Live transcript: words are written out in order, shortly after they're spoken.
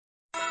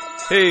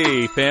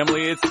Hey,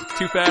 family, it's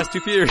Too Fast,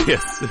 Too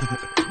Furious.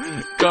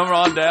 Come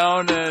on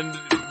down and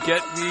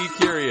get me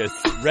curious.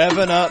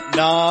 Revving up,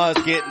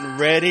 Nas, getting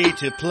ready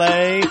to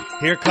play.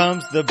 Here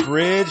comes the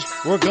bridge.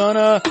 We're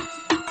gonna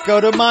go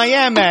to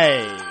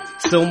Miami.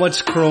 So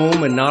much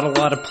chrome and not a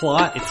lot of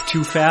plot. It's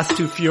Too Fast,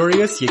 Too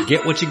Furious. You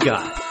get what you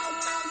got.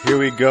 Here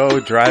we go,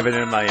 driving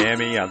in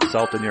Miami. I'm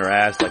salting your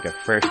ass like a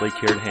freshly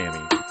cured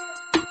hammy.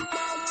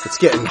 It's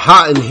getting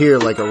hot in here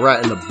like a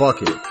rat in a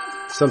bucket.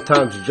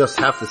 Sometimes you just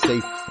have to say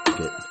f***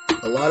 it.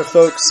 A lot of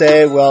folks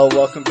say, well,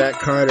 welcome back,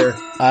 Carter.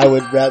 I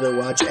would rather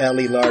watch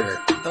Ellie Larder.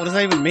 What does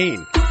that even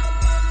mean?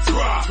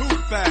 Drive too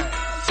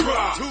fast,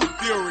 drive too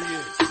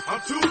furious.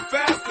 I'm too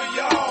fast for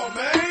y'all,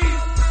 man.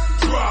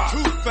 Drive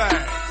too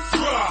fast,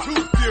 drive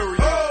too furious.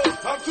 Oh,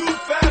 I'm too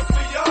fast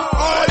for y'all.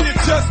 Oh, you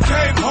just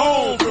came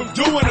home from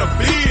doing a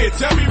bid.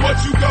 Tell me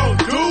what you gonna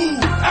do.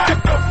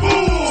 Act a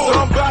fool.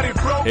 Somebody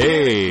broke.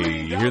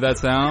 Hey, you hear that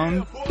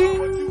sound?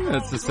 Ding.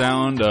 That's the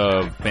sound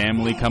of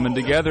family coming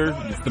together.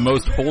 It's the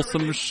most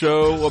wholesome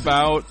show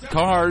about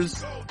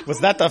cars. Was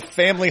that the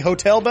family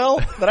hotel bell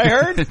that I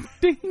heard?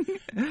 Ding.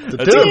 The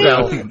dinner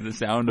bell. The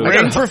sound of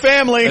Ring for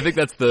family. I think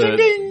that's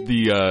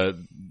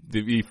the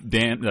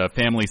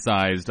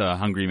family-sized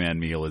Hungry Man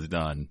meal is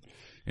done.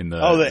 In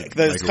the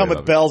they come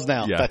with bells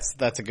now. Yeah.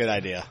 That's a good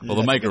idea. Well,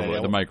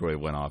 the microwave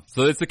went off.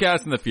 So it's the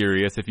Fast and the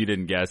Furious. If you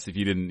didn't guess, if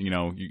you didn't,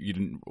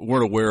 you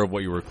weren't aware of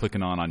what you were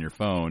clicking on your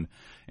phone.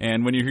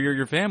 And when you hear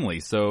your family,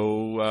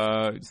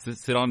 so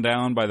sit on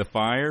down by the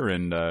fire,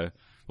 and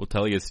we'll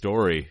tell you a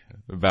story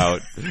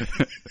about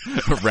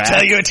a rat.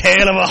 Tell you a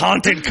tale of a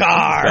haunted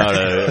car.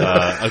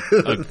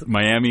 A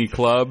Miami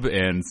club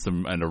and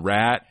a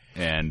rat.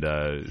 And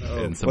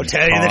some we'll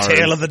tell you the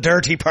tale of the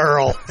Dirty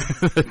Pearl.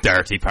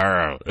 Dirty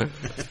Pearl.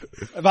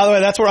 By the way,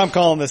 that's where I'm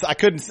calling this.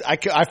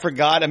 I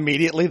forgot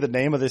immediately the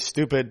name of this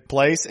stupid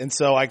place, and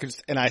so I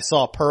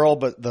saw Pearl,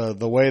 but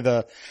the way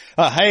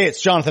hey,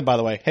 it's Jonathan, by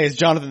the way. Hey, it's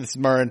Jonathan. This is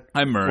Murrin.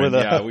 I'm Murrin.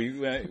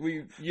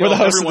 We're the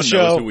host of the show.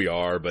 Knows who we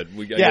are, but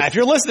if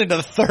you're listening to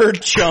the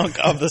third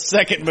chunk of the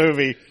second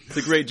movie, it's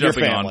a great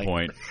jumping on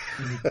point.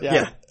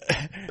 Yeah.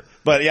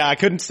 But yeah, I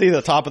couldn't see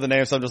the top of the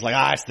name, so I'm just like,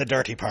 it's the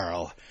Dirty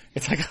Pearl.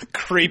 It's like a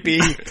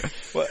creepy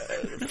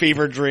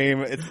fever dream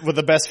with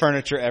the best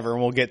furniture ever,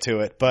 and we'll get to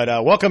it. But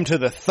welcome to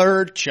the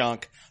third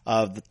chunk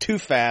of the Too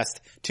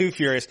Fast, Too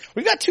Furious.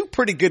 We've got two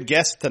pretty good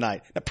guests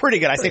tonight. Now, pretty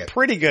good. I say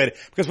pretty good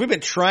because we've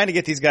been trying to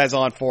get these guys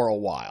on for a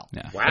while.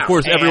 Yeah. Wow. Of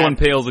course, everyone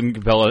pales in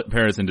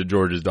comparison to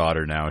George's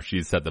daughter now.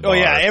 She's set the bar. Oh,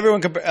 yeah.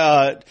 Everyone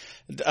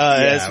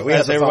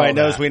as everybody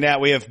knows,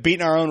 we have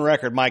beaten our own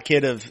record. My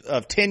kid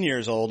of 10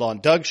 years old on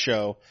Doug's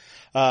show,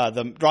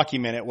 the Rocky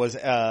Minute, was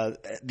the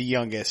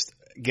youngest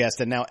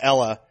guest, and now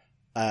Ella,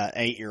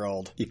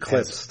 8-year-old,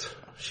 eclipsed.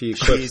 She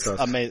eclipsed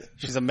us.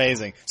 She's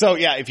amazing. So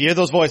yeah, if you hear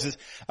those voices,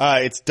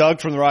 it's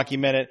Doug from the Rocky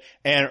Minute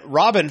and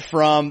Robin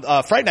from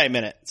Fright Night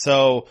Minute.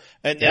 So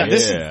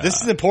this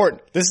is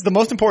important. This is the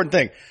most important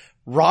thing.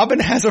 Robin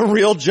has a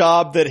real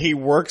job that he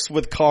works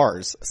with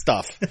cars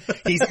stuff.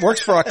 He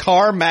works for a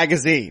car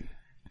magazine.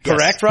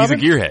 Correct, Robin?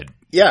 He's a gearhead.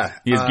 Yeah.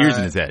 He has gears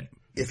in his head.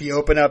 If you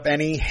open up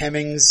any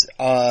Hemmings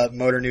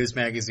Motor News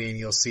magazine,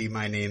 you'll see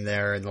my name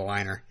there in the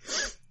liner.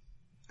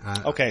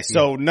 Okay,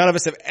 so none of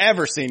us have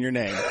ever seen your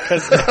name.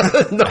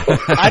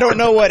 I don't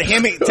know what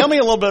Hemmings. Tell me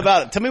a little bit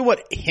about it. Tell me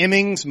what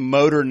Hemmings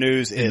Motor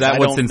News is. Is that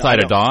what's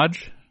inside a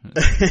Dodge?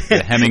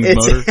 The Hemmings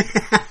motor?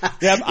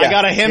 Yep, I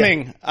got a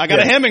Hemming. Yeah. I got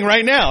a Hemming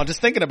right now.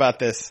 Just thinking about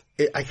this.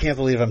 I can't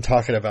believe I'm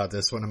talking about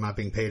this when I'm not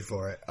being paid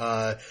for it.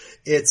 Wait,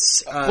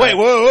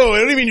 whoa. What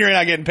do you mean you're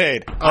not getting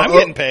paid? I'm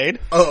getting paid.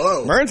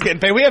 Murrin's getting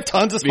paid. We have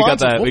tons of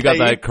sponsors. We got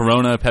that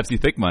Corona Pepsi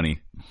Thick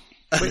money.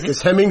 Wait,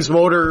 is Hemmings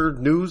Motor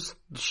News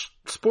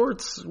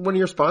Sports one of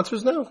your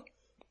sponsors now?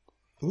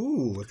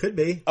 Ooh, it could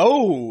be.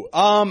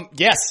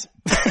 Yes.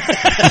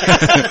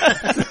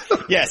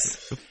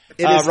 Yes.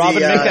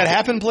 Robin, make that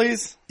happen,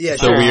 please. Yeah,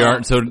 sure.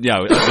 Don't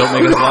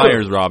make us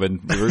liars, Robin.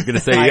 We were going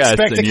to say yes,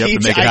 and you have to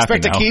make it happen. I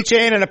expect a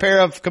keychain and a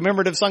pair of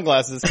commemorative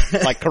sunglasses,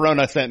 like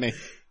Corona sent me.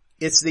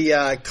 It's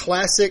the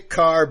classic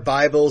car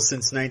Bible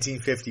since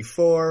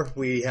 1954.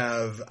 We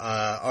have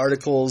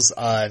articles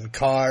on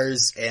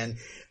cars, and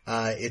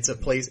it's a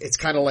place. It's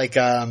kind of like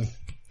a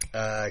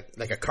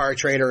car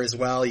trader as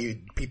well.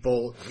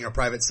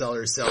 Private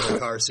sellers sell their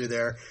cars through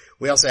there.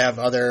 We also have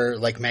other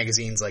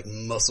magazines like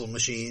Muscle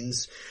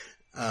Machines.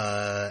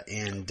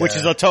 Which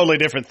is a totally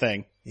different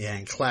thing. Yeah,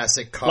 and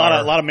classic car.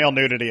 A lot of male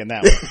nudity in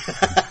that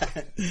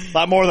one. A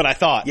lot more than I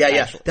thought. Yeah,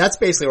 actually. That's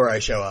basically where I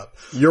show up.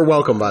 You're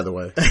welcome, by the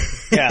way.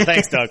 Yeah,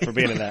 thanks, Doug, for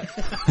being in that.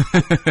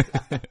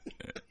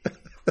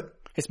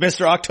 It's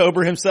Mr.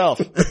 October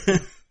himself.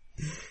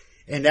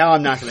 And now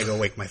I'm not going to go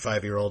wake my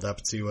 5-year-old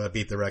up to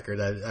beat the record.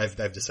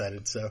 I've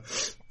decided so.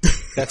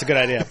 That's a good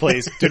idea.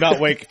 Please do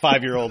not wake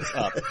 5-year-olds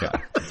up. Yeah.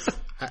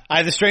 I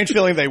have a strange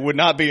feeling they would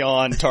not be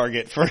on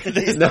target for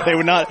this. No. They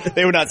would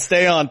not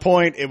stay on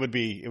point. It would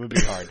be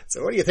hard.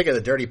 So what do you think of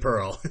the Dirty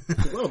Pearl?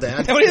 Well,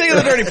 Dad. What do you think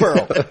of the Dirty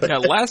Pearl? Yeah,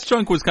 last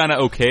chunk was kind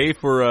of okay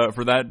for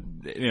that,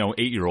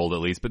 8-year-old at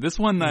least, but this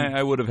one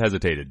I would have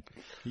hesitated.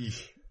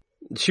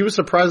 she was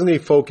surprisingly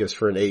focused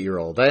for an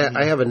 8-year-old.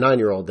 I have a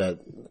 9-year-old that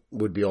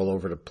would be all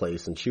over the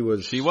place, and she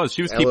was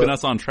keeping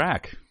us on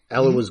track.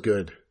 Ella was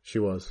good. She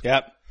was.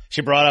 Yep.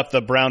 She brought up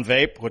the brown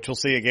vape, which we'll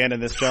see again in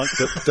this chunk.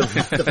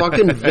 The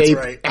fucking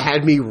vape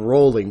had me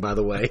rolling, by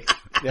the way.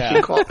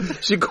 Yeah.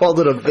 She called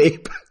it a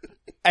vape.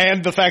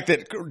 And the fact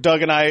that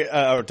George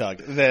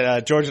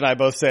and I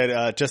both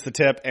said, just the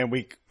tip, and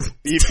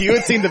if you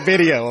had seen the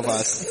video of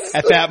us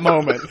at that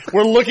moment,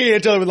 we're looking at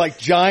each other with like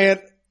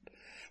giant,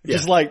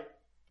 just like,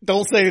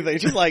 don't say anything.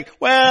 She's like,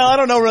 well, I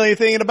don't know really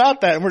anything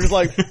about that. And we're just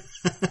like,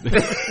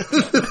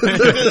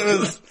 it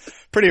was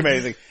pretty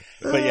amazing.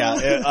 But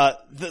yeah,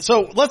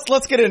 so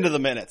let's get into the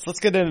minutes. Let's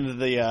get into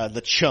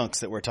the chunks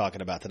that we're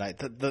talking about tonight.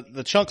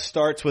 The chunk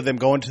starts with them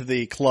going to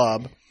the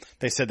club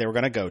they said they were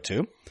going to go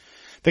to.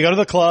 They go to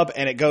the club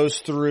and it goes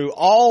through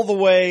all the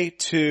way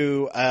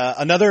to,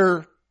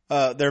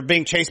 they're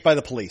being chased by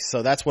the police.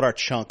 So that's what our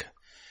chunk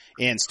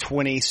ends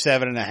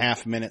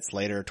 27.5 minutes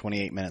later,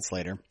 28 minutes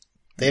later.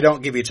 They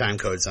don't give you time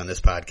codes on this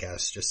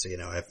podcast, just so you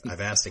know.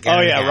 I've asked again.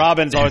 Oh yeah,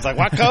 Robin's always like,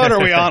 what code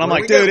are we on? I'm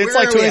like, dude, it's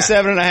like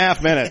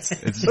 27.5 minutes.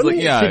 It's just like,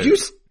 yeah.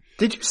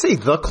 Did you say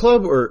the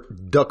club or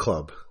the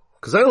club?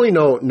 Cause I only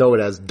know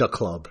it as the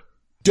club.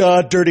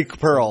 Duh, Dirty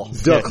Pearl.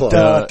 The club.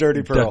 Duh,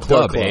 Dirty Pearl. The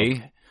club, eh?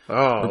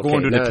 Oh, we're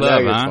going to the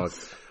club, huh?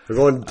 We're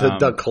going to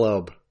the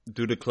club.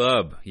 To the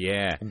club,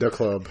 yeah. The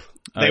club.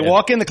 They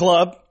walk in the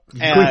club.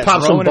 Can we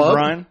pop some Roman bub? and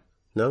Brian.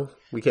 No,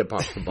 we can't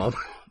pop some bub.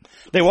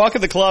 They walk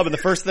in the club and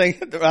the first thing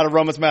out of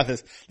Roman's mouth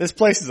is, this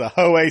place is a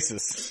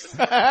oasis.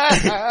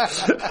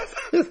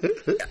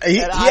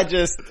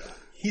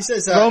 He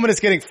says, Roman is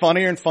getting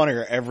funnier and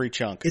funnier every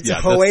chunk. It's a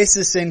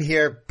oasis in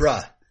here,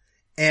 bruh.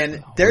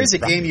 And there's a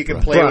game you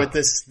can play with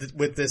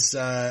this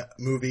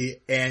movie,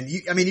 and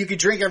you could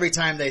drink every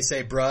time they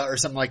say bruh or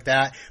something like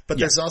that, but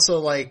there's also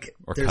like,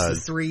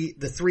 there's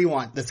the three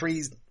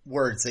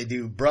words. They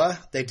do bruh,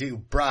 they do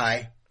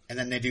bry, and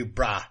then they do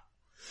bra.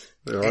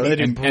 And they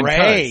do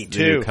bray too.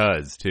 They do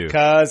cuz too.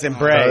 Cuz and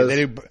bray.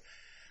 They do,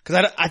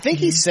 cause I think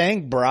he's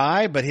saying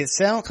bry, but his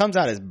sound comes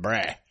out as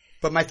bray.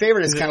 But my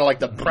favorite is kind of like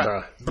the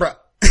bruh.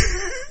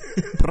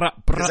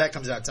 Cause that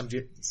comes out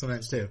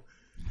sometimes too.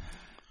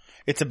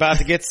 It's about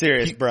to get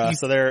serious, bruh.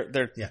 So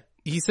they're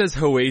He says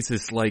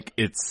oasis like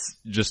it's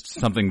just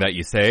something that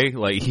you say.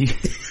 Like he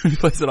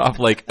puts it off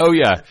like, oh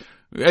yeah,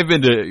 I've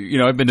been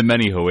to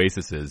many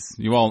oases.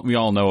 We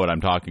all know what I'm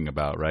talking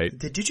about, right?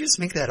 Did you just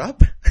make that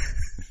up?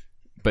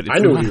 But it's I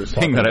knew not what he was a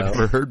thing talking that I've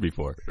about. ever heard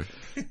before.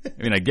 I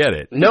mean, I get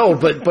it. No,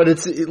 but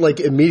it's like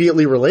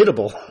immediately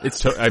relatable.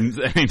 It's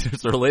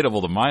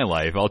relatable to my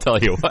life. I'll tell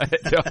you what.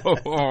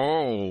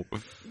 Oh.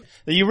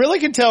 You really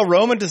can tell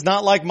Roman does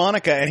not like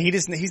Monica, and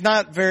he's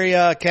not very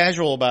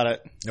casual about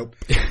it. Nope.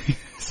 He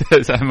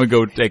says, I'm gonna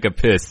go take a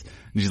piss.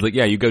 And she's like,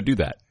 yeah, you go do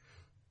that.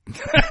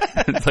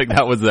 It's like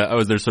that was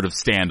their sort of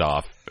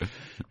standoff.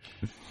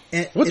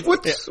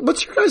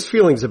 What's your guys'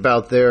 feelings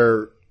about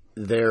their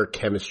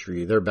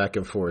chemistry, their back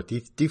and forth?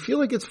 Do you feel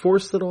like it's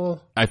forced at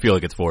all? I feel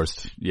like it's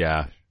forced.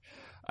 Yeah.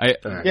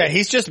 Yeah,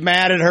 he's just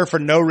mad at her for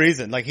no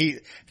reason. Like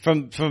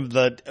from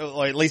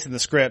or at least in the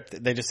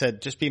script, they just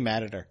said, just be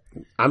mad at her.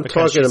 I'm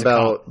talking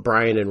about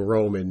Brian and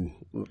Roman.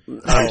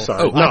 I'm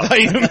sorry. I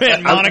thought you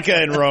meant Monica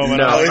and Roman.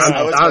 No,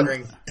 I was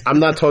wondering. I'm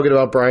not talking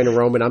about Brian and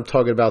Roman. I'm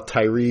talking about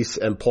Tyrese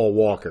and Paul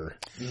Walker.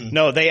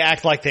 No, they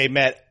act like they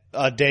met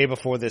a day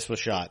before this was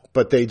shot.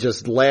 But they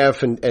just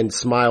laugh and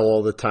smile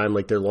all the time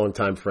like they're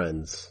longtime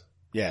friends.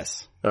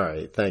 Yes. All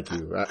right, thank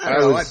you.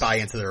 I buy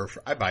into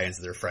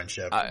their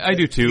friendship. I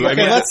do too.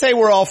 Okay, let's say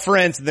we're all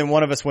friends, and then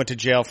one of us went to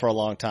jail for a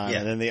long time,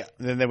 and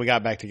then we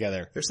got back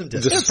together. There's some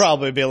It'd distance.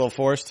 probably be a little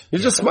forced. You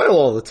just smile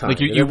all the time.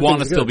 Like you want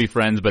to still be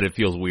friends, but it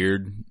feels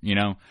weird, you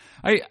know?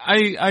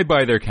 I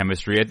buy their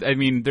chemistry. I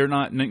mean, they're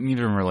not,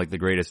 neither of them are like the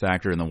greatest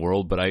actor in the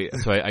world, but I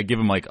give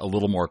them like a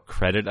little more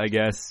credit, I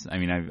guess. I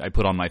mean, I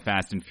put on my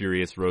Fast and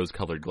Furious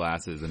rose-colored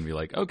glasses and be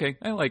like, okay,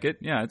 I like it.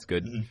 Yeah, it's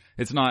good. Mm-hmm.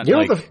 It's not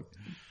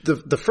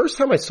the first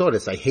time I saw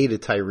this, I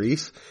hated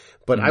Tyrese,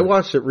 but I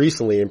watched it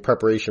recently in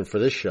preparation for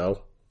this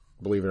show,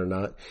 believe it or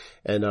not,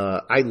 and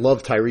I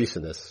love Tyrese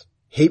in this.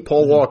 Hate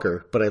Paul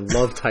Walker, but I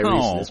love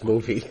Tyrese in this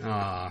movie.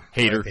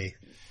 Hater.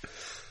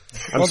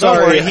 I'm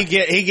sorry. Don't worry,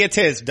 he gets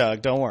his,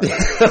 Doug. Don't worry.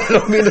 I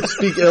don't mean to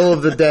speak ill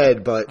of the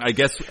dead, but I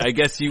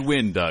guess you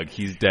win, Doug.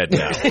 He's dead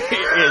now.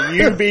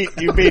 You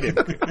beat him.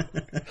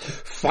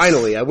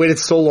 Finally, I waited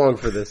so long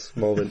for this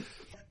moment.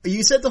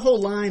 You said the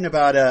whole line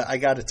about, I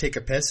gotta take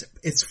a piss.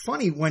 It's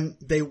funny when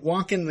they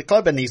walk in the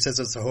club and he says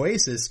it's a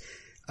oasis,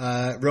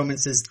 Roman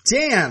says,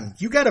 damn,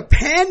 you got a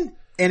pen?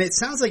 And it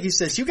sounds like he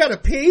says, you gotta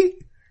pee?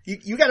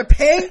 You gotta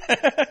pay?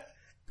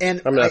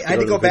 And I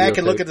had to go back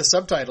and look at the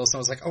subtitles and I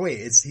was like, oh wait,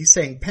 he's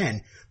saying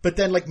pen. But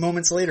then like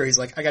moments later, he's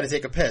like, I gotta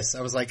take a piss.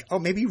 I was like, oh,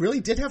 maybe he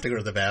really did have to go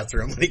to the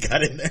bathroom when he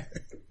got in there.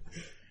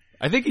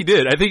 I think he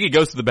did. I think he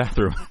goes to the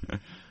bathroom.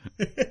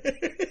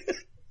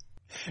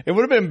 It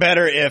would have been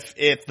better if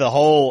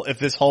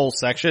this whole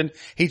section,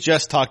 he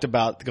just talked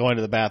about going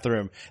to the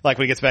bathroom. Like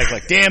when he gets back,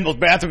 like, damn, those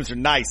bathrooms are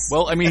nice.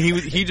 Well, I mean,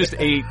 he just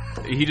ate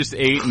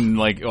and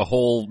like a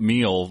whole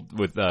meal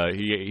with,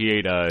 he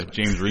ate a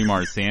James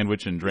Remar's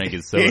sandwich and drank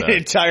his soda. He ate an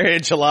entire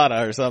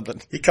enchilada or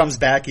something. He comes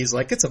back, he's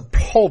like, it's a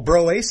whole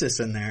broasis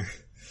in there.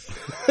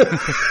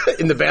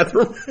 In the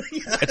bathroom?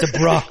 It's a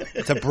bra.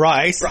 It's a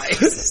bryce.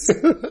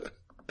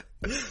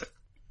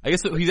 I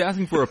guess he's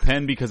asking for a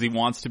pen because he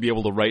wants to be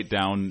able to write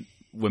down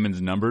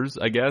women's numbers,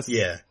 I guess.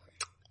 Yeah.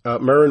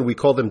 Merrin, we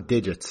call them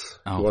digits.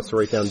 Oh. He wants to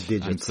write down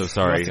digits. I'm so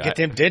sorry. Get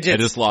them digits. I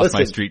just lost my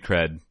Listen. street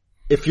cred.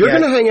 If you're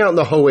going to hang out in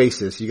the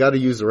Hoasis, you got to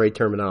use the right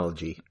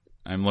terminology.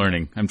 I'm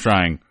learning. I'm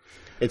trying.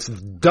 It's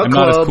the I'm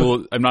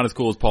club. not as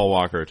cool as Paul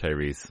Walker or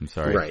Tyrese. I'm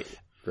sorry. Right.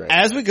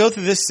 As we go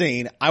through this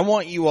scene, I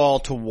want you all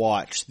to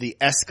watch the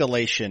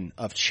escalation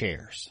of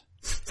chairs.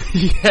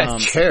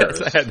 Yes. Chairs.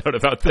 Yes, I had note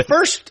about this.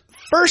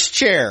 First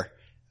chair,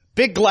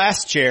 big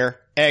glass chair,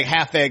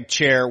 half egg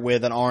chair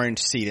with an orange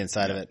seat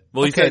inside of it.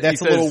 Well, he said-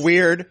 that's he a little says-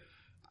 weird, a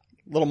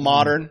little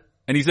modern.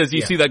 And he says,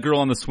 you see that girl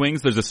on the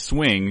swings? There's a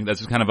swing that's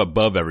just kind of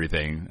above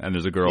everything, and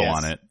there's a girl Yes.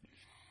 on it.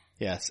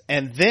 Yes.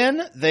 And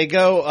then they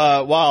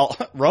go, while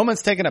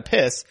Roman's taking a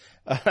piss,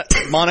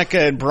 Monica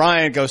and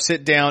Brian go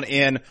sit down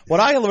in what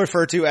I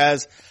refer to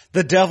as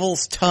the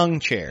devil's tongue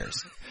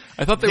chairs.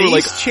 I thought they These were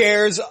like,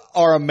 chairs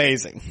are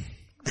amazing.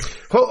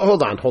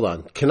 Hold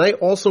on. Can I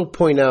also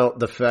point out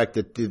the fact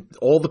that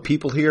all the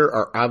people here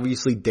are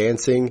obviously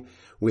dancing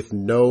with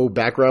no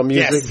background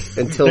music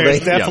until There's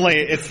they definitely,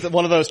 it's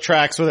one of those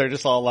tracks where they're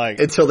just all like,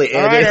 until they all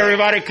add right, in.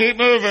 everybody, keep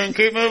moving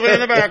in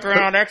the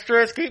background.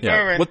 Extras, keep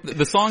moving. what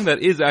the song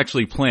that is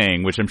actually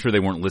playing, which I'm sure they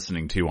weren't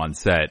listening to on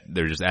set,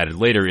 they're just added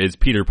later, is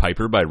Peter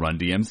Piper by Run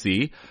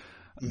DMC.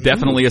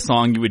 Definitely a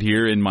song you would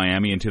hear in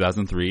Miami in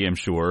 2003, I'm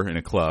sure, in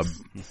a club.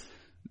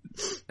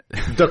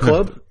 The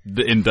club?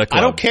 In the club.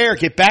 I don't care.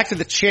 Get back to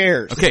the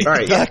chairs. Okay. All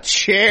right. The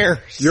chairs.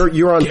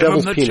 You're on Give 'em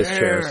devil's the penis chair.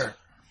 chairs.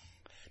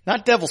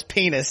 Not devil's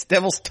penis,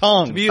 devil's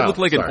tongue. To me, it looked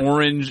like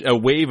sorry. a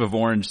wave of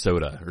orange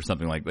soda or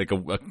something like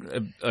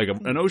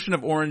an ocean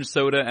of orange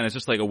soda, and it's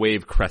just like a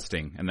wave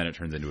cresting, and then it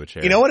turns into a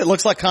chair. You know what? It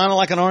looks like kind of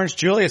like an Orange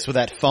Julius with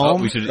that foam.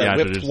 We should, that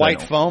whipped just white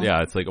like- foam.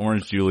 Yeah, it's like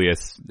Orange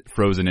Julius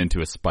frozen into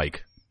a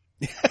spike.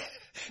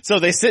 So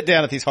they sit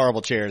down at these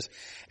horrible chairs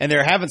and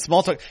they're having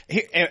small talk.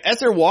 As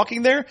they're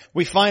walking there,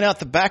 we find out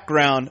the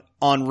background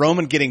on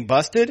Roman getting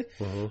busted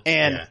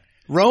and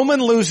Roman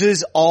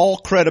loses all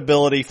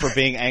credibility for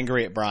being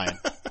angry at Brian.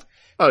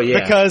 Oh yeah.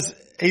 Because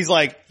he's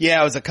like,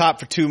 yeah, I was a cop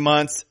for 2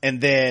 months and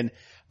then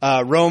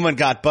Roman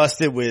got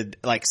busted with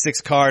like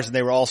 6 cars and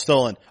they were all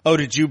stolen. Oh,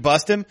 did you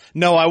bust him?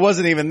 No, I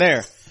wasn't even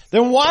there.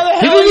 Then why the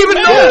He hell? didn't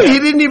even know. He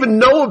didn't even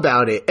know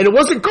about it. And it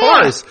wasn't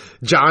cars,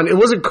 John. It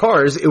wasn't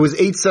cars. It was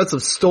 8 sets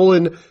of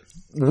stolen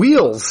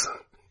wheels.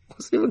 It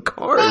wasn't even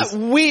cars.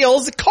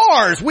 Wheels,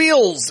 cars,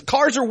 wheels.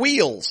 Cars are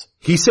wheels.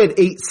 He said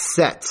 8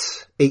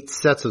 sets. 8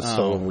 sets of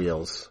stolen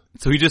wheels.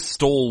 So he just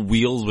stole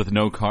wheels with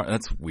no car.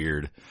 That's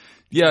weird.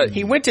 Yeah,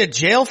 He went to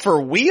jail for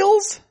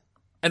wheels?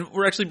 and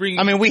we're actually bringing.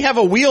 I mean, we have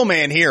a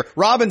wheelman here.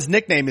 Robin's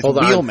nickname is Hold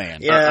on.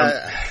 Wheelman.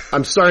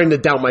 I'm starting to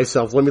doubt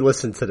myself. Let me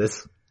listen to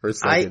this for a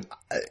second.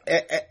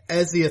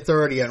 As the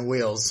authority on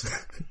wheels,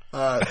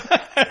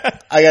 I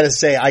gotta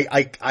say,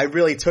 I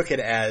really took it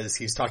as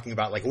he's talking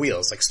about like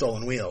wheels, like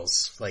stolen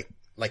wheels, like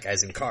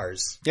as in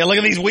cars. Yeah, look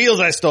at these wheels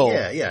I stole.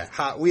 Yeah,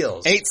 Hot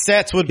Wheels. 8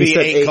 sets would He be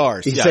said 8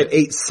 cars. He said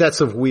 8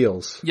 sets of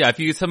wheels. yeah,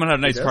 if someone had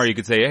a nice car, you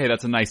could say, "Hey,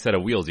 that's a nice set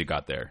of wheels you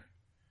got there."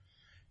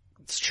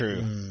 It's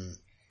true.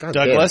 God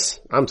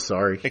Douglas? damn. I'm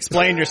sorry.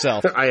 Explain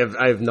yourself. I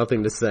have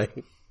nothing to say.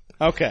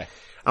 Okay.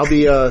 I'll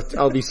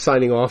be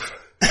signing off.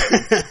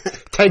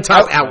 Tank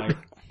top out.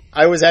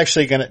 I was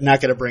actually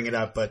not gonna bring it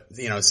up, but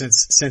you know,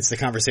 since the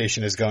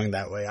conversation is going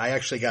that way, I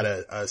actually got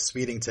a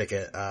speeding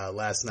ticket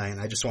last night, and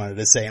I just wanted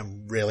to say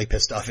I'm really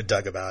pissed off at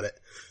Doug about it.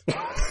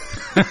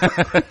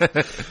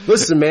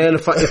 Listen, man,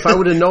 if I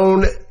would have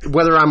known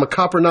whether I'm a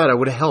cop or not, I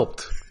would have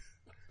helped.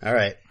 All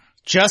right.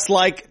 Just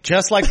like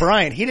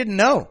Brian, he didn't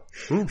know.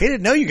 He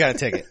didn't know you got a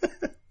ticket.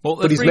 Well,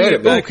 let's he's bring mad it at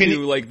me. back Can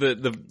to like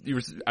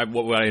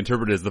what I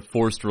interpret as the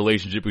forced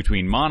relationship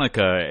between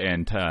Monica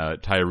and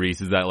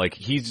Tyrese is that like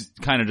he's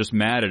kind of just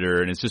mad at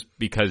her, and it's just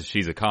because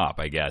she's a cop.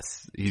 I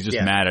guess he's just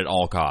mad at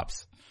all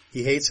cops.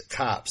 He hates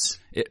cops.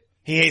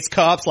 He hates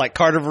cops like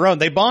Carter Verone.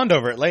 They bond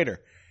over it later.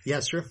 Yeah,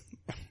 it's true.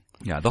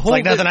 Yeah, the whole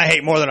Like nothing I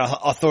hate more than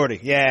authority.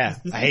 Yeah,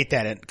 I hate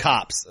that in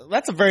cops.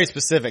 That's a very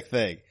specific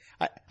thing.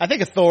 I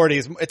think authority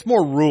it's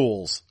more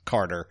rules,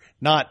 Carter,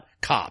 not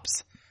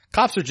cops.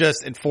 Cops are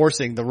just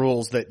enforcing the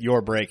rules that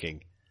you're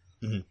breaking.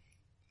 Well,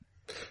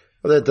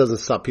 that doesn't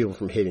stop people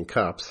from hating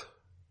cops.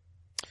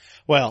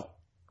 Well,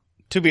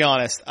 to be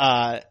honest,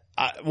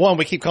 one,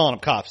 we keep calling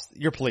them cops.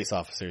 You're police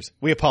officers.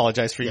 We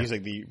apologize for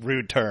using the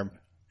rude term.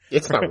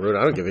 It's not rude.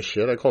 I don't give a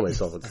shit. I call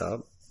myself a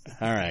cop.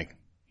 All right.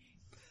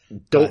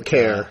 Don't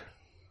care.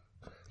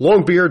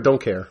 Long beard,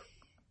 don't care.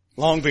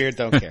 Long beard,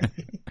 don't care.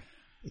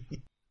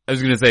 I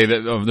was going to say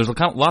that there's a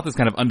lot that's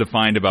kind of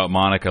undefined about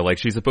Monica. Like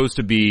she's supposed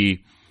to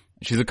be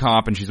she's a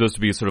cop and she's supposed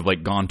to be sort of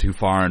like gone too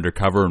far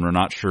undercover and we're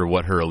not sure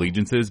what her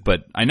allegiance is,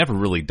 but I never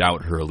really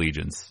doubt her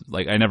allegiance.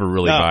 Like, I never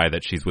really buy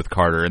that she's with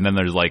Carter. And then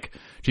there's like,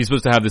 she's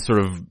supposed to have this sort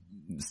of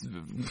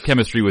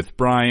chemistry with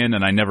Brian,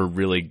 and I never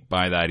really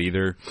buy that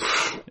either.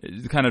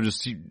 It kind of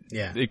just,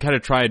 it kind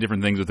of tried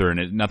different things with her,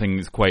 and nothing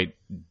is quite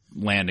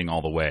landing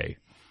all the way.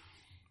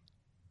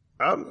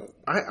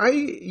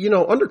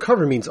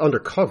 Undercover means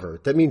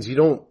undercover. That means you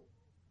don't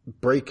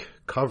break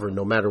cover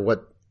no matter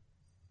what.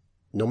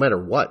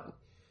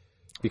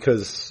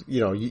 Because,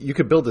 you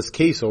could build this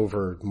case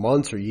over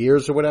months or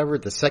years or whatever.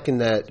 The second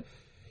that,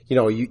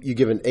 you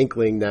give an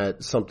inkling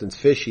that something's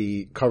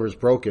fishy, cover's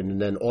broken,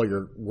 and then all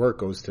your work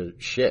goes to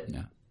shit.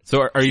 Yeah. So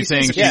are you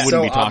saying she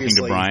wouldn't be talking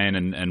to Brian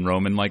and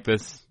Roman like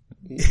this?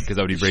 Because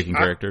that would be breaking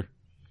character?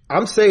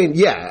 I'm saying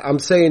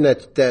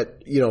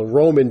that,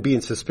 Roman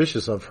being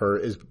suspicious of her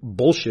is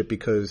bullshit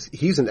because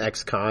he's an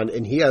ex-con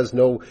and he has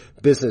no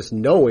business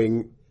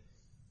knowing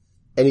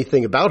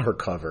anything about her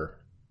cover.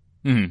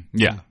 Mm-hmm.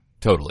 Yeah,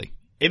 totally.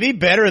 It'd be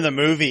better in the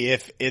movie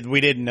if we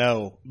didn't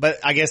know. But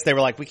I guess they were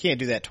like, we can't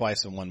do that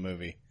twice in one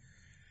movie.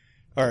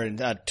 Or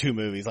in two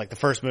movies. Like the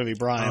first movie,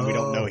 Brian, we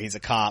don't know he's a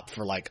cop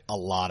for like a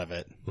lot of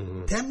it.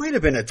 Mm-hmm. That might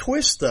have been a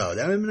twist though.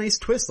 That would have been a nice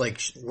twist. Like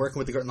working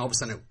with the girl and all of a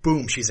sudden,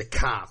 boom, she's a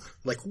cop.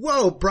 Like,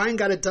 whoa, Brian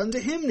got it done to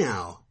him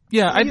now.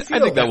 Yeah, I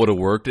think that would have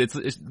worked. It's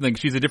like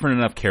she's a different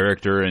enough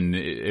character, and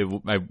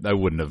I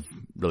wouldn't have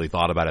really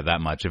thought about it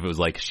that much if it was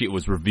like it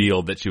was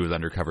revealed that she was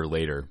undercover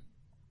later.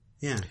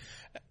 Yeah.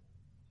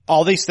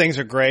 All these things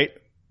are great,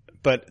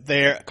 but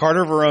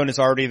Carter Verone is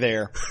already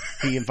there.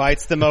 He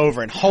invites them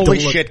over, and holy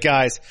shit,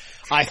 guys,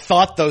 I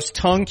thought those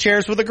tongue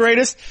chairs were the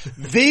greatest.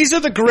 These are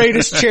the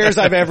greatest chairs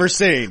I've ever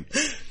seen.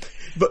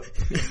 But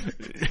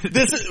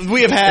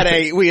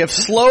we have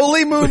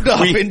slowly moved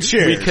up in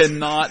chairs. We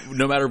cannot,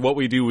 no matter what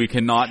we do, we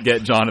cannot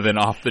get Jonathan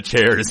off the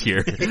chairs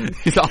here.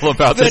 He's all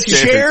about the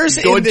chairs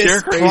in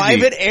this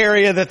private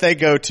area that they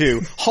go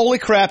to. Holy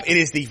crap, it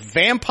is the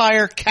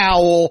vampire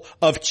cowl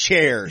of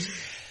chairs.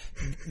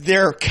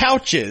 They're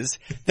couches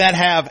that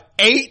have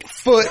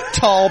 8-foot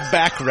tall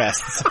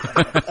backrests.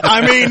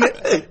 I mean,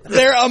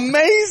 they're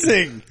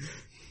amazing.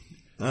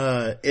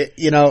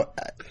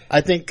 I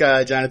think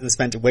Jonathan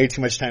spent way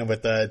too much time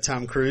with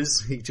Tom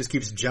Cruise. He just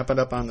keeps jumping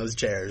up on those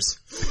chairs.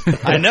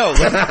 I know.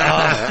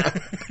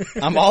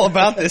 I'm all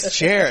about this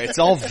chair. It's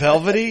all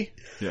velvety.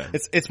 Yeah.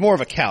 It's more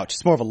of a couch.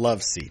 It's more of a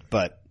love seat,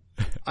 but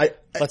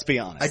let's be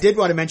honest. I did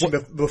want to mention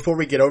before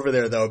we get over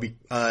there though,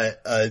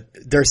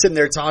 they're sitting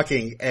there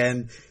talking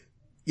and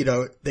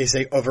they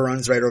say,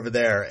 Verone's right over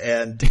there.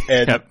 And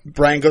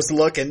Brian goes to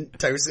look and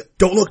Tyrese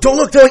goes, don't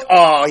look.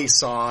 Oh, he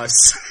saw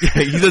us.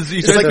 Yeah,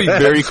 he tries to be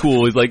very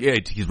cool. He's like,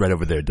 hey, he's right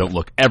over there. Don't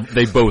look.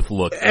 They both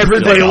look.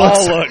 Everybody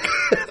all look.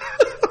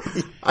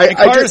 And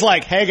Carter's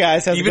like, hey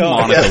guys, how's it going? Even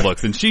Monica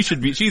looks, and she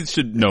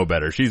should know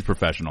better. She's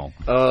professional.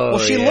 Well,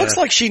 she looks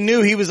like she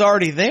knew he was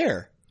already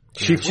there.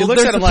 She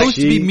looks at him like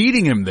to be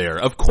meeting him there.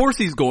 Of course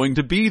he's going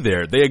to be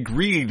there. They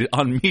agreed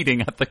on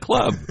meeting at the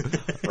club.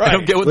 Right. I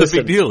don't get what the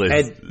big deal is.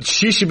 And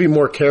she should be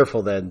more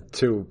careful then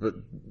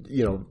too,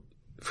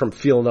 from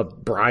feeling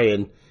up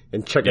Brian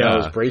and checking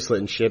out his bracelet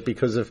and shit,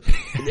 because if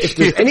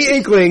there's any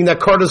inkling that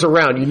Carter's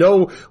around,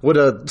 what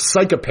a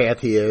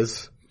psychopath he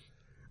is.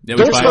 Yeah,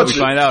 we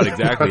find out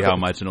exactly how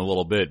much in a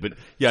little bit. But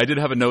yeah, I did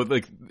have a note,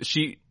 like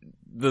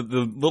the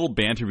little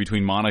banter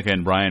between Monica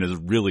and Brian is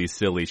really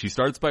silly. She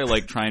starts by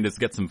like trying to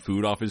get some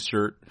food off his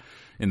shirt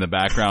in the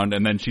background,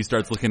 and then she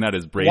starts looking at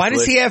his bracelet. Why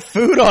does he have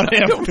food on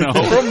him? I don't know.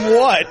 From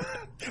what?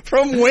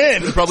 From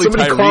when? Probably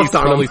Tyrese.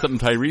 Probably something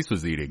Tyrese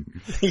was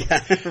eating.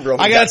 Yeah,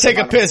 I gotta take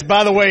a piss.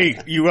 By the way,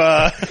 you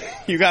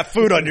got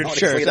food on your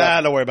shirt.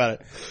 Don't worry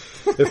about it.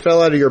 It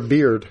fell out of your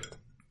beard.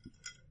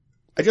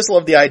 I just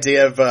love the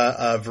idea of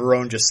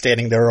Verone just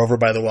standing there over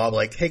by the wall,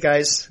 like, "Hey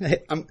guys,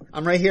 I'm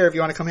right here. If you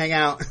want to come hang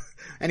out."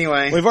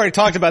 Anyway, we've already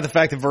talked about the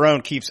fact that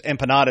Verone keeps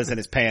empanadas in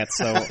his pants.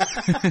 So, is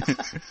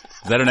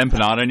that an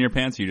empanada in your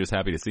pants? Or are you just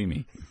happy to see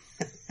me?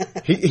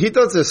 He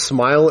does this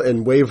smile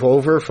and wave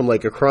over from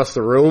like across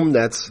the room.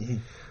 That's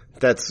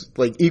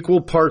like equal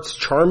parts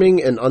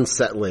charming and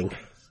unsettling.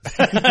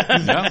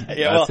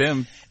 That's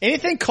him.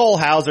 Anything Cole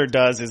Hauser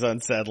does is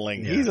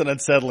unsettling. Yeah. He's an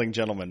unsettling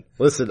gentleman.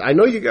 Listen, I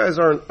know you guys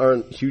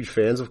aren't huge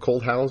fans of Cole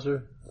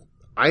Hauser.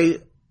 I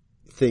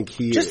think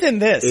he just in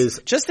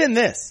this.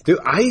 Dude,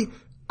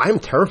 I'm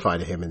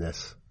terrified of him in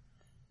this.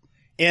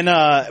 And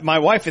my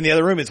wife in the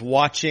other room is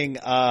watching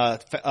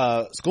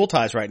School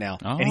Ties right now,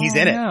 and he's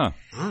in it.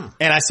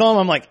 And I saw him.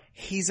 I'm like,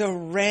 he's a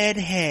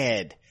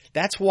redhead.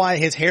 That's why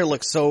his hair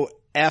looks so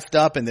effed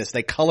up in this.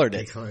 They colored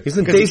it. He's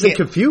in Dazed and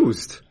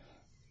Confused.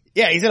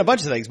 Yeah, he's in a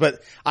bunch of things,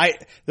 but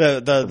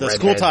the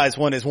School Ties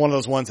one is one of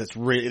those ones that's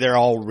they're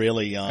all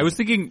really young. I was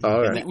thinking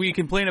we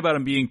complain about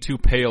him being too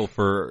pale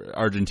for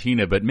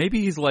Argentina, but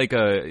maybe he's like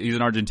he's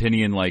an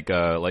Argentinian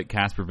like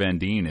Casper Van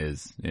Dien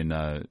is in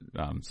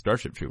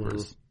Starship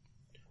Troopers. Mm-hmm.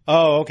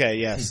 Oh, okay,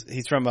 yes,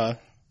 he's from a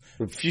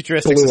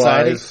futuristic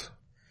society. Eyes.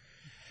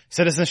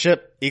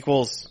 Citizenship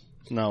equals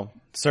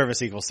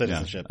service equals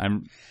citizenship. Yeah,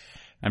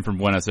 I'm from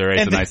Buenos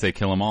Aires, and I say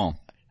kill them all.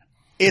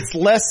 it's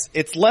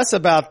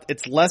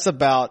less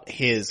about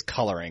his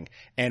coloring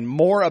and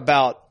more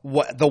about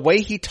the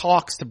way he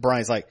talks to Brian.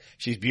 He's like,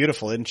 she's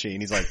beautiful, isn't she?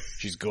 And he's like,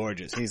 she's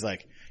gorgeous. And he's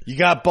like, you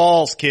got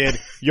balls, kid.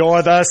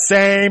 You're the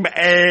same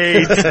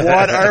age.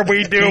 What are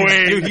we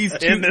doing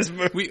in this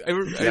movie? I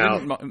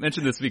didn't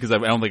mention this because I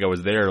don't think I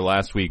was there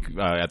last week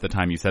at the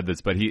time you said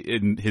this, but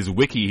in his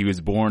wiki, he was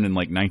born in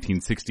like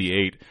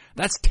 1968.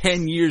 That's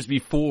 10 years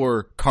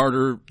before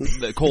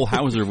Cole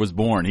Hauser was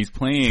born. He's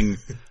playing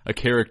a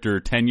character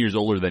 10 years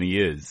older than he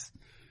is.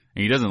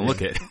 And he doesn't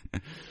look it.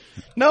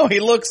 No, he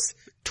looks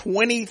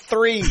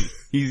 23.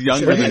 He's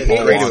younger than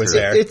Paul Walker.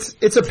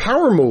 It's a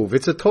power move.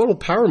 It's a total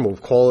power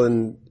move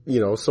calling,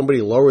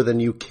 somebody lower than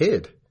you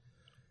kid.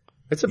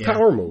 It's a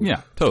power move.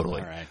 Yeah,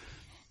 totally. All right.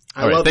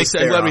 All right.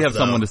 I'm glad we have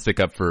someone to stick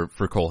up for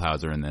Cole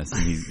Hauser in this.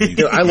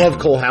 And I love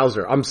Cole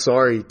Hauser. I'm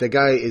sorry. The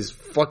guy is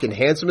fucking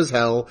handsome as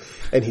hell,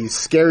 and he's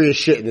scary as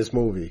shit in this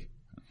movie.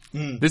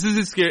 This is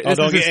his scariest.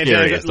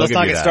 Let's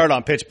not get started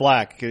on Pitch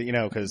Black,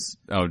 because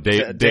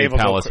Dave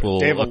Pallas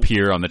will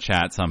appear on the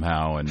chat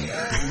somehow and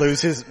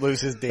lose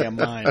his damn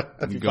mind.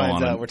 If he go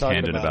finds on out a we're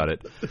talking tangent about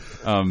it.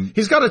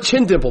 He's got a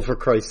chin dimple, for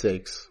Christ's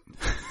sakes.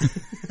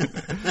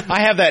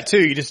 I have that too.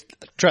 You just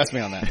trust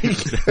me on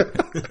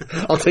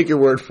that. I'll take your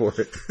word for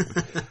it.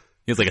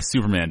 He has like a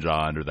Superman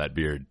jaw under that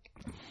beard.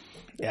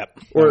 Yep.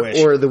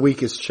 Or the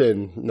weakest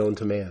chin known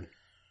to man.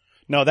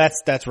 No,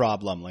 that's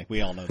Rob Lumley.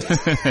 We all know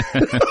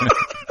that.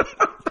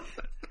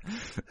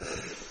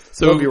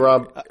 So, love you,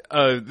 Rob.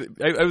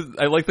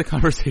 I like the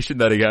conversation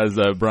that he has,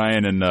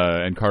 Brian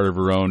and Carter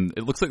Verone.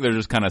 It looks like they're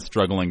just kind of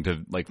struggling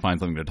to like find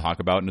something to talk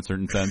about in a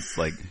certain sense.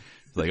 Like,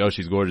 it's like, oh,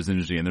 she's gorgeous,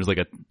 isn't she? And there's like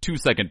a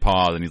 2-second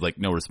pause, and he's like,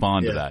 no,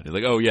 respond to that. He's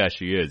like, oh yeah,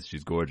 she is.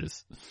 She's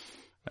gorgeous.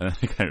 And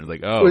I kind of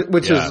like, oh,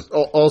 which is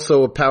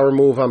also a power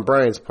move on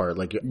Brian's part.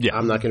 Like,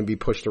 I'm not going to be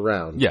pushed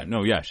around. Yeah,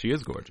 no, yeah, she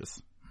is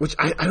gorgeous. Which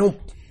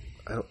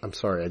I'm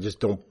sorry, I just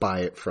don't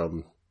buy it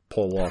from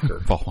Paul Walker.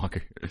 Paul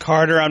Walker.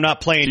 Carter, I'm not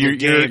playing your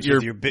games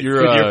with your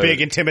big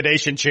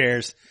intimidation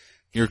chairs.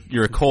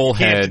 You're a Cole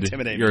head.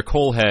 You're a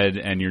Cole head,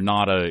 and you're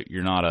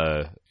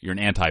an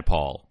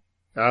anti-Paul.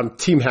 I'm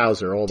Team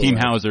Hauser all the way. Team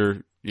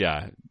Hauser,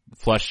 yeah.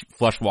 Flush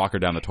Walker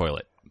down the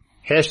toilet.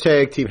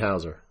 Hashtag Team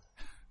Hauser.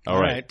 All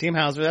right. Team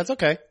Hauser, that's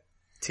okay.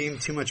 Team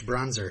Too Much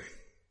Bronzer.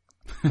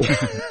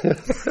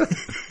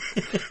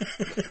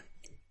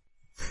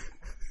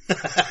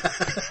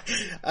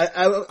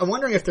 I'm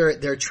wondering if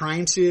they're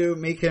trying to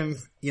make him,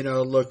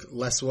 look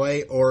less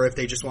white, or if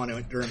they just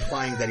they're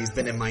implying that he's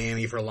been in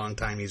Miami for a long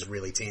time. He's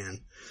really tan,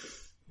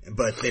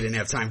 but they didn't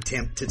have time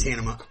to tan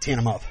him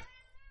up.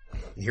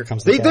 And here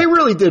comes they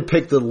really did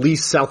pick the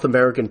least South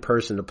American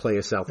person to play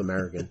a South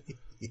American.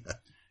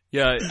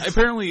 Yeah.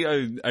 Apparently,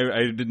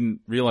 I didn't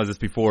realize this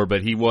before,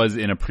 but he was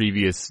in a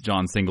previous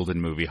John Singleton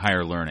movie,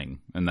 Higher Learning,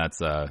 and that's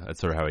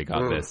sort of how he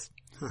got this.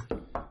 Huh.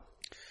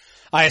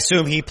 I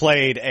assume he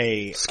played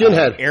a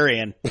skinhead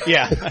Aryan.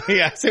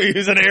 Yeah. So he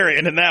was an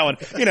Aryan in that one.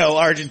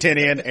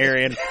 Argentinian,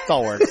 Aryan, it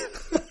all works.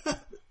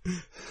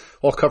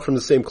 All cut from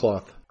the same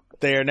cloth.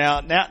 They are now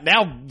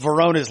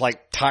Verona's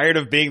like tired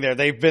of being there.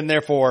 They've been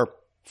there for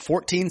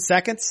 14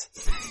 seconds.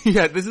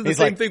 Yeah, this is the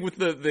same thing with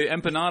the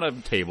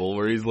empanada table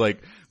where he's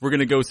like, we're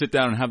gonna go sit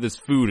down and have this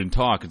food and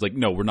talk. It's like,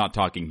 no, we're not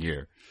talking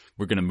here.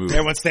 We're gonna move.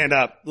 Everyone stand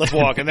up. Let's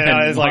walk. And then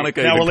it's like,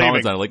 Monica now we're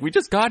leaving. On it, like, we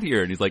just got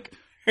here. And he's like,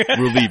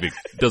 we're leaving.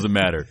 Doesn't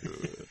matter.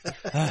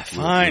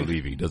 Fine. We're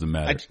leaving. Doesn't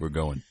matter. We're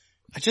going.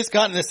 I just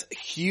got in this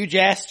huge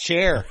ass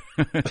chair.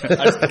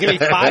 Give me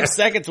 5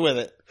 seconds with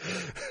it.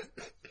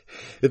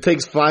 It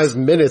takes 5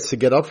 minutes to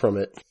get up from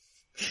it.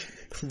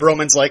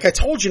 Roman's like, I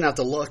told you not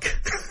to look.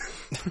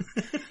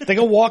 They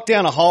go walk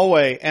down a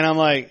hallway, and I'm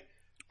like,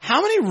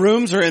 how many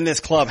rooms are in this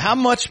club? How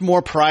much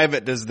more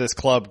private does this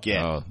club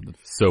get? Oh,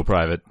 so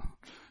private.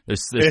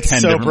 There's 10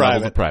 different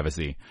levels of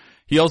privacy.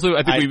 He also,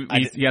 I think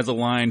he has a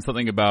line,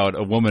 something about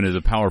a woman is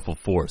a powerful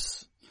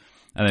force.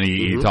 And then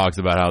he talks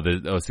about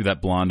how see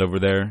that blonde over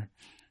there?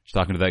 She's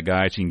talking to that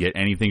guy. She can get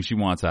anything she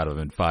wants out of him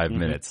in 5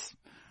 minutes.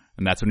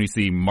 And that's when we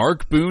see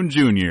Mark Boone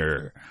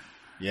Jr.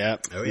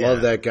 Yep. Oh, yeah.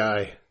 Love that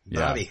guy.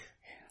 Bobby.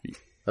 Yeah.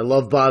 I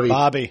love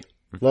Bobby.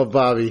 Love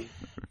Bobby.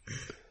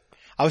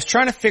 I was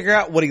trying to figure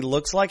out what he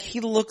looks like. He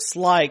looks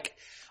like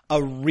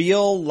a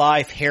real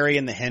life Harry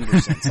and the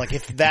Hendersons. Like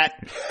if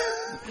that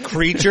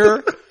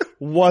creature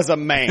was a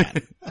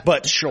man,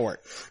 but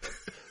short.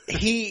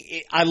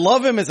 I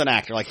love him as an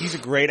actor. Like he's a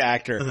great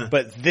actor,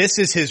 but this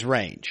is his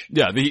range.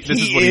 Yeah, this he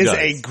is what he does.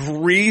 A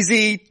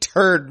greasy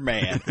turd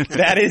man.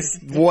 That is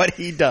what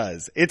he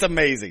does. It's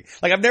amazing.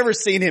 Like I've never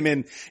seen him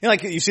in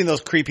like you've seen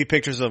those creepy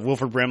pictures of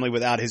Wilford Brimley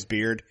without his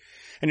beard.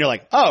 And you're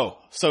like, oh,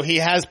 so he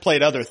has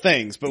played other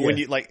things. But when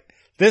you like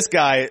this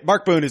guy,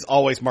 Mark Boone is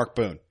always Mark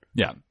Boone.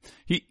 Yeah.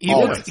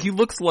 He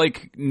looks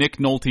like Nick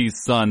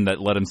Nolte's son that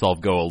let himself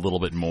go a little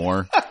bit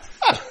more.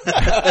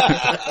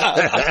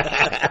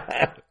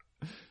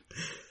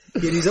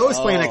 He's always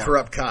playing a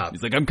corrupt cop.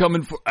 He's like, I'm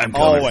coming for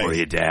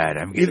you, Dad.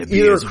 I'm gonna be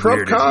either as a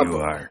corrupt weird cop as you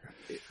are.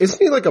 Isn't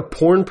he like a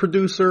porn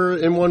producer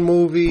in one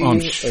movie?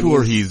 I'm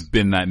sure he's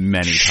been that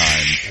many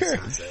times. Sure.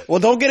 Well,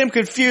 don't get him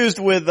confused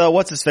with,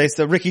 what's his face,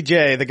 the Ricky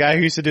Jay, the guy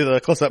who used to do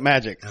the close-up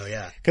magic. Oh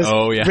yeah. Cause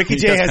Ricky He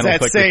Jay does has kinda that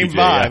look like same Ricky Jay,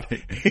 vibe.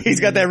 yeah. He's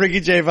got that Ricky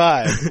Jay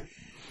vibe.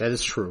 That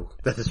is true.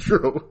 That is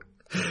true.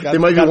 God, They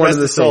might be God one rest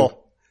of the his soul. same.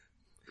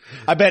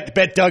 I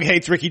bet Doug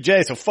hates Ricky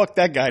Jay, so fuck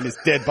that guy and his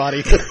dead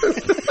body.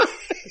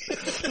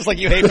 Just like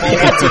you hate Paul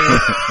Walker.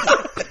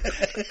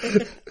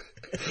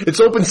 It's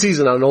open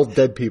season on old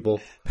dead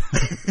people.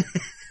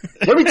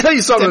 Let me tell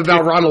you something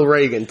about Ronald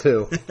Reagan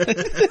too.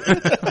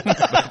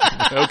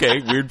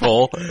 Okay, weird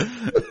poll.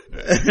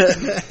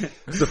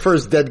 It's the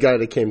first dead guy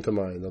that came to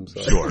mind. I'm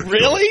sorry. Sure.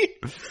 Really?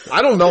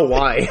 I don't know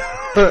why.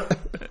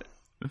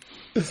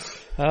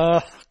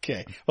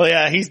 Okay. Well,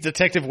 yeah, he's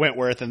Detective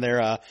Wentworth, and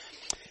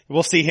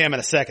we'll see him in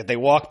a second. They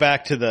walk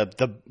back to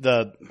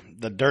the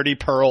Dirty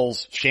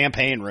Pearls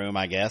champagne room,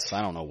 I guess.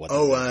 I don't know what.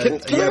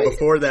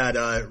 Before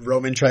that,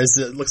 Roman tries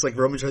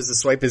to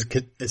swipe his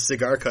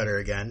cigar cutter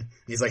again.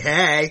 He's like,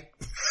 "Hey."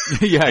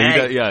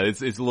 Yeah,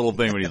 it's a little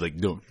thing when he's like,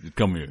 "Don't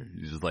come here."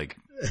 He's just like,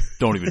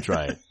 "Don't even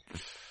try it."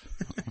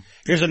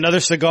 Here's another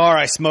cigar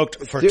I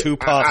smoked for 2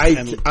 puffs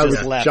and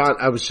just left. John,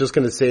 I was just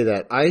going to say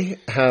that. I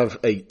have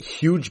a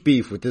huge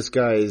beef with this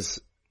guy's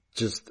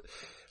just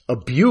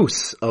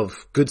abuse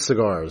of good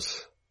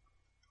cigars.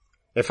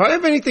 If I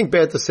have anything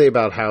bad to say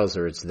about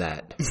Hauser, it's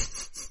that.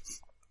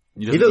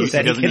 He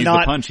doesn't use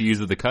the punch, he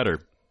uses the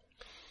cutter.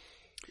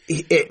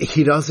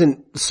 He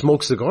doesn't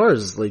smoke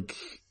cigars like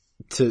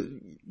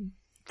to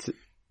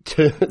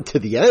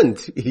the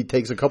end. He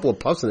takes a couple of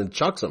puffs and then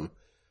chucks them.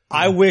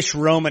 I wish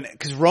Roman,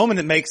 because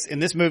Roman makes, in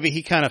this movie,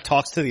 he kind of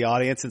talks to the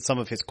audience in some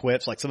of his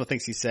quips, like some of the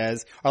things he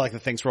says are like the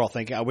things we're all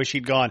thinking. I wish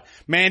he'd gone,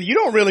 man, you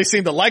don't really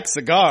seem to like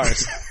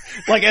cigars.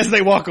 Like as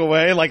they walk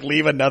away, like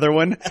leave another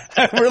one.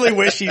 I really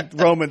wish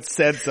Roman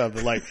said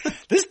something like,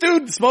 this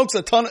dude smokes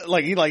a ton of,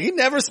 he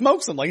never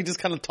smokes them. Like he just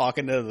kind of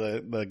talking to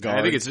the guards.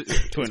 I think it's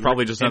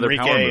probably just another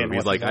power move.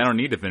 He's like, I don't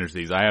need to finish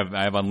these. I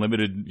have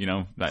unlimited,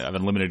 I have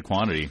unlimited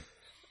quantity.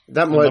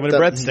 Unlimited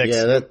breadsticks.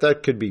 Yeah,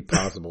 that could be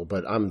possible,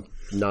 but I'm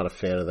not a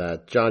fan of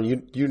that. John,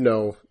 you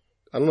know,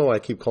 I don't know why I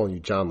keep calling you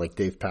John like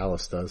Dave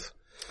Pallas does.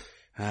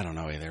 I don't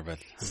know either, but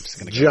I'm just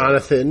going to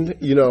Jonathan,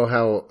 you know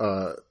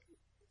how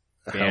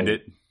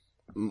Bandit.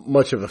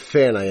 Much of a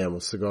fan I am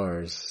of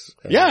cigars.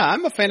 Yeah,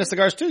 I'm a fan of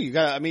cigars too.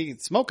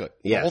 Smoke it.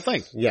 Yes, the whole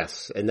thing.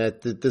 Yes, and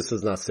this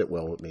does not sit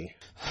well with me.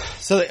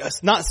 So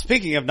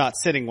speaking of not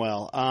sitting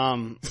well,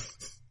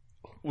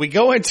 we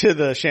go into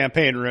the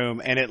champagne room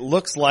and it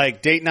looks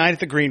like date night at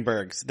the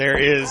Greenbergs. There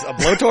is a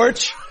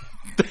blowtorch,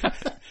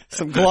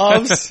 some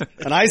gloves,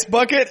 an ice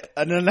bucket,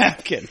 and a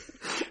napkin.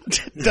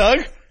 Doug,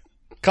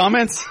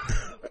 comments?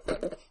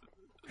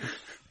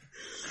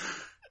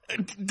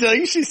 Doug,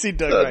 you should see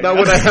Doug right now. Not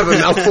when I have a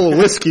mouthful of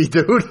whiskey,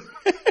 dude.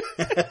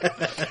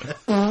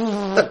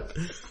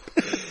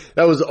 That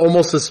was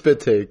almost a spit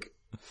take.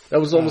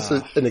 That was almost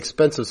an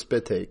expensive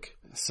spit take.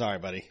 Sorry,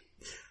 buddy.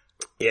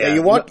 Yeah,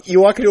 you walk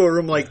into a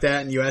room like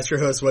that and you ask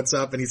your host what's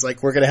up and he's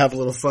like, we're gonna have a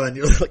little fun.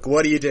 You're like,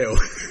 what do you do?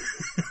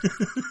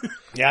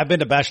 Yeah, I've been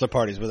to bachelor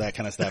parties with that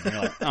kind of stuff and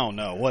you're like, oh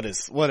no, what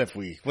is all this?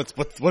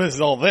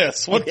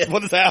 What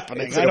is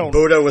happening? It's like a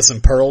Buddha with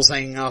some pearls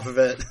hanging off of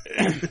it.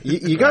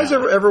 You guys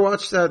ever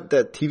watch that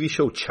TV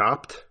show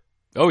Chopped?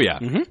 Oh yeah.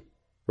 Mm-hmm.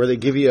 Where they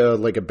give you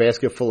a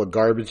basket full of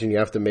garbage and you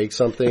have to make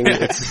something.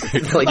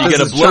 It's like you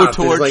get a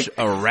blowtorch, like,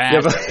 a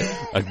rat,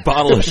 a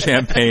bottle of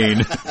champagne,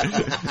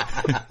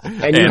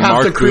 and you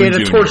have to create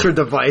a torture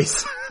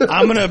device.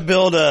 I'm gonna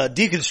build a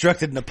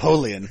deconstructed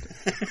Napoleon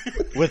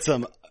with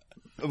some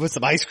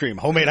ice cream,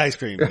 homemade ice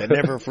cream that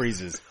never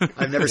freezes.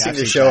 I've never seen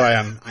the show.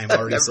 I'm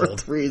already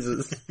sold.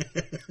 Freezes.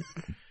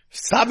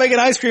 Stop making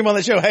ice cream on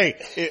the show.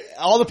 Hey,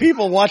 all the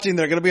people watching,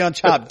 they're going to be on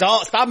Chop.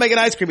 Stop making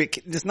ice cream.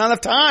 There's not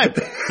enough time.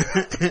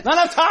 Not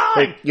enough time.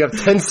 Hey, you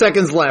have 10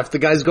 seconds left. The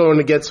guy's going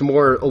to get some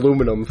more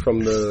aluminum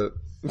from the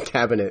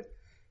cabinet.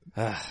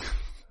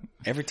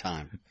 Every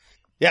time.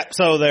 Yeah,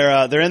 so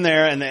they're in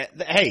there and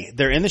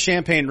they're in the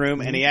champagne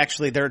room and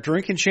they're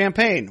drinking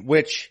champagne,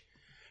 which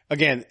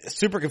again,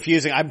 super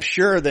confusing. I'm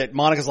sure that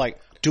Monica's like,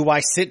 do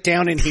I sit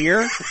down in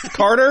here,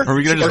 Carter? Are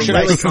we going to should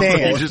I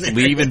stand? Just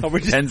leave in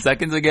 10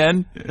 seconds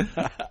again?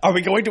 Are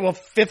we going to a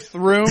fifth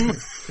room?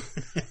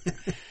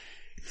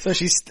 So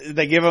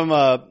they give him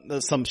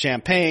some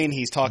champagne.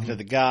 He's talking to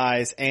the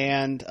guys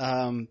and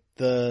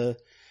the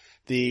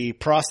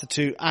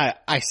prostitute.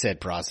 I said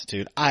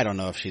prostitute. I don't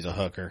know if she's a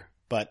hooker,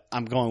 but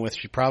I'm going with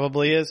she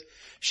probably is.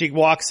 She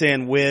walks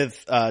in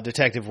with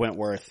Detective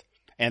Wentworth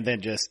and then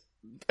just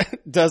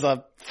does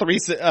a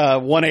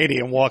 180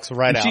 and walks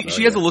right out.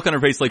 She has a look on her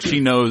face like she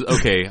knows,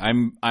 okay,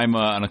 I'm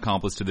an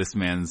accomplice to this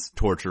man's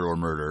torture or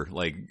murder.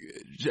 Like,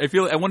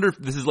 I wonder if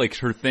this is like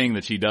her thing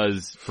that she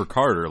does for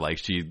Carter. Like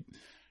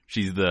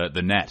she's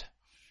the net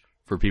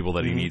for people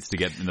that he needs to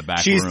get in the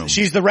back room.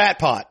 She's the rat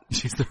pot.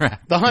 She's the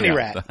rat. The honey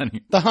rat.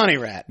 The honey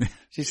rat.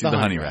 She's the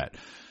honey rat.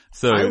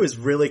 So I was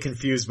really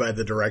confused by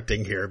the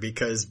directing here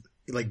because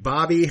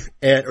Bobby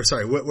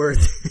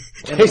Whitworth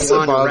and I the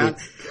said blonde Bobby.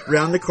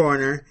 around the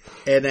corner,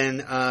 and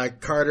then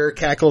Carter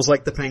cackles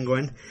like the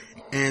penguin,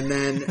 and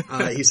then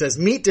he says,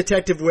 "Meet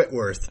Detective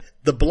Whitworth."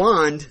 The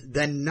blonde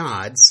then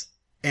nods,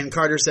 and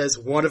Carter says,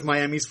 "One of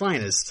Miami's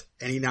finest,"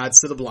 and he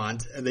nods to the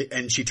blonde,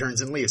 and she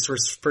turns and leaves.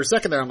 For a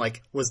second there, I'm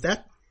like, was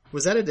that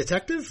a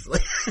detective?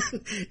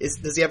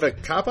 Does he have a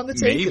cop on the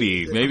tape?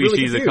 Maybe I'm really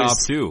she's confused. a cop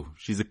too.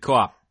 She's a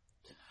cop.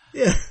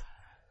 Yeah.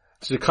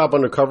 Is the cop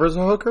undercover as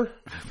a hooker?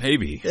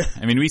 Maybe.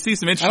 I mean, we see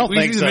some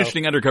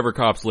interesting undercover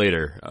cops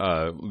later.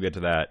 We'll get to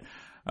that.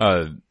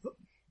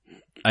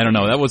 I don't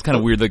know. That was kind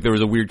of weird. Like there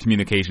was a weird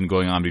communication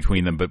going on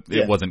between them, but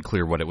it wasn't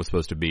clear what it was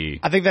supposed to be.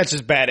 I think that's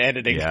just bad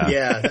editing.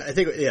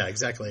 Yeah,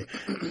 exactly.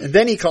 And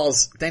then he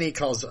calls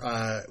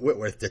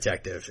Whitworth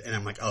detective, and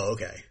I'm like, oh,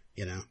 okay,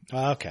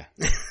 Okay.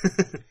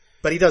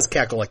 But he does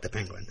cackle like the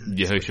penguin.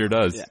 Yeah, he sure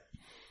does. Yeah.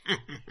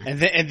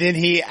 And then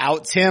he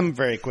outs him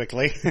very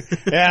quickly.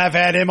 Yeah, I've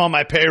had him on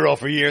my payroll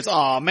for years.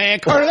 Aw, man,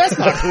 Carter, that's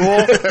not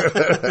cool.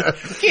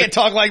 You can't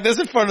talk like this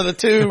in front of the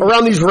two.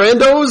 Around these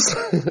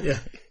randos?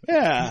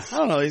 Yeah, I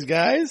don't know these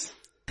guys.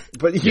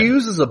 But he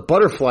uses a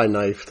butterfly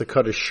knife to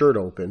cut his shirt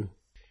open.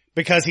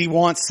 Because he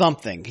wants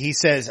something. He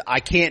says, I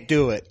can't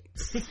do it.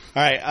 All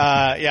right,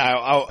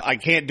 I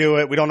can't do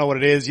it. We don't know what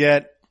it is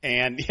yet.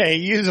 And he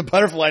uses a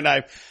butterfly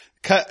knife.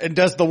 Cut and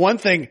does the one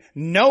thing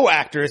no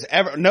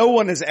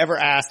one has ever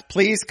asked,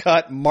 please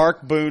cut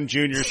Mark Boone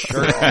Jr.'s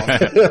shirt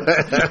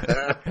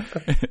off.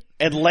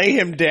 And lay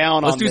him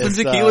down Let's on do this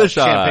some tequila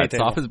champagne shots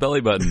table. off his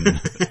belly button.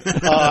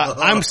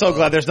 I'm so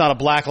glad there's not a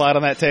black light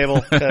on that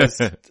table,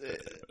 because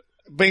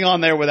being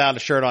on there without a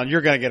shirt on,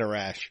 you're going to get a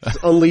rash.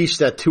 Unleash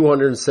that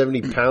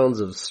 270 pounds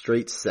of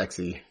straight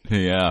sexy.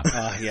 Yeah.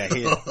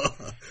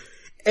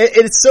 And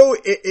it's so,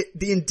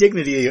 the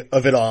indignity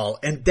of it all.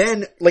 And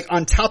then,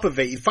 on top of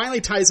it, he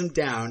finally ties him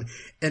down,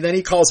 and then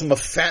he calls him a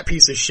fat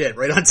piece of shit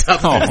right on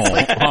top of it.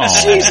 It's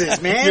like, Jesus,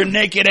 man. You're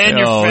naked and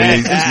you're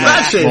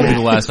fat. Won't be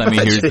the last time he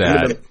hears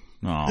that.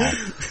 Oh,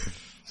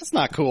 That's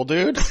not cool,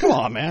 dude. Come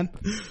on, man.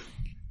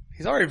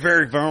 He's already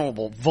very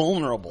vulnerable.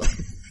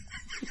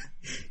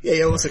 Yeah,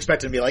 you almost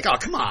expect him to be like, oh,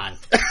 come on.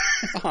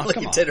 Like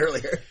you did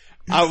earlier.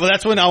 Well,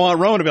 that's when I want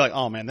Rowan to be like,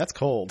 oh man, that's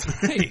cold.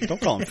 Hey, don't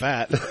call him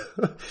fat.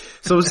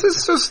 So is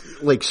this just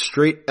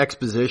straight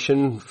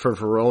exposition for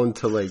Verone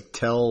to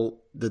tell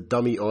the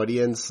dummy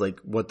audience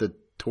what the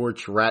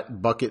torch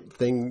rat bucket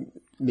thing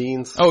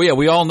means? Oh yeah,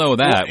 we all know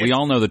that. We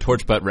all know the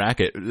torch butt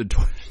racket. The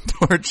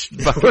torch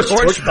butt racket.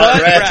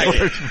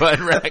 Torch butt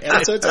racket. Yeah,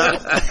 that's what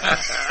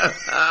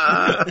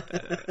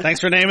it's Thanks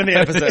for naming the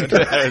episode.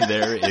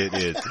 There it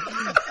is.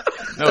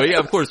 No, yeah,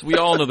 of course, we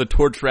all know the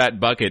torch rat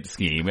bucket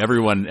scheme.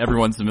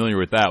 Everyone's familiar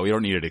with that. We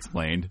don't need it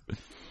explained.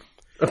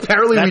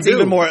 Apparently that's we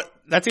do.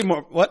 That's even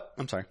more, what?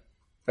 I'm sorry.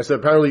 I said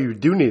apparently you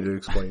do need it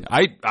explained.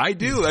 I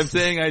do. I'm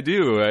saying I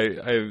do. I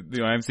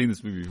haven't seen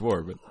this movie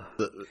before, but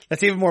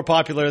That's even more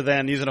popular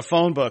than using a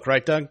phone book,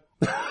 right, Doug?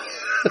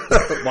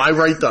 Why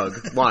write Doug?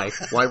 Why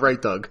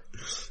write Doug?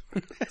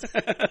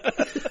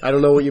 I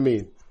don't know what you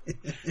mean.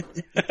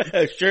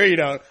 Sure you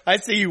don't. I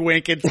see you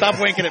winking. Stop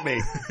winking at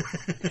me.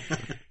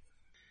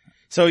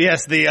 So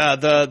yes,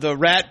 the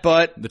rat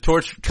butt, the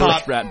torch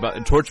butt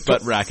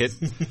racket.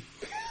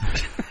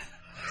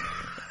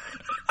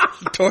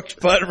 Torch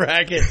butt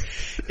racket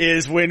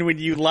is when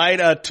you light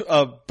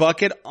a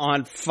bucket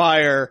on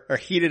fire or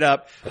heat it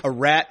up, a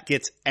rat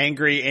gets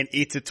angry and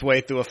eats its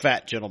way through a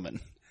fat gentleman.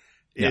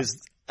 And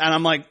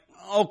I'm like,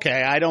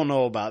 okay, I don't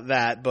know about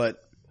that,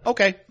 but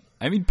okay.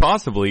 I mean,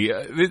 possibly.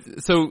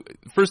 So,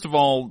 first of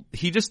all,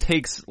 he just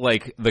takes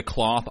the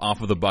cloth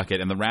off of the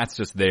bucket and the rat's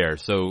just there.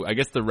 So I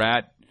guess the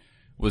rat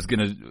was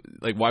gonna,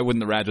 why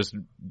wouldn't the rat just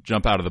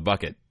jump out of the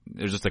bucket?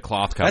 There's just a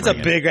cloth covering That's a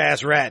it. big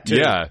ass rat too.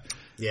 Yeah.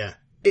 Yeah.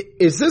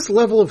 Is this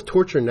level of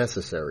torture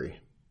necessary?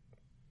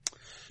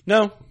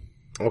 No.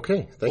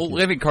 Okay, thank you.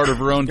 I think Carter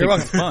Verone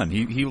thinks it's fun.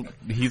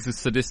 He's a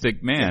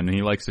sadistic man and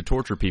he likes to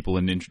torture people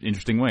in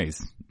interesting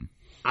ways.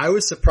 I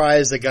was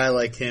surprised a guy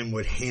like him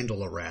would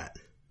handle a rat.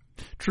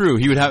 True.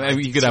 He could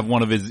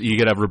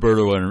have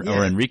Roberto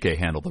or Enrique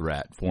handle the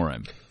rat for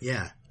him.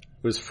 Yeah.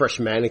 With his fresh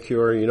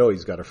manicure,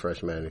 he's got a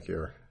fresh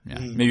manicure. Yeah.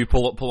 Maybe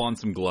pull on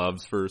some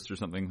gloves first or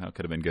something. That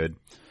could have been good.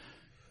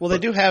 Well, they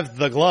do have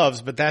the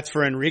gloves, but that's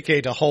for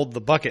Enrique to hold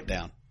the bucket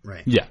down.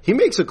 Right. Yeah. He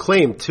makes a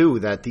claim too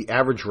that the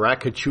average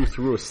rat could chew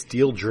through a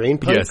steel drain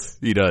pipe. Yes,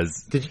 he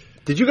does.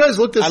 Did you guys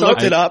look this up?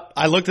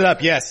 I looked it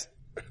up. Yes.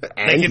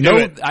 And can do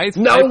it.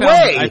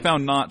 way. I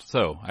found not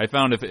so. I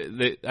found a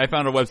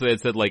website that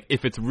said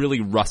if it's really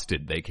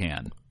rusted, they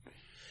can.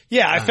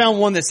 Yeah, I found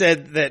one that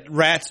said that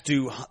rats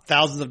do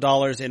thousands of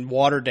dollars in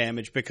water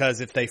damage because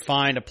if they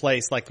find a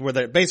place where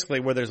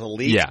there's a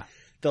leak,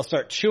 they'll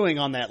start chewing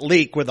on that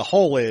leak where the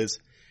hole is,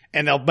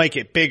 and they'll make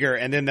it bigger,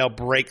 and then they'll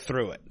break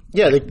through it.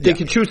 Yeah, they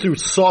can chew through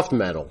soft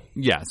metal.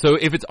 Yeah, so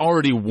if it's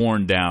already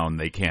worn down,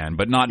 they can,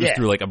 but not just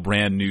through a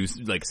brand new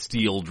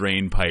steel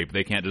drain pipe.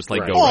 They can't just go.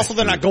 Oh, also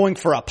they're not going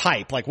for a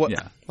pipe. What?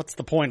 Yeah. What's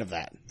the point of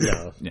that?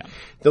 No. Yeah.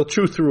 They'll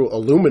chew through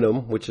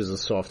aluminum, which is a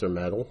softer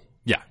metal.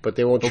 Yeah, but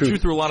they won't chew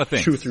through a lot of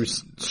things. Chew through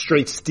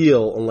straight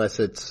steel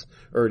unless it's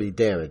already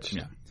damaged.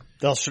 Yeah.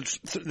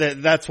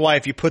 That's why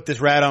if you put this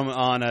rat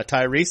on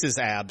Tyrese's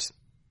abs,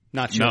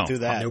 not showing through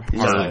that.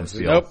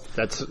 Nope.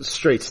 That's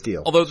straight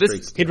steel. Although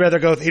He'd rather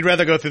go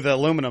through the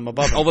aluminum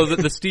above him. Although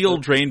the steel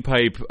drain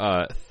pipe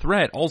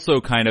threat also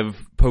kind of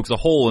pokes a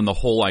hole in the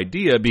whole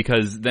idea,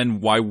 because then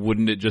why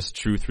wouldn't it just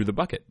chew through the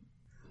bucket?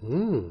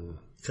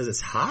 Because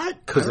it's hot?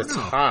 Because it's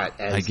hot.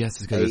 I guess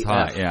it's because it's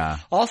hot, yeah.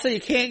 Also, you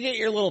can't get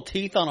your little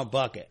teeth on a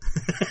bucket.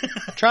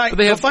 Find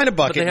a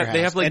bucket but in your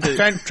they have house like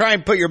and try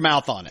and put your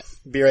mouth on it.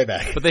 Be right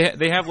back. But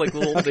they have like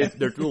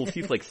their little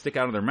teeth like stick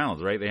out of their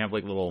mouths, right? They have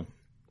like little,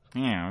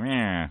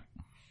 yeah.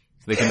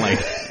 So they can like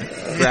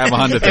grab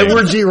onto things.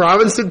 Edward G.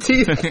 Robinson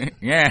teeth?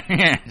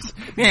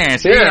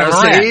 yes. See?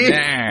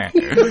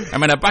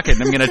 I'm in a bucket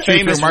and I'm going to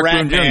chew through Mark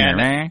Boone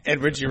Jr.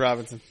 Edward G.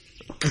 Robinson.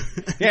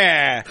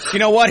 Yeah. You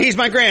know what? He's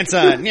my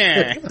grandson.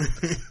 Yeah.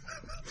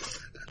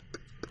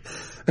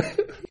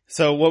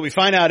 So what we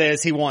find out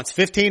is he wants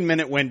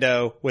 15-minute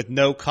window with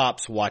no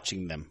cops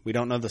watching them. We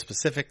don't know the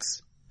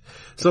specifics.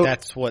 So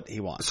that's what he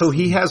wants. So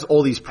he has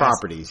all these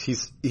properties. He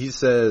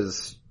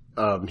says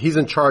he's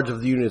in charge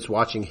of the units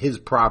watching his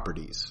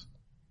properties.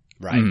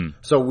 Right. Mm-hmm.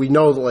 So we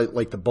know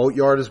like the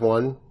boatyard is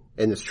one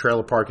and his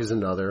trailer park is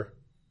another.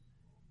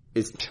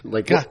 It's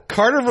like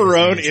Carter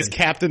Verone is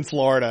Captain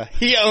Florida.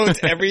 He owns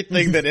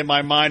everything that in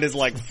my mind is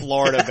like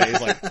Florida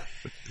based. Like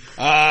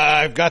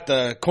I've got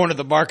the corner of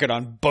the market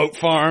on boat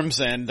farms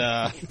and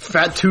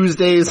Fat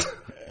Tuesdays.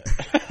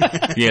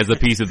 He has a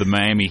piece of the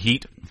Miami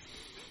Heat.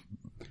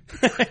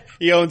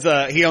 He owns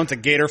a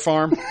gator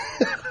farm.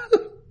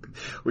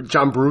 With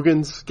John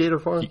Brugan's gator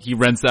farm. He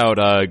rents out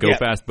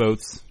go-fast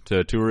boats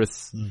to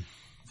tourists.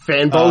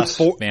 Fan boats.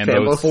 Fan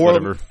boats,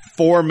 whatever.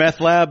 4 meth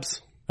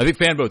labs. I think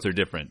fan boats are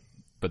different,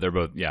 but they're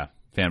both,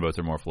 fan boats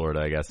are more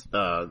Florida, I guess.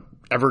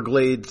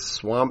 Everglades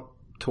swamp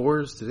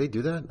tours. Do they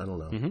do that? I don't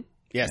know. Mm-hmm.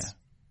 Yes. Yeah.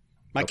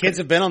 My kids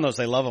have been on those.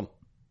 They love them.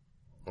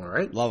 All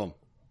right. Love them.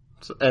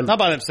 So, and not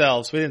by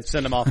themselves. We didn't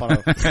send them off on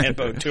a fan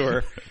boat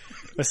tour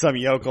with some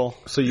yokel.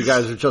 So you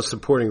guys are just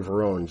supporting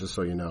Verone, just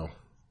so you know.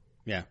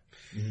 Yeah.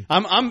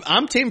 Mm-hmm.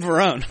 I'm Team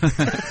Verone.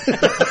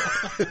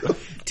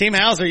 Team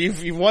Hauser,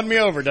 you've won me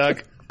over,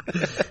 Doug.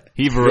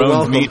 He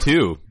Verones me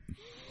too.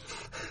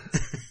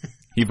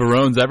 He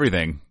Verones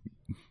everything.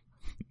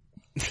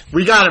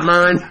 We got it,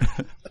 Murren.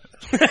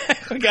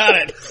 We got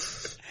it.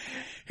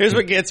 Here's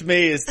what gets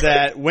me is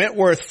that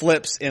Wentworth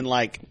flips in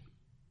like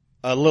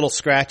a little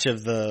scratch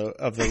of the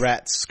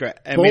rat's scratch.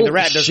 I mean, the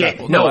rat does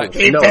not. No,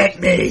 it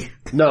me.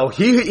 No,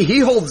 he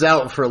holds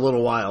out for a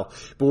little while,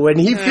 but when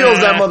he feels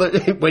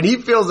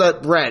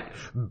that rat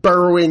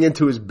burrowing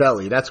into his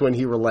belly, that's when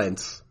he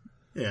relents.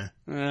 Yeah.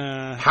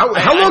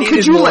 How long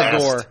could you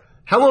last? Gore.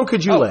 How long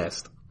could you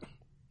last?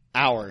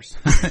 Hours.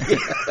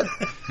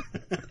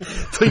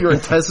 Till your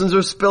intestines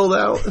are spilled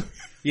out?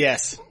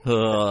 Yes.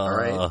 All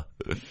right.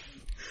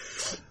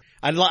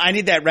 I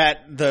need the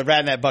rat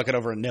in that bucket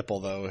over a nipple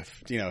though,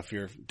 if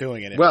you're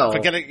doing it. Well,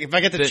 if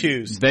I get to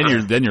choose. Then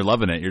you're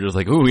loving it. You're just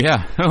like, ooh,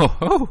 yeah.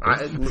 Oh.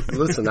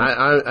 Listen,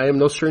 I am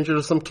no stranger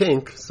to some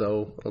kink,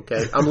 so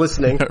okay. I'm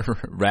listening.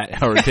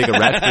 Rat, or take a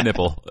rat to the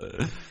nipple.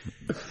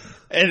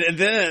 And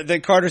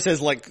then Carter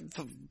says, like,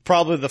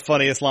 probably the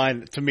funniest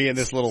line to me in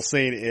this little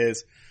scene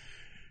is,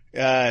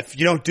 if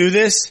you don't do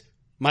this,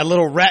 my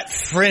little rat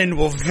friend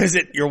will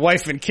visit your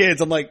wife and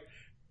kids. I'm like,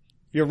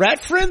 your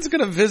rat friend's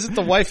gonna visit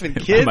the wife and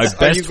kids? My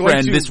best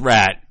friend, this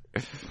rat.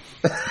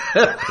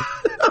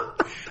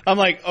 I'm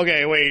like,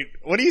 okay, wait,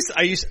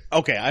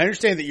 okay, I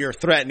understand that you're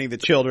threatening the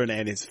children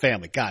and his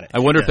family. Got it. I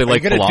wonder if they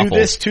like falafel. Are you gonna do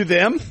this to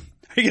them?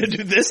 Are you going to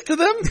do this to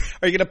them?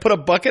 Are you going to put a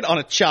bucket on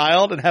a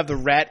child and have the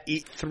rat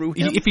eat through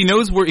him? If he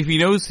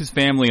knows his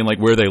family and like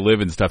where they live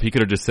and stuff, he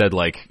could have just said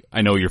like,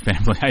 I know your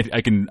family.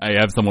 I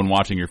have someone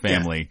watching your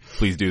family. Yeah.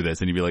 Please do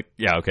this. And he'd be like,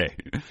 yeah, okay.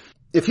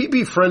 If he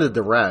befriended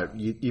the rat,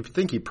 you'd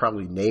think he'd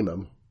probably name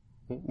him.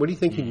 What do you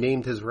think he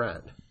named his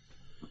rat?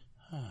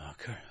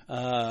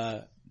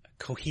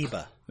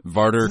 Cohiba.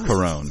 Varder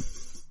Corone.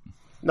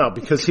 No,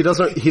 because he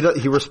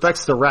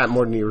respects the rat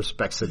more than he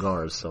respects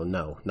cigars. So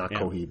no, not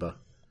Cohiba.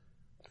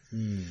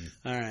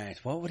 All right.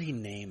 What would he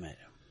name it?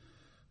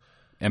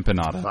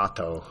 Empanada.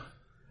 Vato.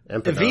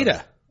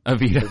 Evita.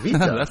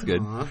 That's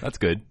good. That's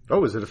good.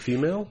 Oh, is it a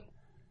female?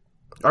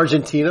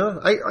 Argentina?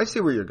 I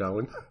see where you're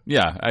going.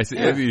 Yeah, I see.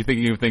 Yeah. You're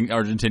thinking of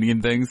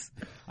Argentinian things?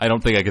 I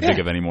don't think I could think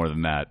of any more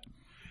than that.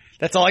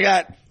 That's all I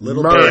got.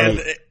 Little Murray.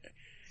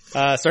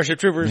 Starship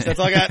Troopers. That's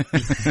all I got.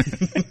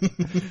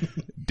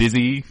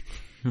 Dizzy.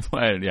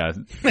 Yeah.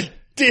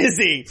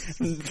 Dizzy,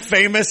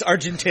 famous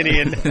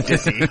Argentinian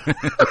Dizzy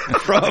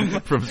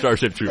from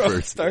Starship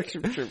Troopers.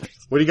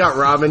 What do you got,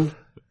 Robin?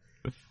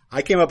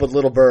 I came up with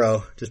Little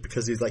Burrow just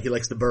because he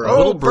likes to burrow. Oh,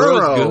 Little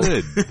Burrow's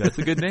good. That's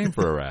a good name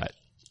for a rat.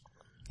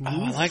 Oh,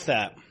 I like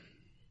that.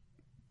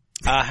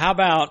 How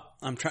about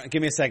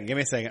give me a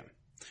second.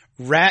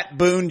 Rat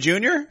Boone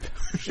Jr.?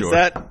 Sure. Is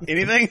that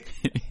anything?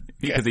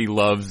 Because he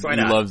loves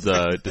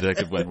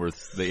Detective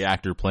Wentworth, the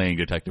actor playing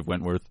Detective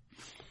Wentworth.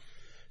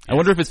 I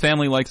wonder if his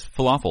family likes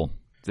falafel.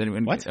 Is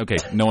anyone? What? Okay,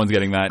 no one's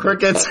getting that.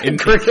 Crickets.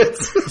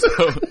 Crickets.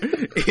 So,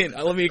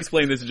 let me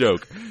explain this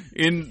joke.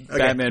 In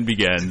Batman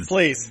Begins,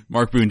 Please.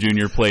 Mark Boone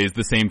Jr. plays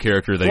the same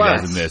character that he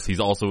Glass. does in this.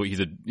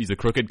 He's a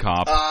crooked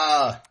cop,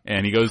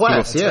 and he goes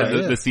Glass,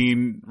 to the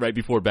scene right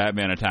before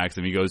Batman attacks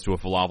him. He goes to a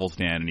falafel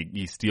stand and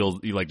he steals.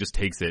 He like just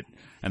takes it,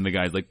 and the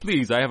guy's like,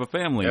 "Please, I have a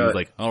family." He's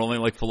like, "I only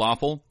like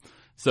falafel."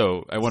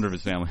 So I wonder if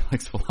his family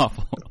likes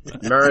falafel.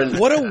 Marin,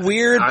 What a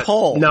weird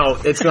poll. No,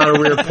 it's not a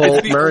weird poll.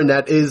 Marin,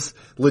 that is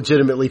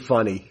legitimately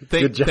funny.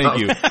 Good job. Thank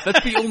you.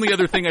 That's the only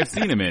other thing I've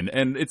seen him in,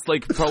 and it's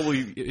like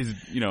probably his,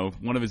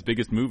 one of his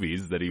biggest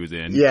movies that he was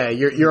in. Yeah,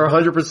 you're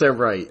 100%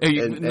 right. Hey,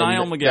 And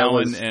Niall that McGowan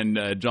was-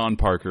 and John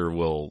Parker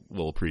will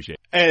appreciate.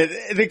 And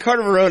then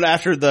Carter wrote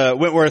after the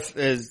Whitworth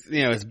is,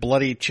 his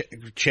bloody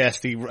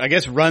chest, he, I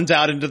guess, runs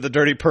out into the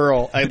Dirty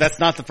Pearl. That's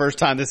not the first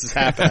time this has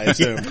happened, I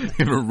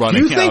assume.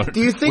 Running out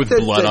Do you think with that,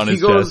 blood on he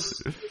his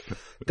goes chest.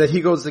 that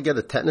he goes to get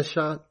a tetanus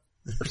shot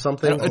or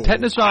something? A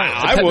tetanus shot.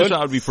 I A tetanus would.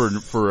 shot would be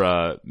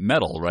for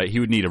metal, right? He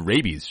would need a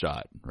rabies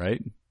shot, right?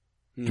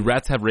 Do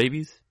rats have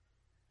rabies?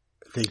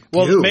 They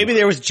Well, do. maybe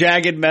there was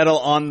jagged metal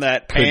on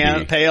that Could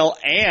be. pail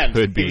and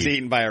Could he was be.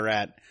 eaten by a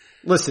rat.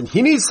 Listen,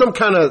 he needs some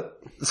kind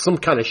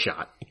of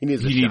shot. He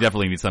needs a He shot.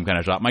 definitely needs some kind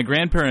of shot. My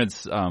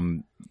grandparents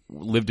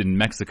lived in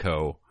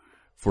Mexico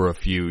for a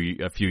few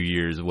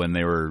years when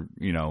they were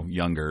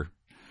younger.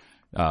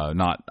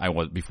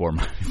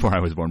 Before I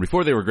was born.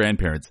 Before they were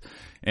grandparents,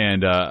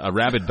 and a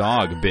rabid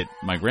dog bit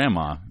my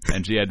grandma,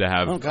 and she had to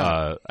have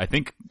I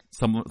think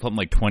something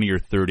like 20 or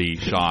 30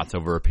 shots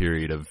over a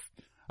period of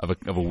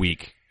a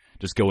week.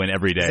 Just go in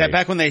every day. Is that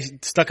back when they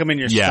stuck them in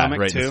your yeah, stomach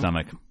right too? in the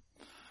stomach.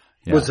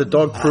 Yeah. Was the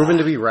dog proven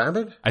to be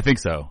rabid? I think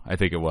so. I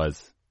think it was.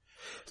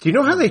 Do you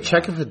know how they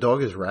check if a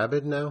dog is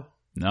rabid now?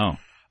 No.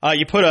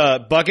 You put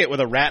a bucket with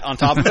a rat on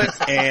top of it,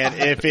 and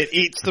if it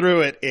eats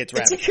through it, it's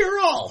It's a rabid.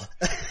 cure-all.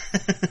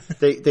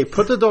 They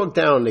put the dog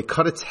down, they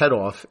cut its head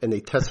off, and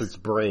they test its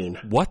brain.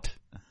 What?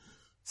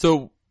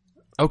 So,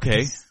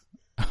 okay.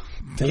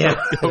 Yeah.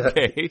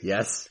 Okay.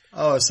 Yes.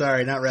 Oh,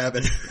 sorry, not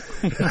rabid.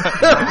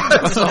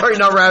 Sorry,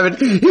 not rabid.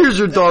 Here's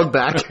your dog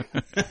back.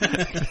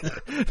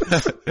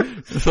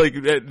 It's like,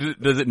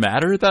 does it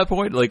matter at that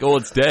point? Like, oh,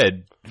 it's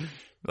dead.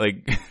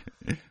 Like,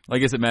 I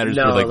guess it matters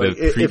for like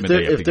the treatment they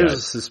have to if there's get.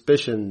 a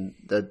suspicion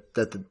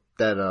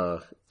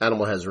that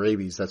animal has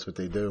rabies, that's what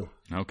they do.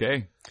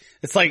 Okay.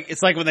 It's like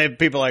when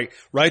people like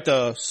write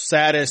the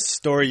saddest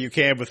story you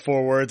can with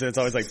 4 words, and it's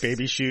always like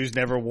baby shoes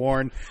never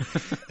worn.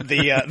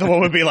 The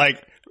one would be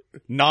like,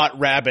 not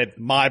rabid,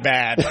 my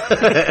bad.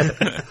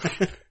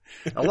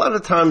 A lot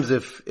of times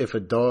if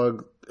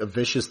a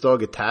vicious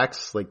dog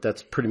attacks, like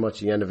that's pretty much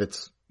the end of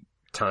its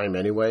time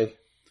anyway.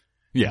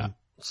 Yeah.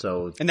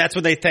 So And that's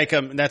when they take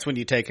him. That's when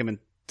you take him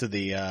into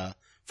the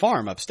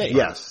farm upstate.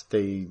 yes,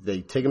 they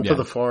take them Yeah. to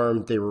the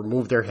farm, they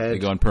remove their head They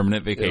go on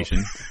permanent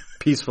vacation.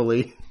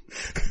 peacefully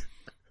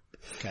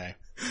Okay.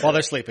 While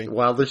they're sleeping.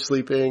 while they're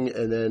sleeping,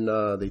 and then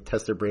they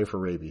test their brain for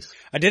rabies.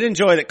 I did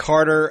enjoy that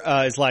Carter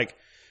is like,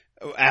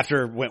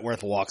 after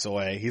Wentworth walks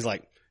away, he's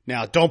like,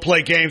 now don't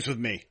play games with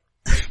me.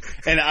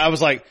 And I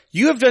was like,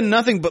 you have done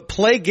nothing but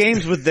play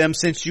games with them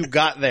since you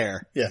got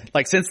there. Yeah.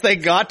 Like since they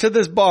got to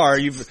this bar,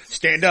 you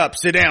stand up,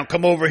 sit down,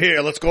 come over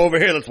here, let's go over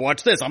here, let's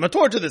watch this. I'm gonna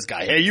torture this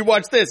guy. Hey, you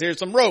watch this, here's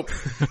some rope.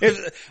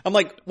 I'm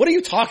like, what are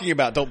you talking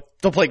about? Don't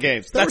play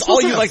games. That's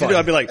all you like to do.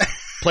 I'd be like,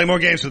 play more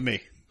games with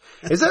me.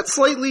 Is that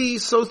slightly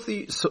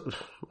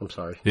I'm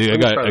sorry. Yeah, Let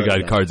me try I that got a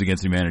again. Cards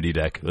Against Humanity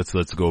deck. Let's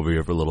go over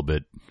here for a little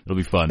bit. It'll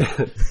be fun.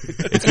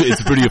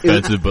 It's pretty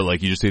offensive, but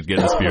like you just have to get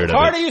in the spirit of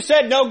Carter, it. you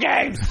said no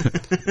games.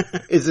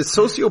 Is it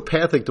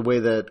sociopathic the way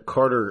that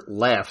Carter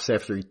laughs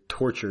after he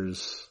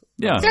tortures?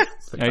 Yeah. Yeah,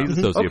 he's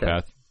a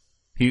sociopath.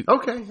 Okay, all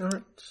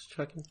right, just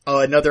checking. Oh,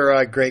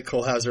 another great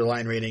Cole Hauser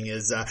line reading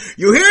is,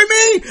 you hear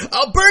me?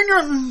 I'll burn your...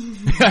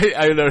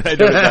 I know that.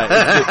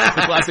 It's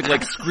the classic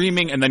like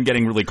screaming and then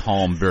getting really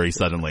calm very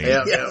suddenly.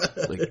 Yeah.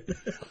 Like,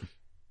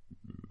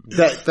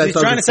 That He's trying to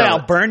doesn't say,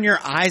 sound- I'll burn your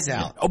eyes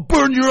out. I'll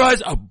burn your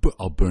eyes.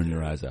 I'll burn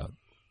your eyes out.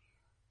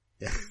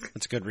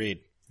 That's a good read.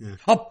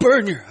 I'll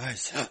burn your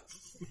eyes out.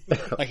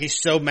 Like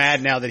he's so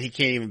mad now that he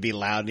can't even be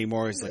loud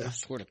anymore. He's like, I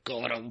swear to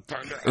God, I'll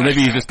burn your eyes. Or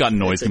maybe he's just gotten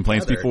noise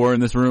complaints before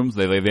in this room.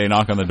 So they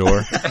knock on the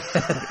door.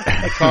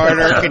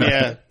 Carter, can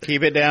you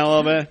keep it down a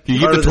little bit? Can you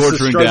keep Carter, the this is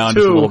torturing strike down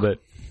just a two. little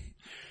bit?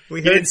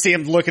 You didn't see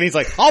him look, and he's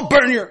like, I'll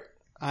burn your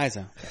eyes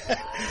out.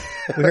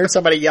 We heard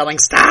somebody yelling,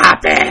 stop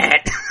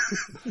it!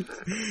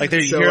 Like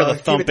there you So, hear the keep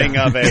it thumping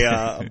of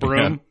a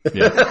broom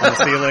Yeah. on the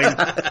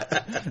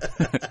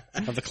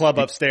ceiling of the club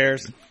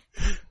upstairs.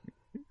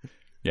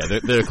 Yeah,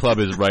 their club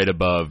is right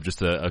above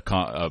just an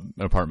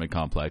apartment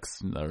complex,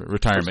 a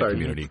retirement Sorry.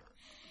 community.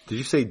 Did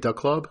you say Duck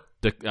Club?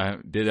 I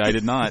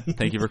did not.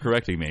 Thank you for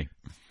correcting me.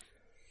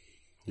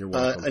 You're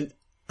welcome.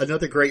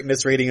 Another great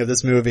misreading of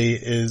this movie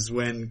is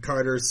when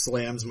Carter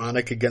slams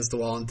Monica against the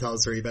wall and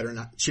tells her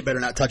she better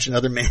not touch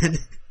another man.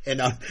 And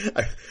I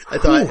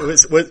thought it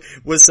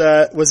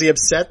was he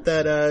upset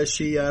that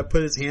she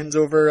put his hands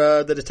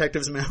over the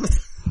detective's mouth?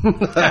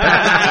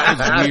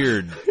 That was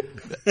weird.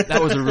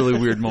 That was a really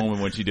weird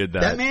moment when she did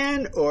that. That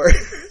man or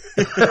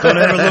Don't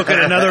ever look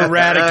at another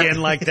rat again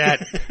like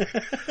that.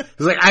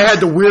 He's like, I had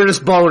the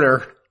weirdest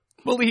boner.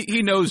 Well,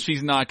 he knows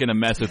she's not going to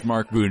mess with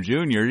Mark Boone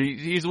Jr.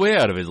 He's way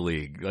out of his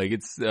league. Like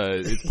it's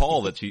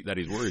Paul that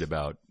he's worried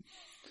about.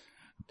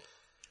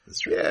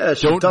 Yeah,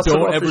 don't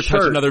ever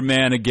touch another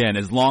man again,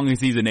 as long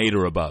as he's an 8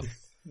 or above.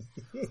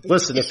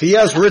 Listen, if he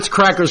has Ritz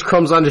crackers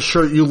crumbs on his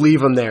shirt, you leave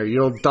them there. You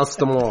don't dust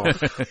them off.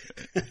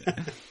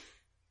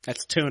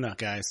 That's tuna,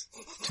 guys.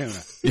 Tuna.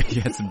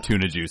 He had some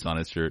tuna juice on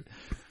his shirt.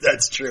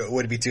 That's true. It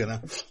would be tuna.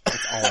 It's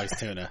always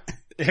tuna.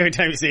 Every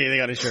time you see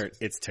anything on his shirt,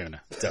 it's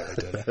tuna.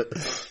 Totally tuna.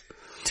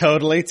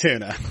 Totally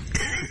tuna.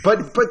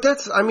 But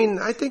that's, I mean,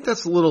 I think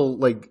that's a little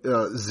like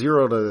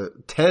 0 to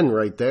 10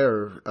 right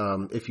there.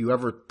 If you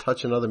ever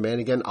touch another man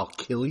again, I'll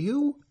kill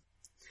you.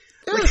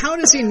 Like, how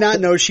does he not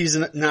know she's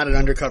not an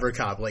undercover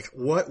cop? Like,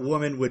 what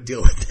woman would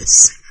deal with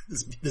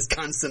this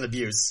constant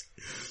abuse?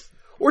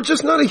 Or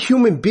just not a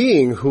human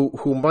being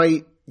who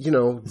might,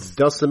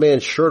 dust a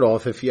man's shirt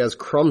off if he has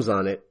crumbs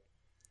on it.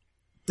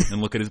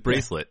 And look at his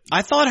bracelet.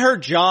 I thought her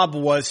job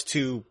was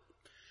to,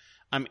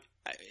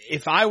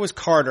 if I was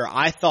Carter,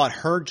 I thought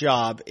her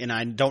job, and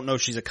I don't know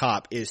she's a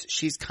cop, is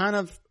she's kind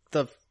of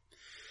the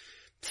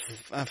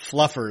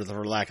fluffer,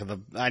 for lack of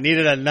I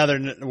needed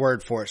another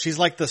word for it. She's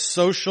like the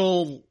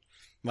social,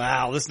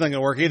 wow, this is not going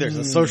to work either. It's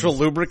a social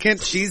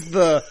lubricant. She's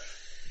the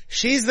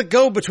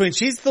go-between.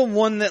 She's the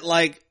one that,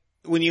 like,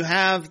 when you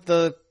have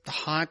the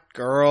hot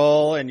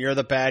girl and you're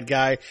the bad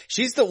guy,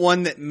 she's the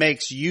one that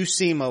makes you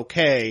seem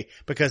okay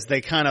because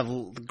they kind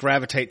of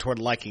gravitate toward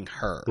liking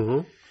her.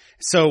 Mm-hmm.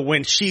 So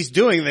when she's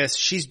doing this,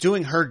 she's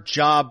doing her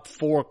job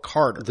for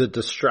Carter. The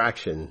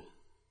distraction.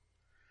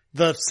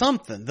 I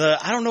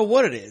don't know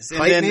what it is.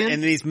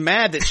 And he's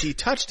mad that she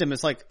touched him.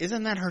 It's like,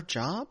 isn't that her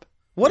job?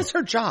 What is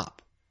her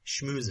job?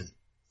 Schmoozing.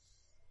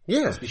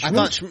 Yeah. I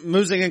thought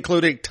schmoozing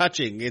included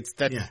touching. It's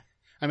that, yeah.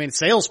 I mean,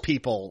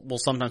 salespeople will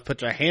sometimes put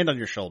their hand on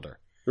your shoulder.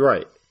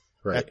 Right.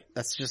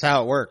 That's just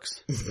how it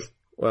works.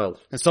 Well.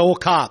 And so will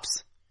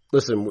cops.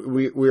 Listen,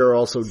 we are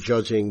also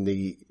judging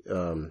the,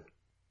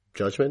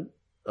 judgment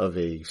of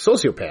a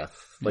sociopath,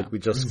 like we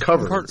just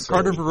covered.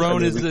 Carter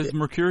Verone is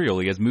mercurial.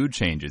 He has mood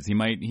changes. He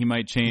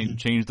might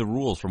change the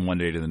rules from one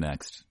day to the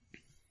next.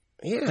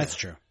 Yeah, that's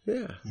true. Yeah,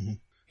 mm-hmm.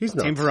 He's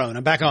not. Team Verone.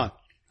 I'm back on.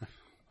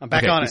 I'm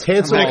back on he's it.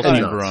 Handsome I'm all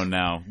Team Verone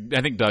now.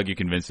 I think Doug, you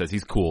convinced us.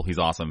 He's cool. He's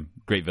awesome.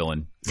 Great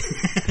villain.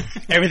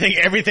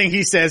 Everything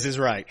he says is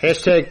right.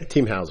 Hashtag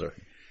Team Hauser.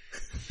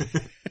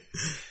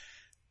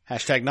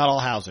 Hashtag not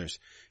all Hausers.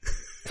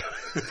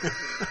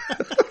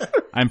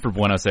 I'm for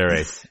Buenos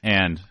Aires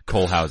and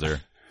Cole Hauser.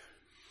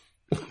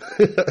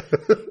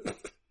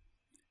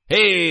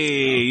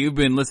 Hey, you've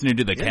been listening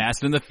to the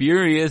Cast and the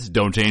Furious.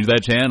 Don't change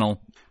that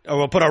channel. Or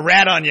we'll put a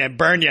rat on you and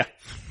burn you.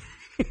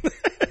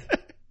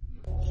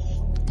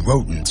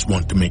 Rodents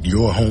want to make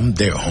your home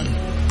their home,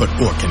 but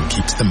Orkin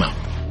keeps them out.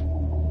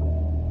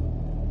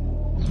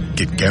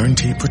 Get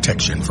guaranteed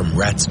protection from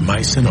rats,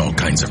 mice, and all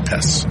kinds of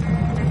pests.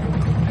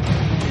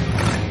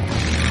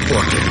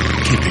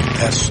 Orkin, keeping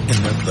pests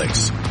in their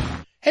place.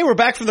 Hey, we're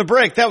back from the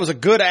break. That was a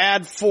good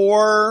ad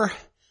for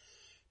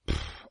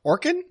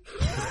Orkin?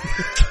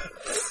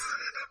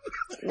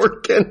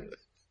 Orkin.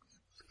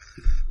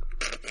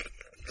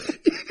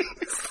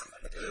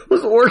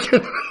 What's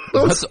Orkin?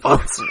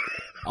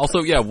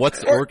 Also, yeah,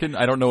 what's Orkin?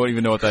 I don't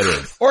even know what that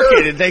is.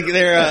 Orkin,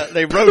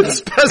 they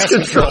wrote pest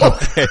control.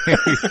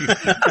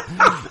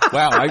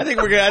 Wow, I think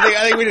we're good.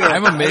 I think we did.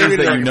 I'm amazed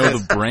that you know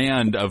the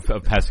brand of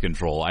pest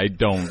control. I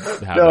don't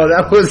have. No,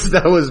 that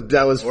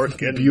was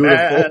Orkin beautiful.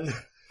 Man.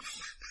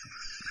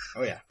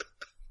 Oh yeah.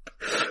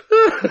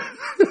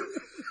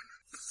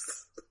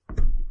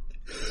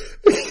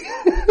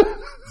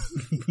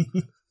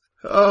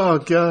 Oh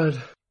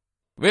God.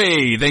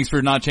 Hey, thanks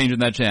for not changing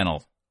that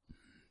channel.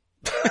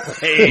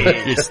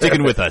 Hey, you're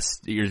sticking with us.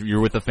 You're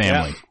with the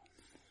family.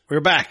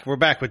 Yeah. We're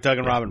back with Doug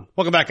and Robin.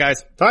 Welcome back,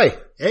 guys. Hi.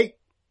 Hey.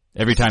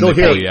 Every time they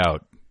pull you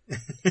out,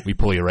 we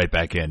pull you right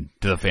back in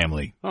to the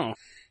family. Oh,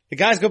 the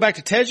guys go back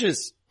to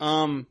Tej's.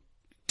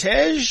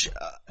 Tej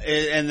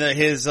and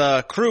his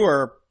crew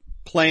are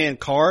playing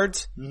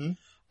cards. Mm-hmm.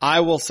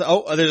 I will say,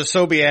 there's a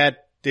Sobe ad.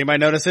 Did anybody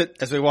notice it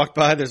as we walked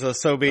by? There's a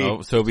Sobe. Oh,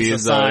 Sobe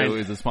is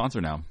a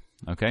sponsor now.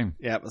 Okay.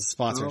 Yeah, it's a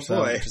sponsor. Oh,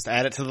 so boy. just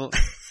add it to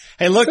the.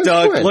 Hey, look,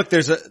 Doug. Look,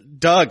 there's a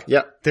Doug.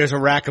 Yeah. There's a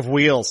rack of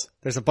wheels.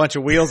 There's a bunch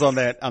of wheels on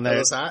that.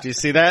 Do you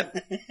see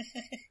that?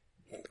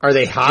 Are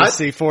they hot?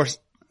 There's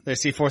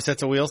four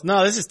sets of wheels.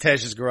 No, this is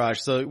Tej's garage,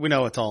 so we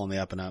know it's all on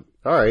the up and up.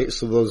 All right,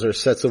 so those are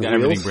sets of wheels.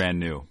 Everything brand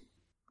new.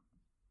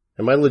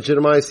 Am I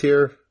legitimized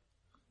here?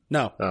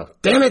 No. Oh,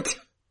 damn it!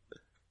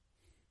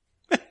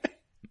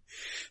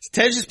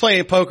 Tej is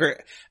playing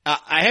poker.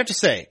 I have to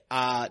say,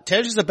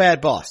 Tej is a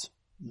bad boss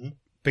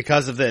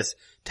because of this.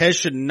 Tej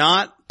should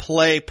not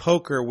play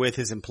poker with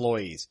his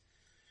employees.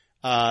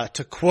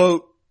 To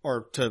quote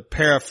or to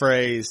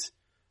paraphrase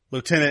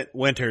Lieutenant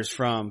Winters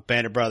from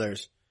Band of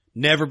Brothers,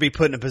 never be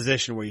put in a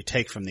position where you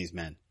take from these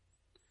men.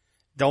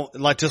 Don't,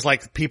 just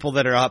like people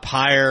that are up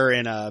higher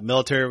in a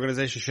military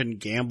organization shouldn't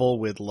gamble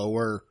with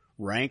lower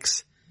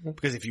ranks.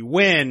 Because if you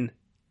win,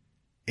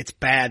 it's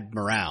bad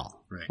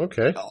morale. Right.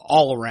 Okay.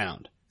 All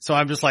around. So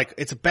I'm just like,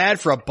 it's bad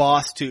for a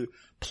boss to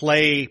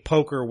play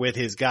poker with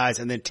his guys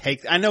and then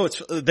I know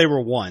they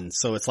were one,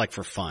 so it's like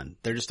for fun.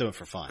 They're just doing it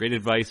for fun. Great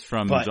advice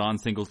from John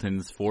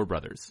Singleton's Four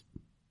Brothers.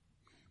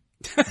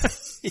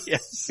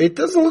 Yes. It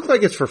doesn't look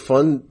like it's for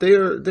fun. They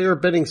are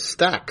betting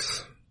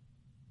stacks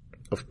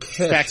of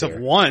cash. Stacks here.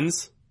 of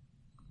ones.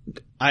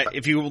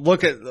 If you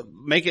look at,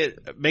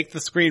 make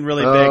the screen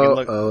really big and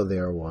look. Oh,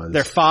 there are ones.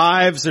 There are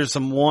fives, there's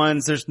some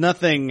ones, there's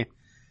nothing.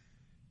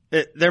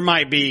 There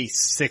might be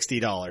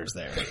 $60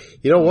 there.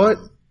 You know what?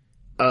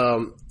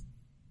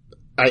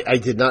 I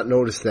did not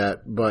notice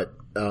that, but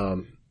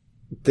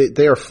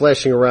they are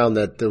flashing around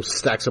those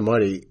stacks of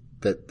money,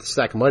 that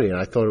stack of money, and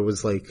I thought it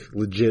was like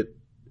legit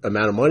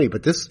amount of money.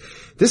 But this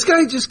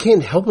guy just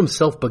can't help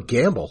himself but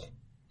gamble.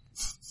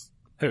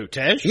 Who,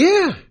 Tej?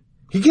 Yeah,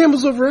 he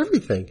gambles over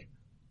everything.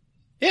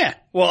 Yeah.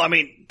 Well, I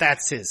mean,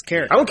 that's his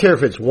character. I don't care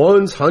if it's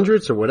ones,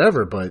 hundreds, or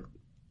whatever, but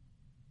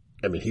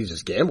I mean, he's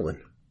just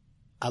gambling.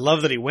 I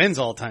love that he wins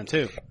all the time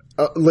too.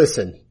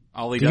 Listen,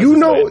 All he do does you is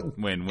know?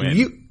 win. Do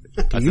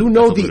you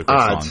know the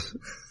odds?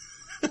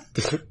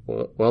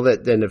 Well,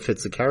 then it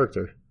fits the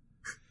character.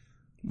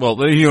 Well,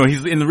 you know,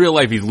 he's in the real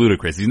life. He's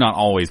ludicrous. He's not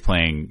always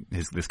playing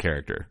this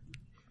character.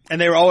 And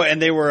they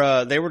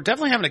were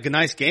definitely having a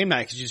nice game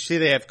night because you see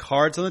they have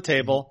cards on the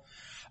table.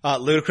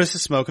 Ludacris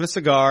is smoking a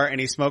cigar and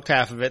he smoked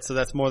half of it, so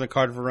that's more than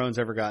Card Verone's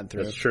ever gotten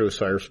through. That's true.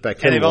 So I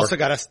respect him. And they've more. also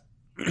got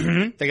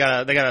they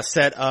got a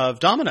set of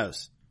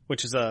dominoes,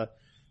 which is a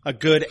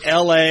good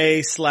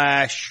LA/Miami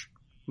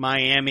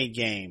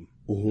game.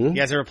 Mm-hmm. You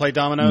guys ever play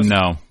dominoes?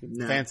 No.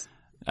 Fans?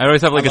 I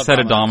always have like I a love set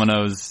of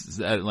dominoes.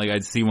 Like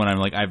I'd see one, I'm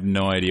like, I have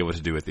no idea what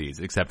to do with these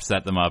except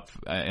set them up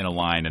in a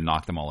line and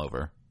knock them all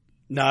over.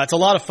 No, it's a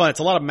lot of fun. It's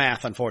a lot of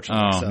math,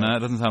 unfortunately. Oh, so. no,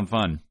 that doesn't sound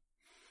fun.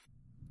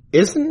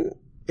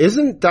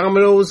 Isn't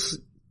dominoes,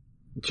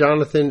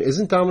 Jonathan?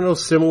 Isn't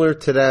dominoes similar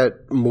to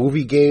that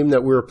movie game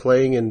that we were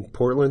playing in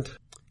Portland?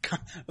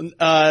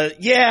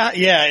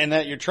 Yeah, and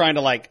that you're trying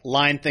to like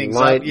line things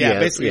up. Yeah,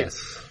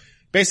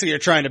 basically you're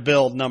trying to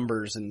build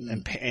numbers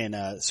and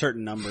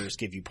certain numbers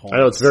give you points. I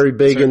know it's very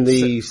big in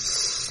the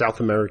South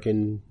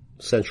American,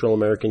 Central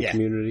American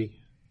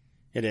community.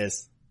 It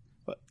is.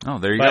 Oh,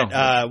 there you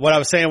go. What I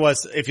was saying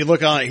was, if you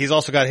look on it, he's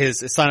also got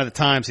his sign of the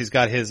times. He's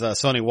got his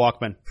Sony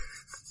Walkman.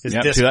 His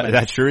Discman.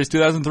 That sure is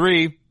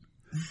 2003.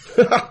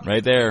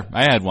 Right there.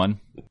 I had one.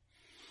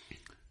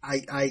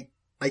 I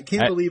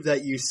can't believe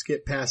that you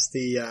skipped past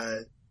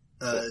the,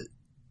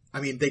 I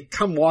mean, they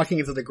come walking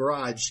into the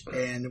garage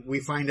and we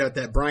find out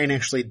that Brian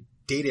actually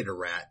dated a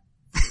rat.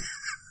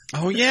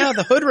 Oh yeah,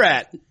 the hood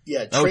rat.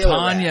 Yeah, trailer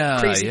Tanya. rat.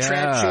 Crazy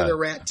trailer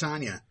rat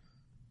Tanya.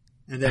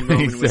 And then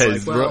Roman was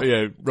like, well,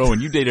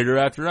 Rowan, you dated her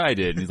after I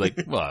did. And he's like,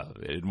 well,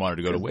 I didn't want her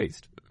to go to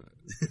waste.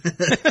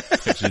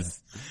 Which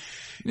is,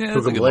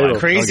 that's a good line.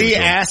 Crazy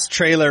ass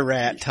trailer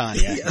rat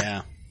Tanya.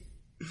 Yeah.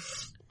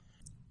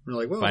 We're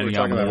like, well, finding we're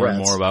out talking more about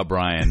and more about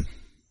Brian.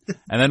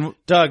 And then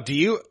Doug,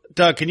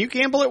 can you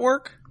gamble at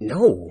work?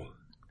 No.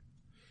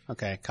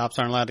 Okay, cops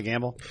aren't allowed to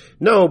gamble?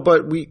 No,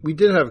 but we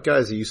did have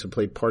guys that used to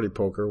play party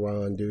poker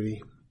while on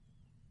duty.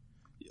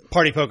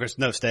 Party poker's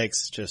no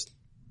stakes, just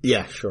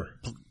yeah, sure.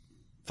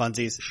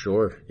 Funsies.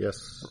 Sure,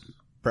 yes.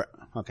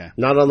 Okay.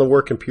 Not on the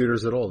work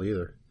computers at all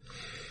either.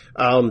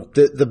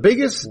 The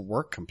biggest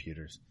work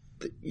computers.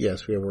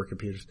 Yes, we have work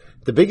computers.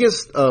 The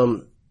biggest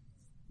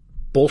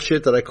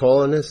bullshit that I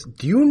call on this.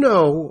 Do you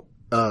know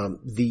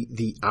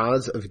the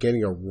odds of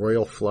getting a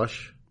royal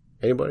flush?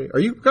 Anybody? Are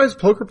you guys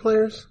poker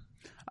players?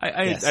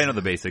 Yes. I know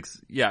the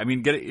basics. Yeah, I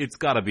mean, it's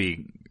got to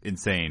be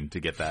insane to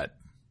get that.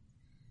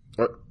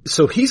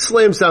 So he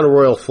slams down a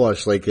royal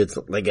flush like it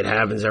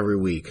happens every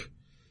week.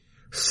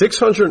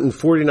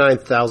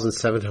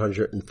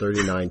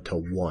 649,739 to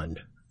 1.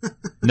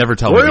 Never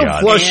tell me the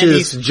odds. Royal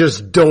flushes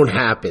just don't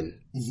happen.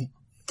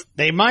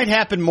 They might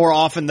happen more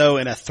often though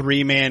in a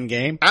 3-man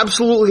game.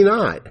 Absolutely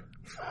not.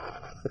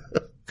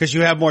 Because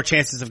you have more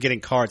chances of getting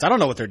cards. I don't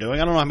know what they're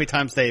doing. I don't know how many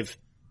times they've.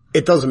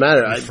 It doesn't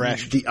matter.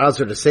 The odds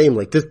are the same.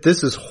 Like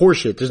this is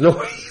horseshit. There's no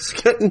way he's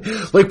getting.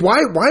 Like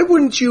why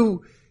wouldn't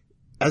you,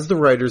 as the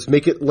writers,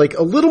 make it like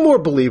a little more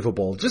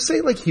believable? Just say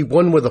like he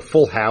won with a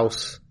full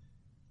house.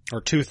 Or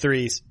 2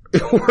 threes.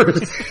 Or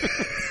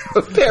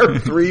a pair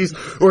of threes.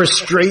 Or a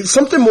straight.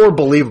 Something more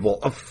believable.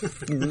 A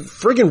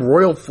friggin'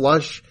 royal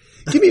flush.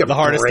 Give me a break. The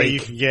hardest thing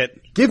you can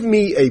get. Give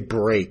me a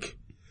break.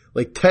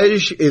 Like Tej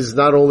is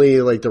not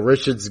only like the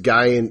richest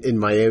guy in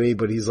Miami,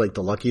 but he's like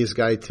the luckiest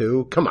guy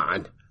too. Come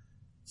on.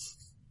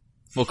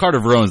 Well,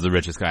 Carter Verone's the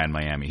richest guy in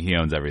Miami. He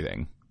owns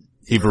everything.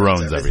 He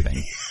Verones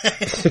everything.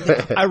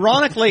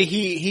 Ironically,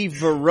 he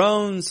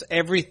Verones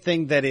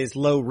everything that is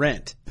low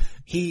rent.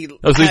 So he's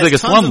like a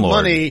slumlord.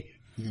 Money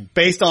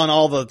based on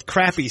all the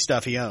crappy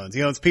stuff he owns.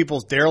 He owns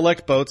people's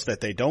derelict boats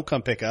that they don't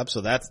come pick up, so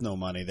that's no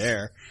money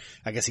there.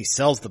 I guess he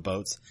sells the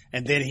boats.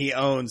 And then he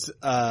owns,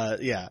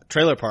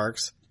 trailer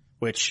parks,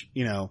 which,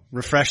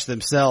 refresh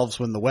themselves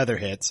when the weather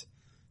hits.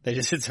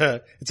 It's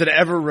an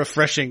ever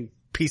refreshing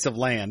piece of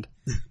land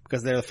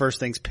because they're the first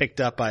things picked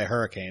up by a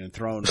hurricane and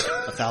thrown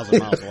 1,000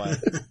 miles away.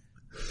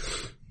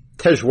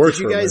 Tej works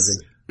Did for you a guys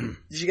living.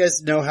 did you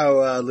guys know how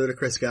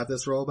Ludacris got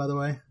this role? By the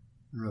way, I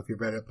don't know if you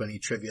read up any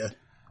trivia.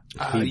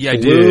 Yeah, I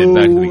did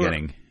back in the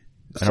beginning.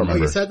 I don't Oh, you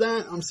remember. said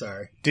that? I'm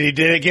sorry. Did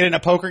he get in a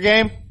poker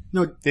game?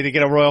 No, Did he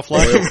get a royal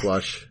flush? Royal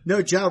flush. no.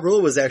 Ja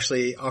Rule was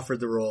actually offered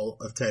the role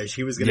of Tej.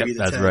 He was going to Yep, be the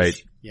that's Tej,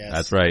 right. Yes.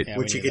 That's right. Yeah,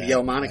 which we he knew could that.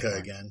 yell Monica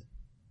again.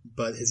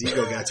 But his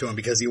ego got to him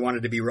because he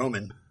wanted to be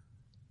Roman.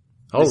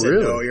 Oh, He said,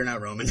 really? No, you're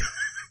not Roman.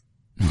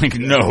 Like,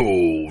 no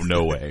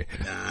way.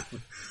 Nah,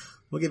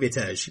 we'll give you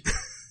Tej.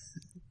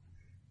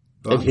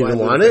 And he Why didn't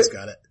want Ludacris it?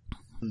 Got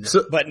it.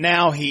 So, But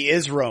now he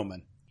is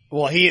Roman.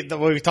 Well,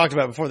 what we talked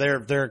about before,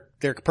 their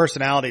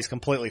personalities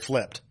completely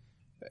flipped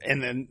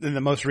in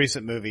the most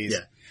recent movies.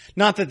 Yeah.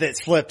 Not that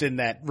it's flipped in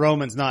that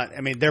Roman's not.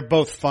 I mean, they're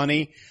both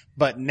funny,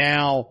 but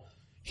now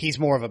he's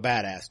more of a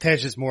badass.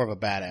 Tej is more of a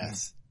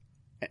badass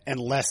and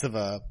less of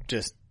a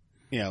just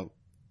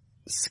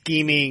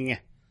scheming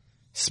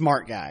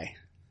smart guy.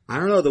 I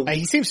don't know.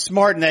 He seems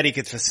smart in that he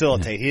could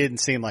facilitate. He didn't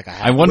seem like a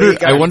I wonder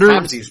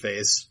Fonzie's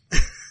face.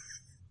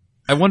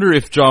 I wonder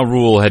if Ja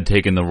Rule had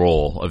taken the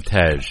role of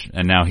Tej,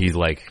 and now he's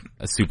like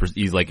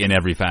he's like in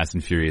every Fast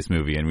and Furious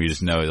movie, and we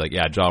just know, like,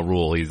 yeah, Ja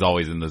Rule, he's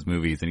always in those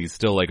movies, and he's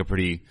still like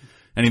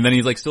then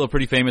he's like still a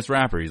pretty famous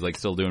rapper, he's like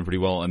still doing pretty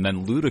well, and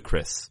then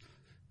Ludacris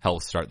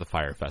helped start the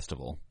Fire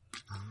Festival,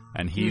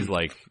 and he's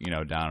like,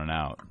 down and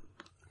out.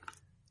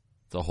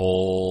 It's a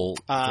whole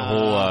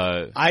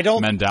Mandela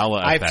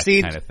effect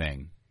kind of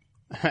thing.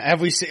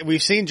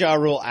 We've seen Ja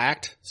Rule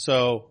act,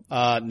 so,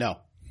 no.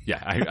 Yeah,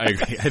 I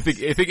agree. I think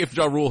if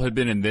Ja Rule had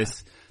been in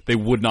this, they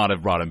would not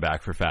have brought him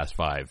back for Fast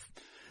 5.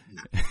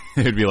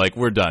 It'd be like,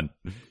 we're done.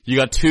 You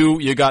got two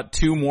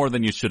more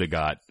than you should have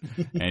got,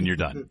 and you're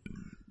done.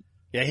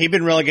 Yeah, he'd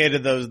been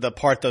relegated to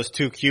those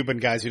two Cuban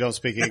guys who don't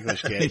speak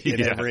English get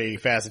in every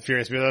Fast and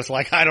Furious movie. That's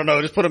like, I don't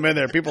know, just put him in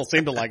there. People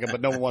seem to like him,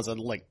 but no one wants to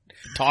like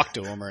talk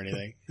to him or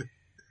anything.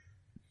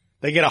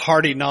 They get a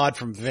hearty nod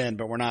from Vin,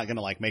 but we're not going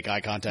to like make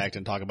eye contact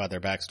and talk about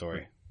their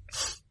backstory.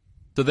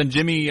 So then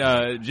Jimmy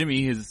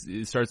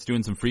starts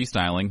doing some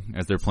freestyling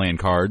as they're playing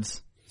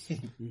cards. I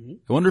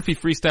wonder if he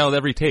freestyled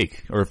every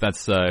take, or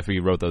if he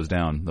wrote those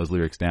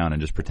lyrics down, and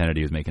just pretended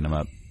he was making them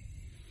up.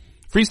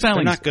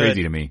 Freestyling is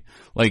crazy to me.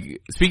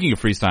 Like, speaking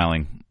of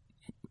freestyling,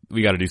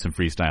 we got to do some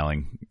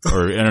freestyling,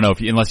 or I don't know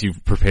unless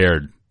you've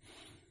prepared.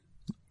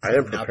 I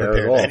didn't Not prepare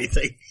prepared at all.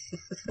 anything.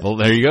 Well,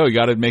 there you go. You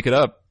got to make it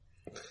up.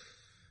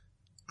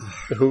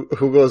 Who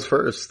goes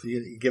first?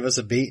 You give us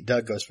a beat.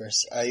 Doug goes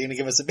first. Are you gonna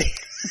give us a beat?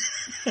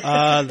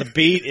 The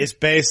beat is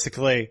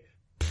basically.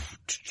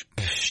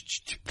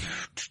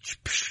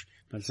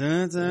 If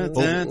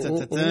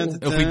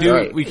we do,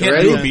 Right. we can't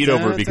Ready? do a beat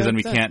over because then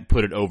we can't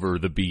put it over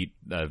the beat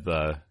of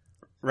the.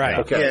 Right.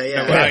 Okay.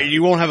 Yeah. Well,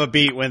 you won't have a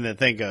beat when the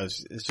thing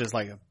goes. It's just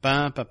like a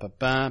bum, ba, ba,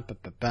 bum, ba,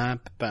 ba, bum,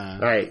 ba, bum.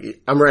 All right,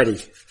 I'm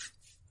ready.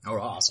 Oh,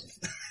 awesome.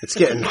 It's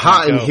getting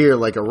hot in Go. here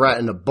like a rat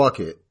in a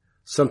bucket.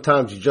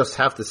 Sometimes you just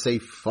have to say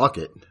fuck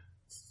it.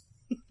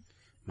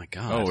 My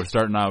God. Oh, we're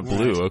starting out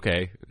blue.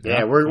 Okay.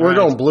 Yeah, we're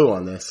going blue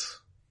on this.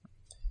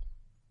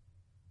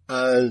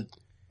 A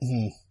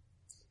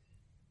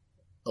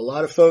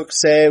lot of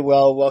folks say,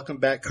 well, welcome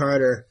back,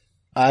 Carter.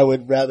 I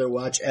would rather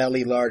watch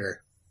Allie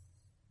Larder.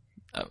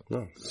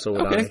 Oh, so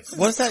would Okay.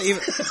 What does that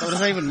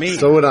even I. mean?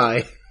 So would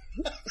I.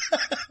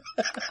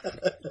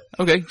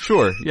 Okay.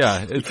 Sure.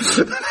 Yeah. It's,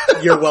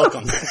 You're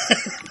welcome.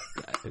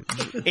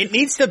 It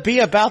needs to be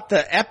about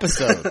the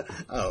episode.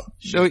 Oh.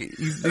 so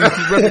he's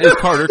referenced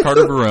Carter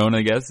Verone,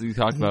 I guess. He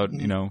talked about,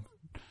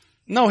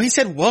 No, he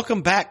said,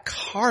 welcome back,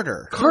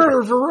 Carter.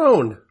 Carter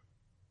Verone.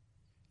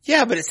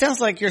 Yeah, but it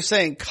sounds like you're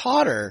saying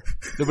Cotter.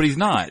 No, but he's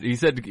not. He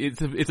said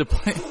it's a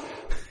play.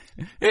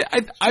 I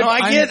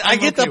get I'm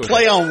the okay with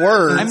play it. on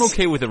words. I'm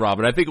okay with it,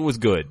 Robert. I think it was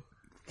good.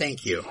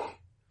 Thank you.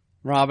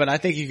 Robin, I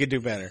think you could do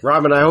better.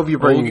 Robin, I hope you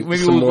bring Maybe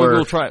some more.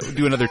 we'll try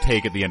do another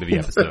take at the end of the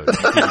episode. See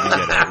if we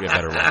can get a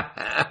better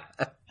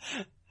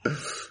one.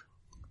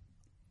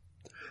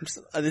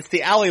 It's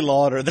the alley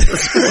lauder. It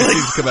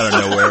seems to come out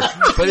of nowhere.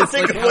 But it's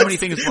like, how many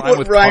things rhyme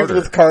with rhymes Carter?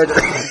 with Carter?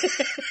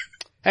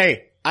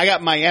 Hey, I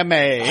got my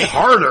MA.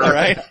 Harder. All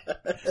right.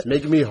 It's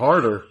making me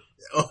harder.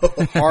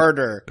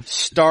 Harder.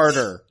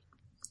 Starter.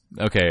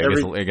 Okay,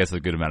 I guess a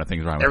good amount of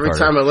things rhyme with Every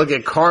Carter. time I look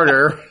at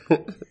Carter,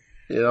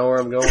 you know where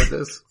I'm going with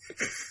this?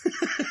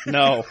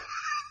 No.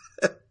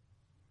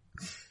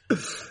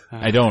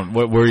 I don't.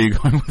 Where are you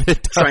going with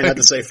it? Try not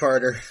to say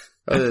farter.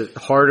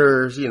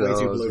 Harder, you know, Way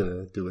too I was blue.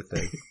 going to do a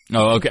thing.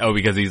 Oh, okay. Oh,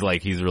 because he's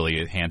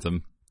really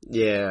handsome.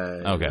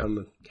 Yeah. Okay.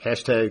 I'm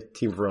hashtag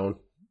Team Verone.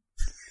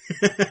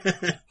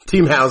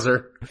 Team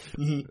Hauser.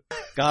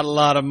 Got a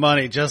lot of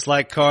money, just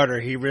like Carter.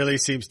 He really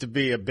seems to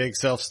be a big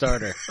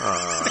self-starter.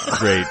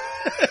 Great.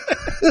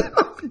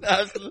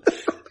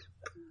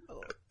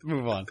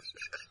 Move on.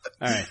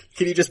 All right.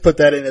 Can you just put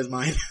that in his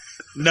mind?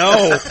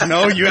 No,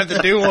 you have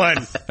to do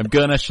one. I'm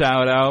gonna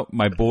shout out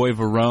my boy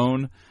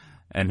Verone,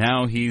 and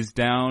now he's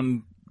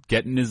down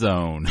getting his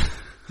own.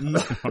 I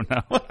don't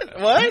know.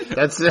 What?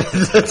 That's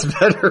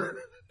better.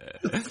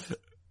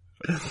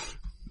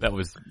 That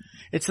was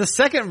It's the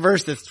second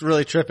verse that's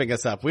really tripping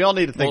us up. We all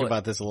need to think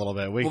about this a little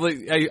bit.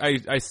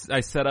 I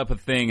set up a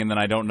thing and then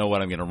I don't know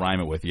what I'm going to rhyme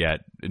it with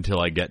yet until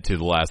I get to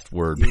the last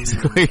word,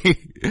 basically.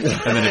 and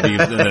then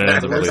it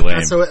ends up really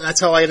lame.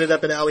 That's how I ended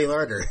up in Allie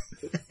Larder.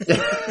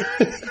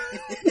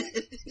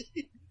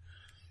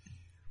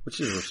 Which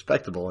is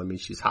respectable. I mean,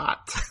 she's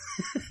hot.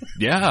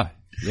 Yeah,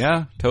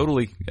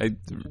 totally.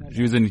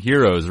 She was in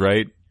Heroes,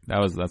 right?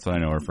 That's what I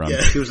know her from.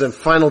 Yeah. She was in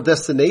Final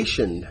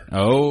Destination.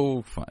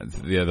 Oh,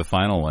 yeah, the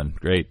final one.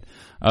 Great.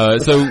 Sorry.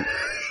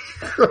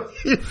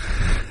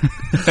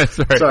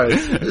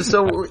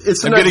 So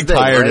it's I'm the next getting day,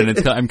 tired right?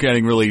 and I'm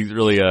getting really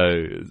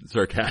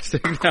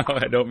sarcastic now.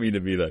 I don't mean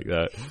to be like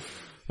that.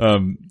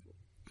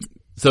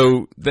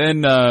 So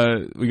then,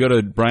 we go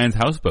to Brian's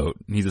houseboat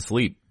and he's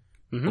asleep.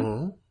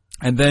 Mm-hmm.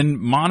 And then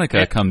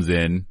Monica comes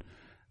in.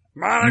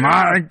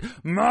 Monica,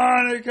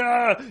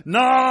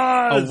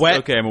 no!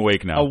 Okay, I'm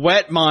awake now. A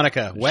wet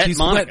Monica. She's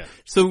Monica. wet.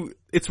 So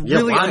it's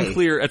really why?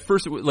 unclear. At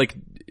first,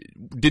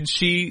 did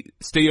she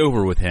stay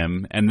over with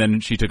him and then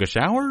she took a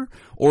shower?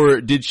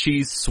 Or did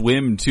she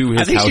swim to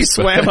his houseboat? I think she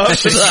swam up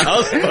to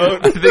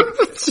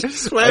the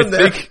houseboat. I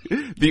think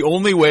the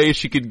only way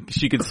she could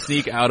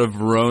sneak out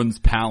of Roan's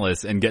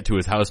palace and get to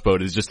his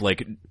houseboat is just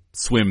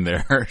swim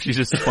there. She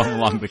just swam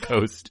along the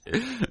coast.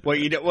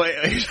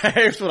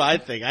 Here's what I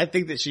think. I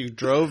think that she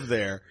drove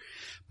there,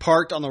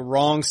 parked on the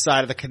wrong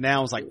side of the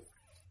canal, was like,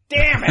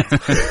 damn it!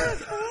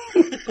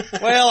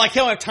 Well, I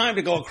can't have time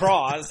to go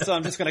across, so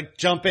I'm just gonna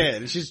jump in.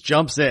 And she just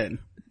jumps in.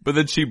 But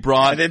then she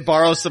brought, and then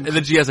borrows some, and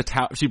then she has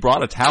she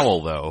brought a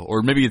towel though,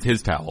 or maybe it's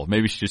his towel.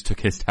 Maybe she just took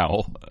his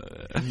towel.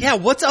 Yeah,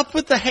 what's up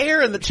with the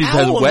hair and the She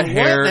towel? has wet and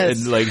hair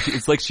wetness? and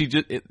it's like she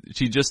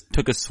just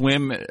took a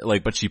swim,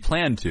 but she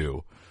planned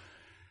to.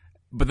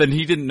 But then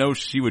he didn't know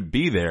she would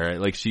be there,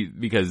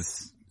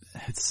 because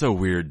it's so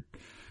weird.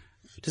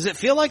 Does it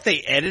feel like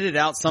they edited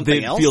out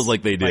something else? It feels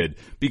like they did.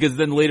 Because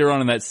then later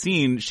on in that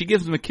scene, she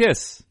gives him a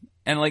kiss.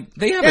 And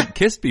they haven't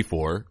kissed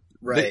before.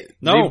 Right.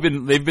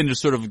 They've been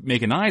just sort of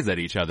making eyes at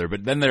each other,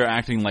 but then they're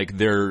acting like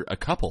they're a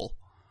couple.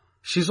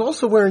 She's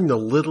also wearing the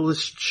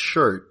littlest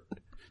shirt.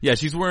 Yeah,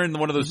 she's wearing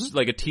one of those,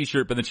 a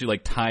t-shirt, but then she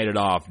tied it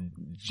off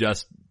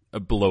just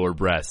below her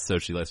breast, so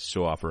she lets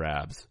show off her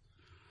abs.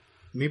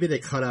 Maybe they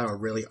cut out a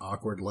really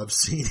awkward love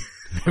scene.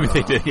 Maybe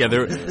they did. Yeah,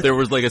 there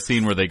was a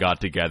scene where they got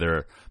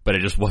together, but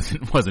it just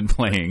wasn't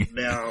playing.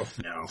 No.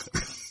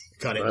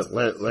 Cut it.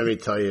 Let me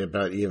tell you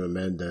about Eva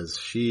Mendes.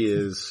 She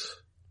is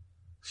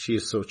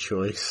so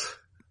choice.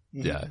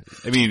 Yeah.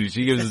 I mean,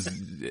 she gives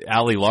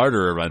Allie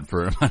Larder a run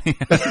for her money.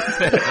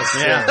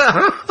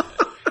 Yeah.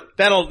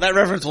 That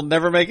reference will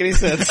never make any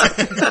sense.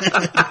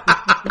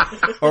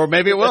 Or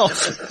maybe it will.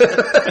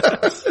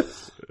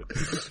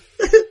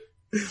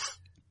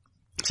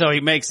 So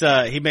he makes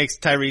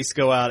Tyrese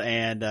go out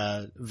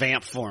and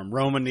vamp for him.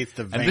 Roman needs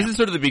to vamp. And this is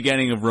sort of the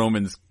beginning of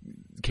Roman's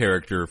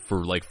character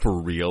for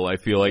real. I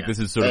feel like this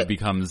is sort of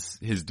becomes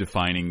his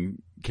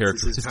defining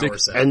characteristic.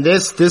 And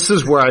this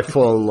is where I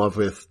fall in love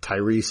with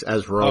Tyrese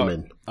as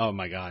Roman. Oh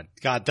my God.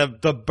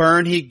 The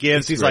burn he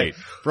gives. He's great.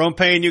 like, Rome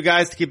paying you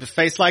guys to keep his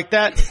face like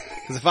that?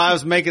 Cause if I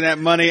was making that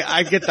money,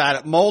 I'd get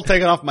that mole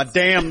taken off my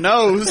damn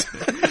nose.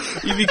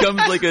 He becomes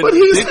like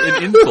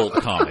an insult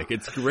comic.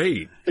 It's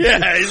great.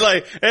 Yeah, he's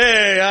like,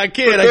 hey, I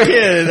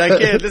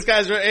kid. This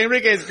guy's,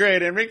 Enrique's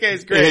great.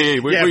 Hey,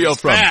 where you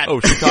from? Fat. Oh,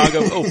 Chicago?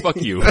 Oh, fuck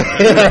you. The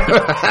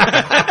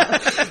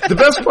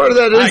best part of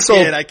that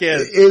insult I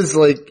kid. is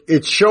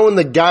it's showing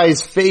the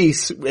guy's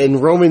face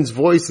and Roman's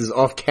voice is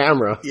off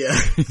camera. Yeah.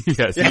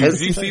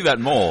 Yes, you see that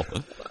mole.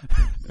 It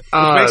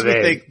makes me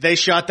think they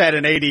shot that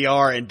in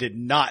ADR and did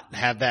not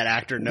have that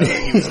actor know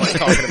that he was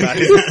talking about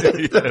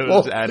it. It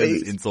was added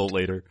an insult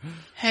later.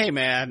 Hey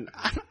man,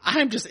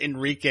 I'm just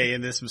Enrique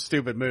in this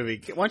stupid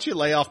movie. Why don't you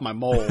lay off my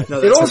mole?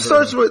 No, It all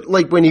starts with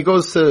when he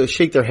goes to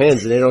shake their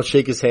hands and they don't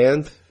shake his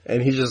hand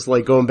and he's just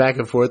going back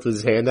and forth with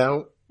his hand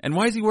out. And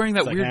why is he wearing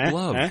that weird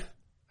glove?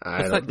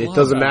 It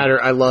doesn't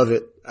matter. I love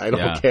it. I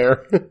don't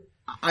care.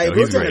 I No, wrote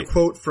he's down great. a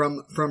quote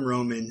from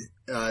Roman.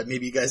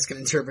 Maybe you guys can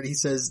interpret. He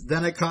says,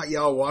 "Then I caught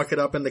y'all walking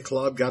up in the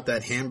club, got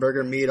that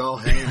hamburger meat all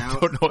hanging I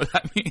out." don't know what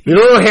that means. You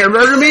know what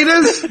hamburger meat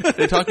is?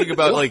 They're talking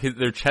about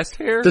their chest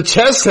hair? The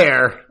chest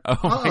hair. Oh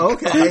my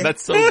okay. God,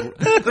 that's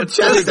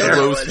chest a hair.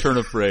 gross turn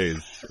of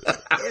phrase.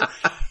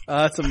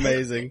 That's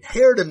amazing.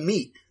 Hair to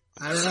meat.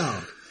 I don't know.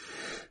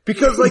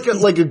 Because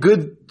a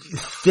good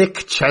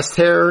thick chest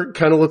hair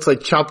kind of looks like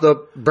chopped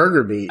up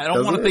burger meat. I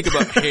don't want to think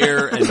about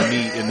hair and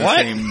meat in the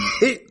same.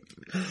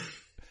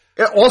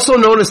 Also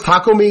known as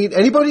taco meat.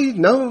 Anybody?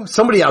 No?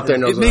 Somebody out there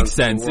knows. It makes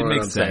sense. It what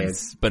makes I'm saying.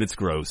 sense, but it's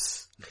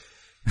gross.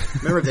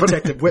 Remember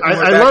Detective Whitmore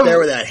I back love- there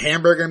with that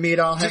hamburger meat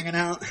all hanging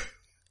out?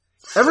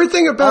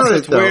 Everything about Also, it,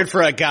 it's though. weird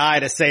for a guy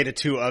to say to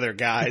two other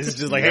guys. It's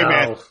just like, hey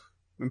man, I'm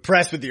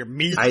impressed with your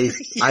meat.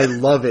 I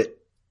love it.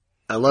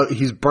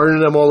 He's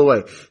burning them all the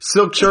way.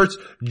 Silk shirts,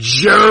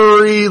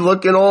 Jury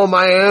looking all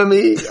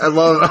Miami. I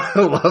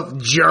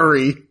love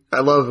Jury. I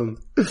love him.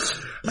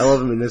 I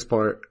love him in this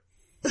part.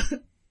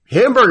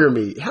 Hamburger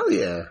meat. Hell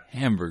yeah.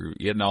 Hamburger,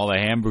 getting all the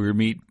hamburger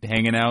meat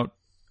hanging out.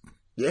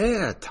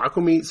 Yeah, taco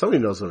meat.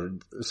 Somebody knows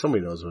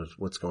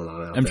what's going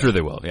on out I'm there. sure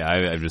they will. Yeah,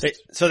 I just.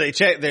 So they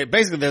check. They're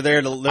there.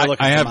 They're looking.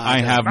 I for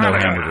have no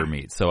hamburger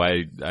meat, so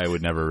I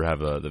would never have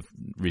the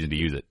reason to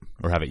use it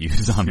or have it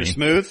used on me. You're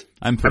smooth.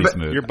 I'm pretty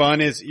smooth.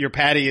 Your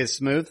patty is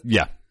smooth.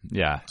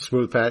 Yeah.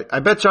 Smooth patty. I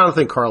bet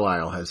Jonathan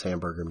Carlisle has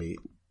hamburger meat.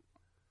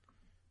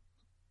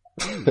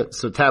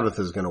 So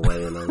Tabitha's going to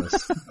weigh in on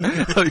this.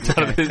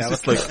 It's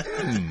just like,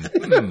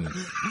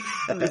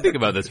 think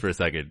about this for a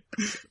second.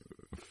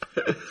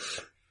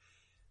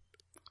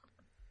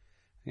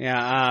 Yeah,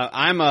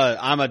 I'm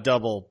a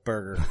double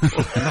burger.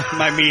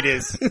 My meat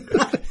is.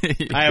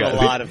 I have a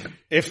lot of.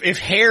 If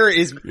hair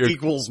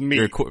equals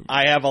meat,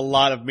 I have a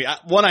lot of meat.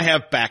 I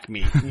have back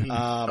meat. You're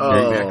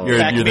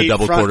the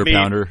double quarter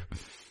pounder.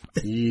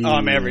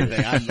 I'm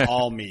everything. I'm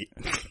all meat.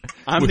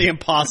 I'm the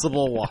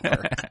Impossible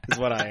Whopper is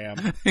what I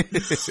am.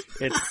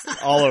 It's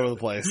all over the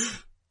place.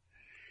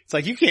 It's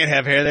like, you can't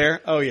have hair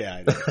there. Oh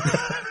yeah.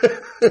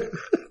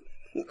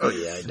 Oh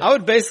yeah. I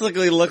would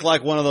basically look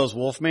like one of those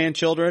Wolfman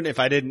children if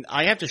I didn't.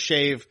 I have to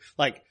shave,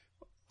 like,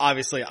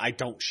 obviously I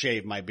don't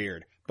shave my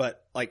beard,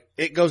 but like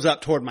it goes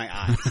up toward my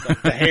eyes.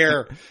 Like, the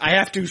hair, I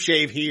have to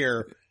shave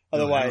here,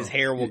 otherwise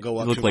hair will go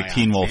up You to look my like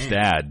Teen eyes. Wolf's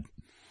dad.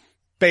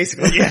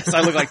 Basically, yes,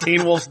 I look like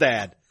Teen Wolf's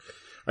dad.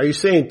 Are you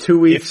saying 2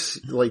 weeks,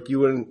 like you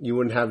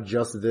wouldn't have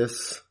just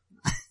this?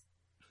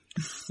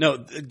 No,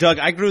 Doug,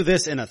 I grew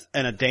this in a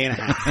day and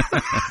a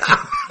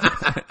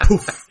half.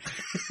 Poof.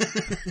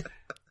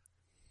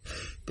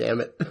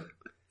 Damn it.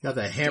 Got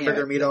the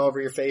hamburger meat all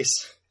over your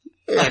face.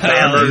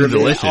 Hamburger meat.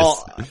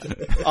 Delicious.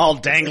 All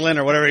dangling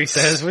or whatever he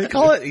says. What do you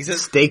call it? He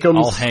says Steakums.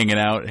 All hanging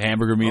out.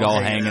 Hamburger meat all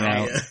hanging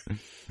out.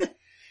 Yeah.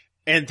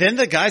 And then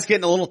the guys get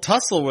in a little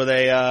tussle where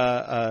they,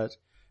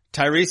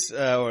 Tyrese,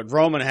 or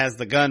Roman has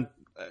the gun.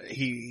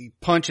 He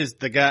punches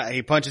the guy,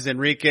 he punches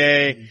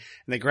Enrique, and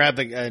they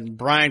and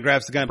Brian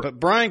grabs the gun, but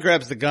Brian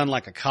grabs the gun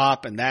like a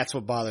cop, and that's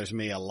what bothers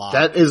me a lot.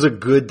 That is a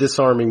good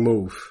disarming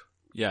move.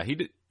 Yeah,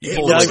 he It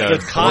pulled does like the a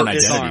cop born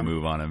identity disarm.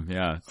 move on him.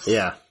 Yeah.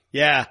 Yeah.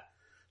 Yeah.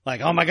 Like,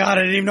 oh my God,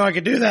 I didn't even know I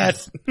could do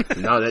that.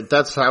 No,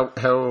 that's how,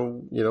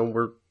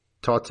 we're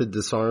taught to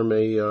disarm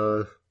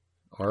a,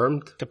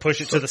 armed. To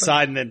push it to the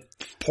side and then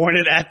point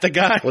it at the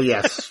guy. Well,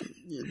 yes.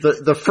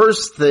 The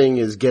first thing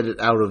is get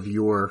it out of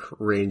your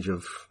range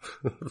of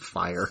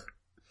fire.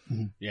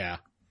 Yeah.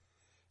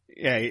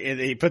 Yeah,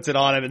 he puts it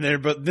on him, and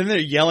then they're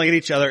yelling at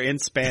each other in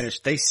Spanish.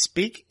 They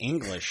speak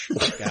English,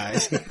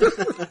 guys.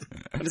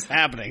 What is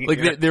happening? Like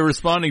here? they're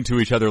responding to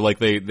each other like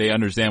they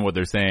understand what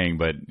they're saying,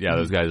 but yeah,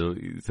 those guys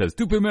says,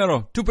 tu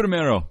primero,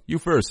 you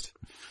first.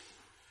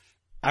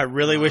 I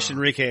really wish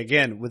Enrique,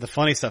 again, with the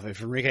funny stuff,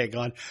 if Enrique had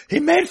gone, he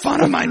made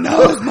fun of my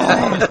nose,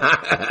 Mom!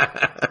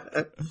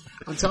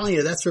 I'm telling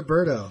you, that's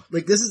Roberto.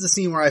 Like, this is the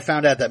scene where I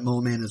found out that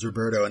Mole Man is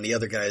Roberto and the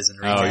other guy is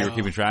Enrique. Oh, you're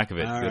keeping track of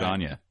it. All Good right.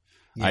 on you.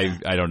 Yeah.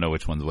 I don't know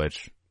which one's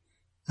which.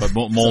 But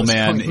Mole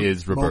Man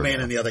is Roberto. Mole Man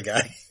and the other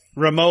guy.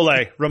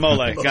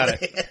 Ramole,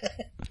 got it.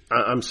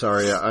 I'm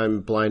sorry.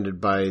 I'm blinded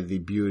by the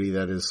beauty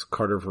that is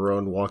Carter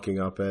Verone walking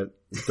up at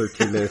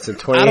 13 minutes and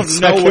 28 Out of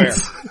seconds.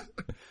 nowhere.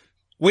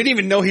 We didn't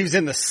even know he was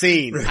in the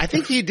scene. I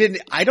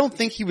don't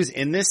think he was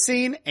in this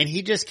scene, and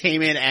he just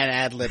came in and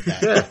ad-libbed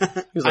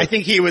that. He's like, I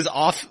think he was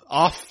off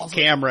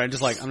camera and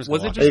just like, I'm just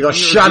gonna watch and he goes,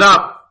 shut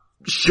up.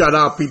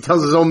 He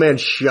tells his own man,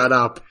 shut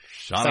up.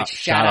 Shut up.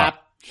 shut up.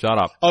 Shut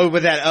up. Oh,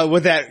 with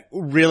that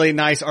really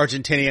nice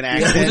Argentinian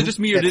accent. Was it just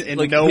me or That's did, in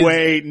like, no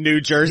way New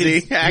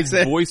Jersey his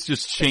accent? voice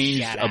just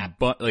changed Shut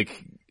a like,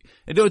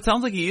 it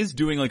sounds like he is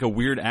doing like a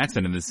weird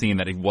accent in the scene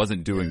that he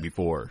wasn't doing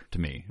before to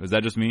me. Was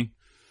that just me?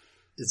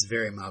 It's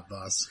very mob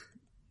boss.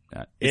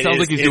 Yeah. It It sounds is-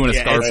 like he's it- doing a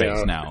yeah,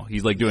 Scarface now.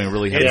 He's like doing a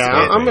really heavy Yeah,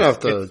 Scarface. I'm gonna have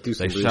to do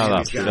some Like, research. shut up,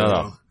 He's shut got it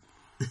up. all.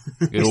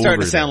 Get He's starting over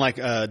to sound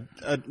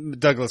that. like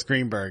Douglas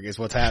Greenberg is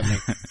what's happening.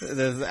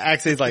 The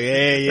accent's like,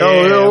 hey, yeah,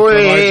 Oh, from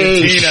hey,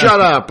 Argentina. shut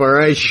up,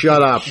 alright?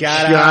 Shut up.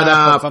 Shut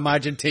up. From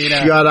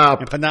Argentina. Shut up.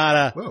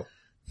 Empanada. Whoa.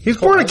 He's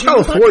born in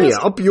California,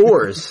 up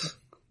yours.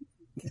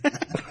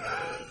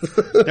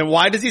 Then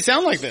why does he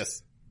sound like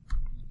this?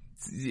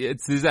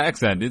 It's his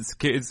accent. It's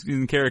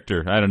in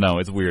character. I don't know.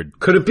 It's weird.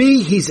 Could it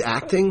be he's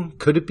acting?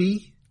 Could it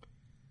be?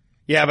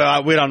 Yeah,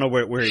 but we don't know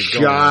where he's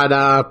going. Shut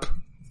up.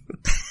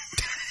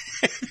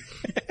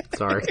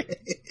 Sorry.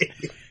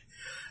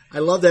 I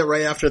love that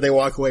right after they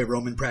walk away,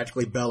 Roman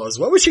practically bellows,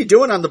 what was she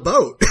doing on the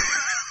boat?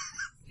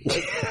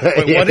 Wait,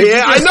 what did you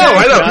Yeah, I just know, say?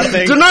 I know.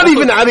 Nothing. They're not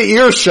even out of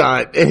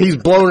earshot, and he's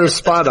blowing her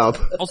spot up.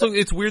 Also,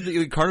 it's weird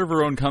that Carter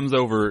Verone comes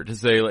over to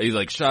say, he's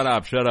like, shut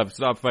up,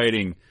 stop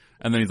fighting.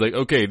 And then he's like,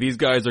 okay, these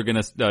guys are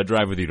gonna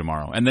drive with you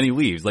tomorrow. And then he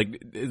leaves.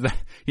 Like,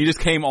 he just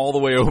came all the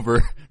way over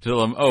to tell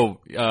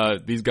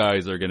them, these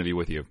guys are gonna be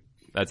with you.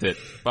 That's it.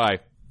 Bye.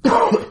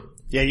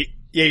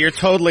 Yeah, you're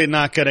totally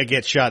not gonna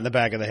get shot in the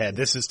back of the head.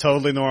 This is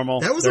totally normal.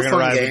 That was They're a gonna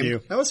fun ride game. with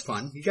you. That was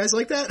fun. You guys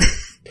like that?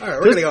 Alright,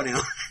 we're gonna go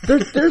now.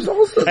 There's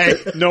also, Hey,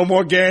 no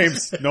more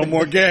games. No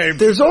more games.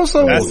 there's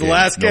also, That's the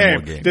last No more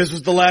game. games. This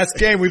was the last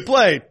game we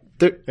played.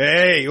 there,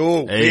 Hey,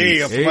 ooh,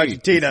 hey, I'm from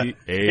Argentina.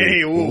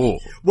 Hey, ooh.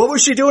 What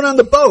was she doing on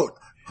the boat?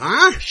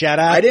 Huh? Shut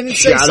up. I didn't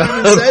say Shut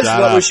Simon up. Says Shut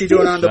what up. was she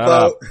doing on the Shut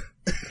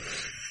boat?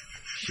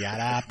 Shut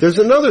up. There's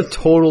another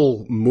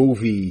total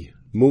movie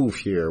move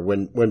here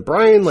when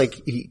Brian, like,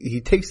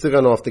 he takes the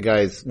gun off the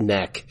guy's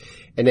neck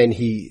and then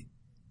he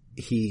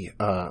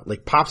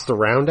like pops the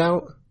round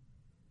out.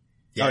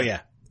 Yeah. Oh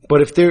yeah.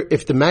 But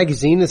if the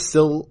magazine is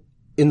still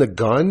in the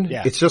gun,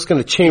 it's just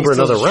going to chamber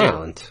another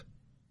round.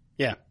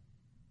 Yeah.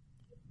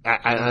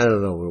 I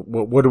don't know.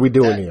 What are we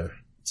doing here?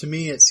 To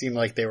me, it seemed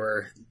like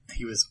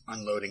he was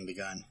unloading the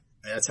gun.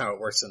 That's how it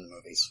works in the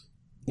movies.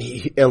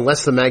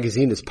 Unless the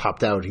magazine is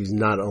popped out, he's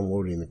not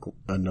unloading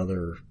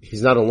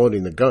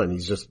the gun.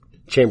 He's just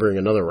chambering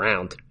another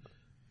round.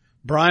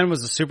 Brian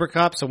was a super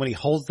cop, so when he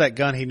holds that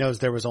gun, he knows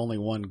there was only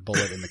one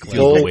bullet in the clip.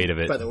 Feels the weight of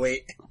it. By the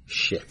weight.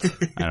 Shit.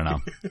 I don't know.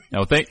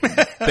 No, thanks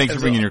for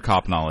bringing your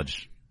cop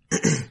knowledge. You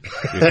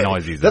can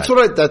always use that.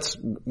 That's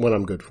what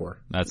I'm good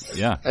for. That's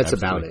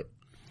absolutely.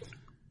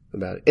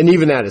 About it. And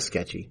even that is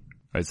sketchy.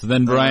 Right. So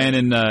then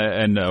Brian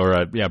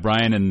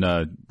Brian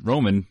and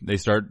Roman, they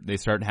start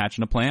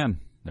hatching a plan.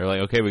 They're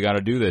like, okay, we got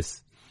to do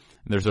this.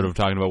 And they're sort of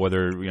talking about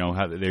whether,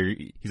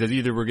 he says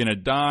either we're going to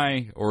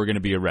die or we're going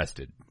to be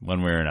arrested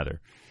one way or another.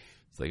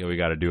 It's like, oh, we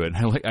got to do it.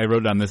 I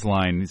wrote down this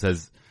line. He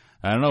says,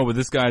 I don't know, but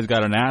this guy's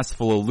got an ass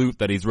full of loot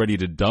that he's ready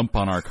to dump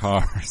on our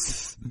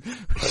cars.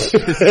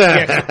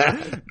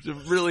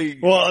 Really?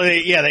 Well,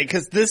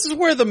 because this is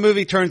where the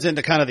movie turns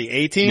into kind of the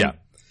A-Team. Yeah.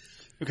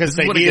 Because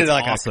they needed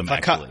like awesome,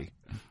 actually.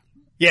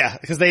 Yeah,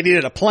 because they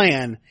needed a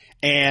plan,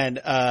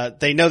 and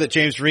they know that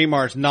James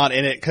Remar's not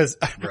in it. Because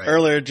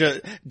earlier,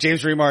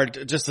 James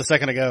Remar, just a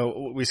second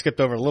ago, we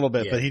skipped over a little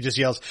bit, but he just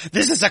yells,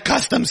 "This is a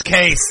customs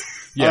case!"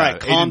 Yeah, all right,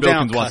 calm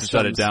down. Bilkins wants to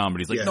shut it down,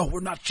 but he's like, "No,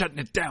 we're not shutting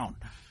it down.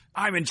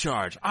 I'm in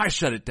charge. I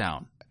shut it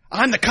down.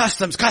 I'm the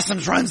customs.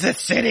 Customs runs this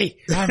city.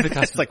 I'm the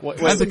customs.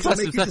 I'm the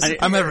customs.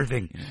 I'm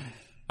everything.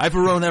 I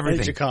Verone everything."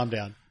 I need you to calm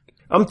down.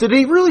 Did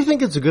he really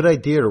think it's a good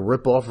idea to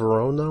rip off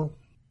Verone though?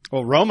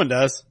 Well, Roman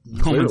does.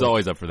 Roman's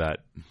always up for that.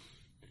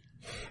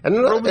 And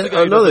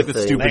another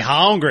thing. They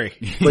hungry.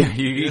 Like,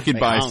 he could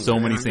buy so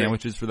many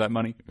sandwiches for that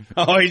money.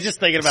 Oh, he's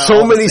just thinking about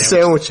so many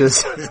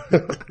sandwiches.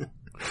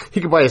 He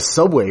could buy a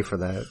Subway for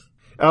that.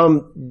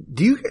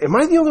 Am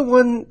I the only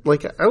one,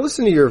 like, I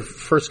listened to your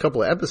first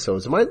couple of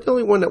episodes. Am I the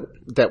only one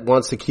that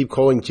wants to keep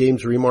calling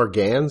James Remar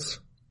Gans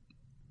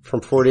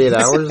from 48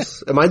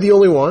 Hours? Am I the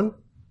only one?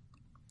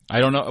 I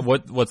don't know.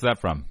 What's that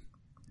from?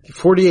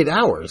 48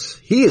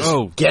 Hours. He is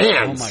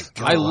Gans. Oh my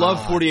God. I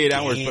love 48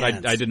 Hours, but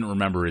I didn't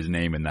remember his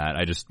name in that.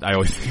 I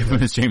always think of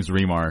him as James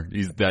Remar.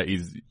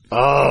 He's.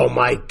 Oh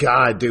my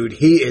God, dude.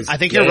 He is. I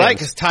think you're right,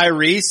 because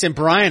Tyrese and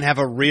Brian have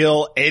a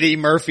real Eddie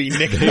Murphy,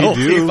 Nick Nolte.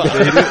 They do.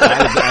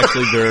 That is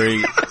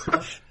actually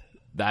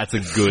that's a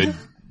good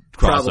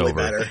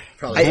crossover.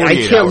 Probably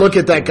I can't look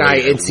at that guy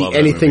and see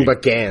anything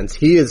but Gans.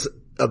 He is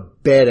a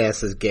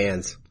badass as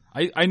Gans.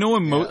 I know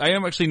him. I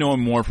actually know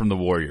him more from the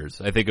Warriors.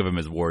 I think of him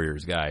as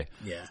Warriors guy.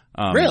 Yeah.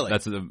 Really?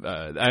 That's I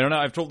don't know.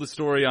 I've told the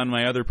story on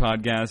my other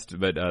podcast,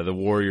 but the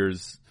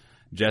Warriors.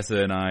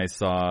 Jessa and I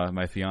saw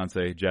my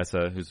fiance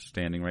Jessa, who's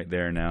standing right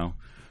there now.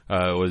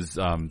 Was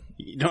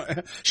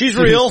she's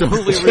real,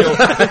 totally real.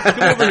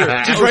 Come over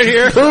here. She's right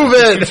here. Prove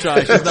it. She's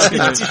shy.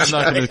 She's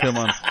not gonna come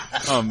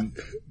on.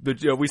 But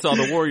we saw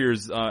the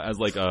Warriors as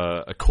like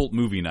a cult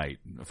movie night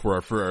for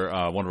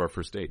one of our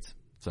first dates.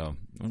 So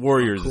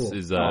Warriors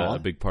is a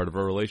big part of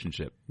our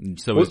relationship.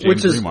 So is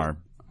James Remar.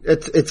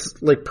 It's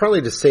like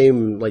probably the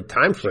same like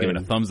time frame. Giving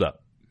a thumbs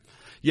up.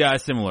 Yeah,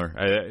 similar.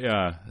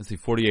 Let's see,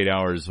 48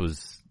 Hours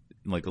was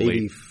like the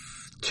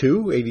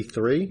 82,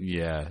 83?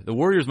 Yeah. The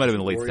Warriors might have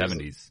been the late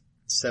 70s.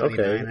 79,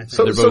 okay. I think.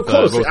 So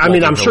close. I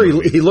mean, I'm sure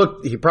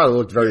he probably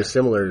looked very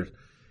similar.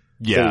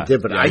 Yeah. He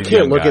did, but I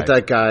can't look at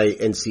that guy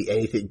and see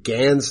anything.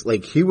 Gans,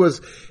 like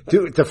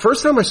dude, the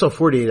first time I saw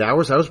 48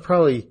 Hours, I was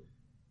probably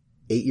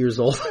 8 years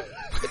old.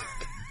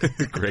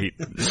 Great.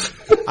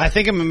 I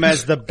think of him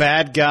as the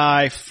bad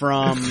guy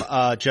from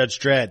Judge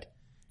Dredd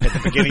at the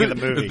beginning of the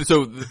movie.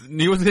 So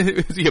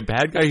was he a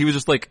bad guy? He was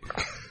just like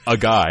a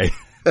guy.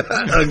 A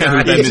guy.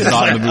 Who then is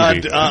not in the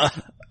movie.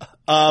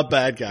 A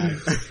bad guy.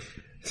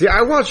 See,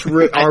 I watched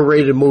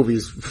R-rated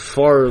movies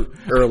far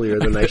earlier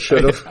than I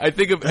should have. I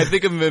think of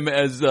him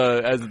as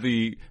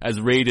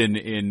Raiden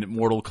in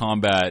Mortal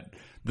Kombat,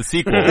 the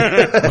sequel,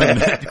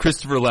 when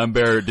Christopher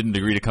Lambert didn't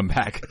agree to come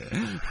back.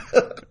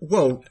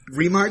 Whoa,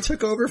 Remar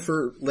took over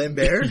for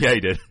Lambert? Yeah, he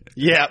did.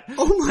 Yeah.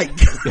 Oh my God.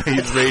 Yeah,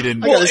 he's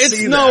Raiden. Well,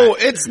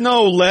 it's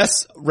no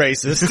less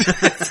racist.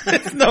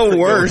 It's no worse.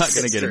 We're not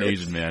going to get an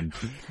Asian man.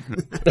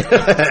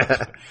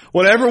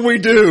 Whatever we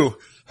do,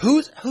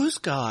 who's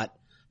got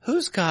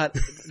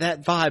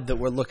that vibe that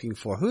we're looking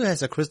for? Who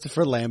has a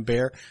Christopher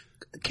Lambert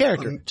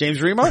character? James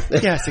Remar?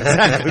 Yes,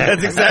 exactly.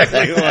 That's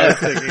exactly who I was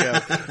thinking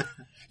of.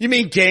 You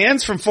mean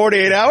Gans from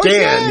 48 Hours?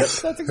 Gans.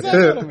 Yes, that's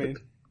exactly what I mean.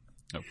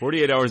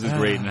 48 Hours is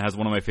great and it has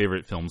one of my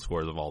favorite film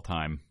scores of all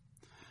time.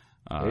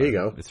 There you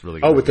go. It's really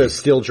good. Oh, with the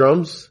steel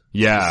drums?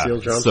 Yeah, steel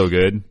drums? So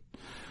good.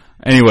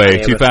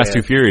 Anyway, Too Fast,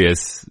 Too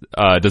Furious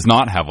does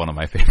not have one of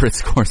my favorite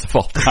scores of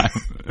all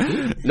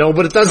time. No,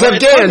 but it does have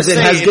Gans. It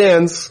has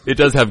Gans. It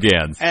does have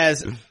Gans.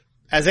 As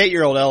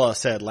 8-year-old Ella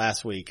said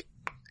last week,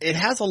 It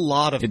has a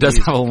lot of It does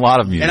music. have a lot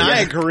of music. And I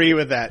agree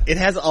with that. It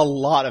has a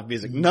lot of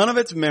music. None of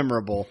it's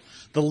memorable.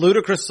 The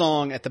Ludacris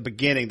song at the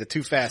beginning, the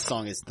Too Fast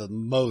song, is the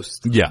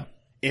most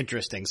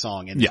interesting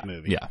song in this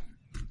movie. Yeah.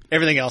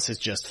 Everything else is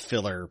just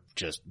filler,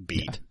 just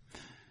beat.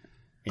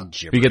 And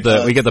We get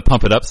the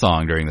Pump It Up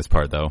song during this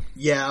part though.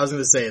 Yeah, I was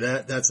going to say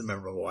that's a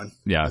memorable one.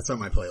 Yeah. That's on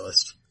my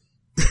playlist.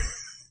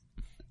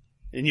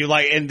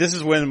 And this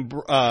is when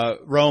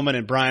Roman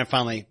and Brian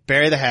finally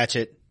bury the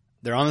hatchet.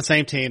 They're on the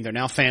same team. They're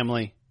now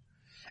family.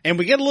 And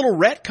we get a little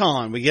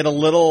retcon. We get a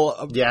little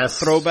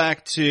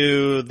throwback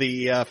to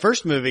the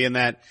first movie in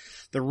that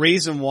the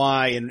reason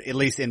why, at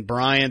least in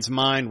Brian's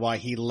mind, why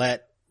he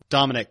let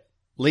Dominic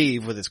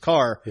leave with his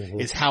car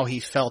is how he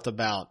felt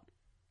about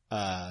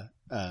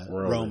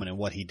Roman and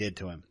what he did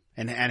to him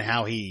and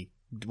how he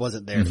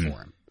wasn't there for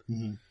him.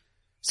 Mm-hmm.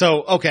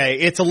 So, okay,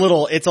 it's a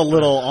little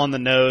on the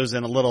nose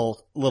and a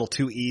little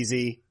too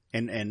easy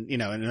and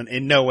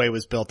in no way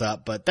was built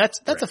up, but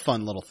that's a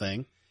fun little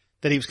thing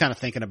that he was kind of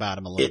thinking about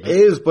him a little bit. It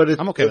is, but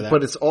I'm okay with that.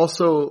 But it's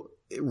also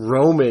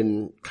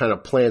Roman kind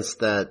of plants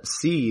that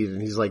seed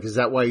and he's like, is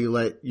that why you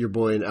let your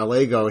boy in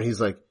LA go? And he's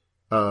like,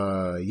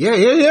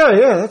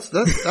 yeah.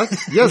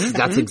 That's yes,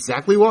 that's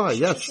exactly why.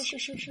 Yes.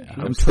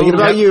 I'm thinking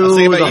about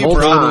you the whole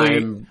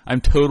time. I'm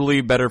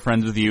totally better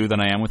friends with you than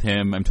I am with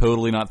him. I'm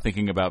totally not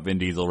thinking about Vin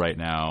Diesel right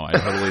now. I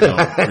totally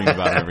don't dream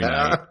about it every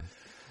night.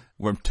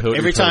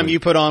 Every time you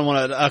put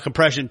on a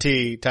compression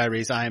tee,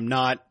 Tyrese, I am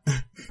not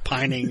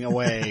pining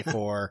away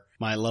for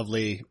my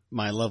lovely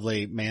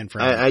man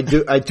friend. I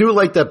do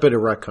like that bit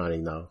of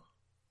retconning though.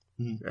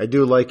 I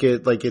do like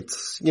it. Like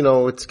it's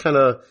kind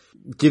of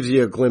gives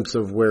you a glimpse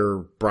of where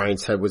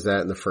Brian's head was at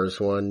in the first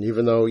one.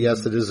 Even though,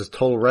 yes, it is a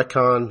total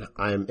retcon,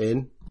 I am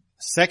in.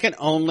 Second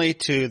only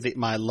to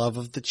my love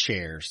of the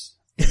chairs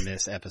in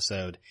this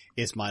episode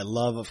is my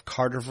love of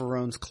Carter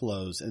Verone's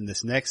clothes in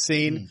this next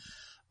scene.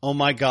 Oh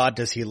my God,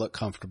 does he look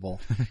comfortable?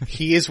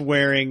 He is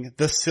wearing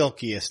the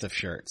silkiest of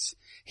shirts.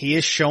 He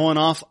is showing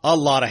off a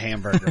lot of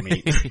hamburger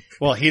meat.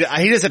 Well, he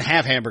doesn't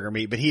have hamburger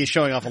meat, but he is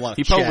showing off a lot of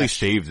He probably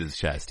shaves his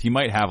chest. He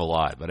might have a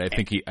lot, but I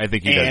think he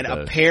does. And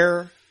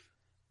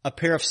a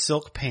pair of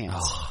silk pants.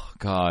 Oh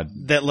God.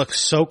 That look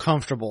so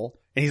comfortable.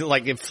 And he's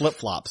like in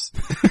flip-flops.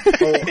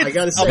 I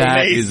gotta say.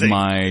 That is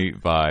my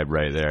vibe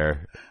right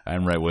there.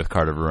 I'm right with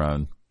Carter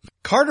Verone.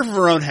 Carter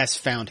Verone has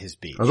found his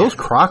beach. Are those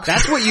Crocs?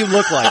 That's what you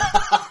look like.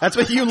 That's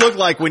what you look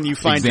like when you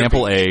find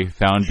Example A,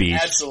 found beach.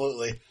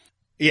 Absolutely.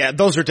 Yeah,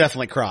 those are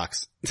definitely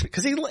Crocs.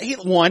 Cause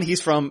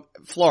he's from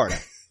Florida.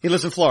 He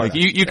lives in Florida.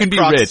 Like you can be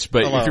Crocs rich,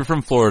 but alone. if you're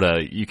from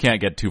Florida, you can't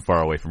get too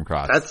far away from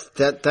Crocs.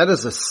 That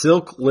is a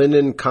silk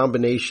linen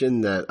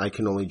combination that I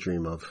can only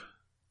dream of.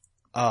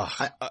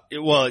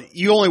 Well,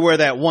 you only wear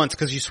that once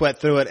because you sweat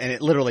through it and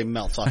it literally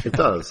melts off. It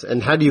does.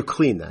 And how do you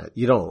clean that?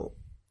 You don't.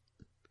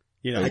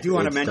 I do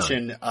want to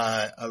mention,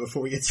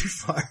 before we get too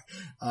far,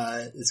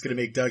 it's going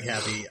to make Doug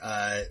happy.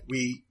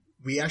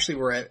 We actually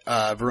were at,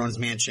 Verone's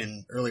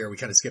mansion earlier. We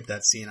kind of skipped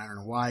that scene. I don't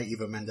know why.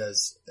 Eva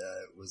Mendes,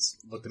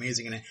 looked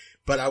amazing in it.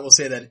 But I will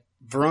say that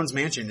Verone's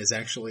mansion was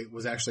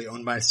actually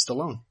owned by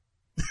Stallone.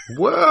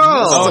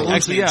 Whoa!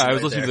 Actually, yeah, I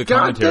was listening to the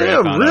God commentary. damn,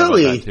 I found out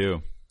really? about that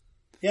too.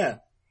 Yeah.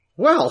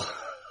 Well,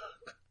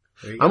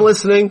 I'm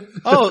listening.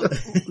 Oh,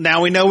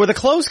 now we know where the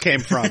clothes came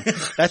from.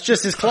 That's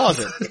just his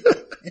closet.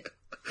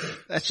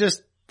 That's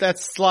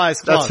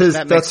Sly's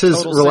closet. That's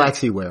his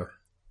relaxy wear.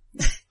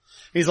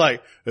 He's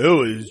like,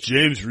 oh, is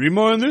James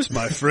Remar in this?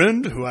 My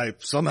friend who I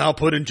somehow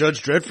put in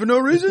Judge Dredd for no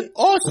reason?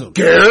 Awesome.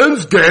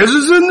 Gans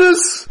is in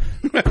this?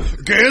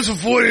 Gans for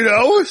 48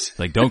 hours?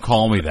 Like, don't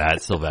call me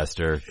that,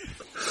 Sylvester.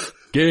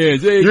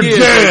 Gans, hey, Your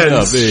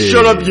Gans!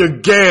 Shut up, your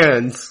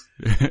Gans!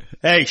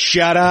 Hey,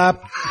 shut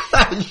up.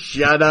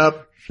 Shut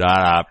up. Shut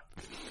up.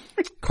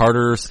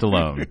 Carter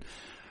Stallone.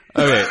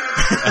 Okay.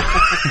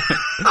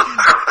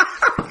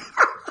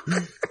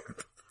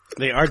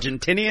 The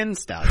Argentinian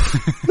stout.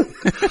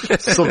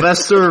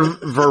 Sylvester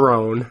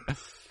Verone.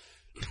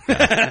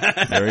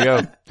 There we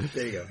go.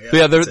 There you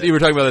go. You were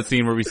talking about that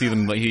scene where we see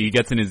them. Like, he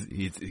gets in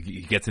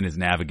his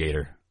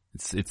Navigator.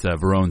 It's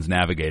Verone's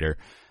Navigator,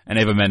 and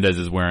Eva Mendes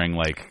is wearing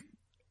like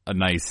a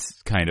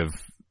nice kind of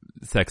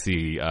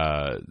sexy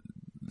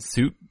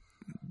suit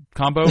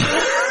combo.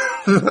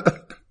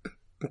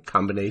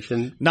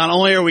 Combination. Not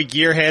only are we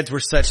gearheads, we're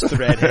such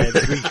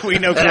threadheads. We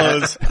know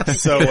clothes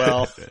so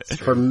well.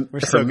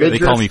 We're so good. They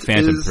call me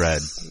Phantom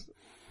Thread.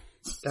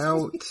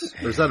 Out.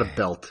 Or is that a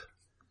belt?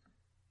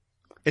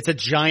 It's a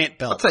giant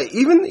belt. I'll tell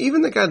you,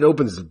 even the guy that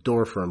opens the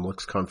door for him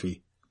looks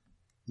comfy.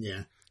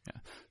 Yeah.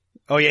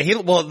 Oh yeah,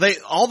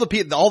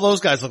 all those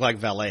guys look like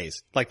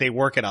valets. Like they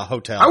work at a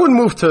hotel. I would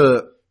move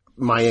to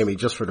Miami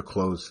just for the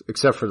clothes,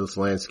 except for this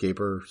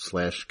landscaper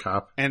 /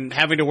 cop. And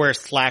having to wear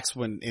slacks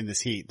when in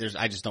this heat,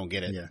 I just don't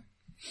get it. Yeah.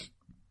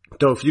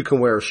 Though if you can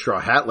wear a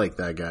straw hat like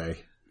that guy,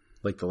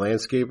 like the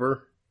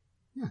landscaper.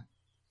 Yeah.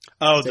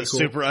 Oh, the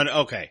cool.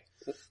 Okay.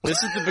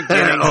 This is the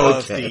beginning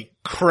of the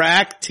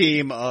crack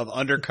team of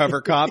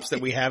undercover cops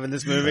that we have in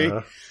this movie.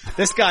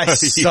 This guy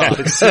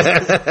sucks.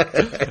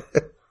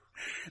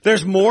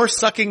 There's more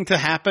sucking to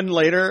happen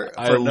later.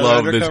 I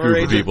love this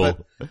group of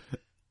people.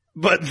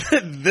 But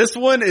this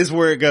one is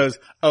where it goes,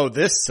 oh,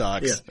 this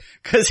sucks.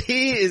 Cause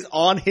he is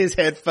on his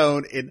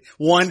headphone in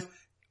one,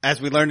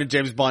 as we learned in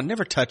James Bond,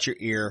 never touch your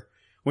ear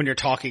when you're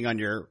talking on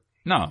your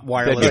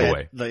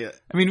wireless. I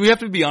mean, we have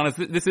to be honest.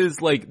 This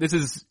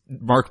is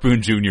Mark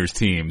Boone Jr.'s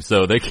team,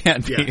 so they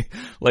can't be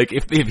like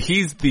if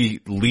he's the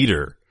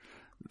leader.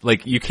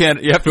 Like you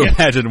have to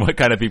imagine what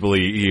kind of people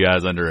he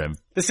has under him.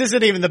 This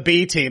isn't even the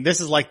B team.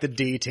 This is like the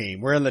D team.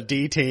 We're in the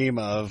D team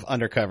of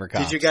undercover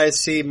cops. Did you guys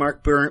see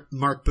Mark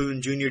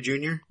Boone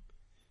Jr.,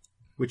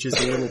 which is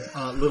a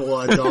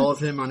little doll of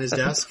him on his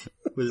desk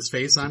with his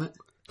face on it?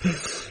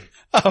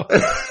 Oh,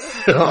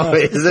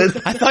 is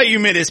it? I thought you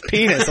meant his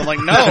penis. I'm like,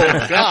 no,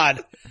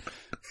 God.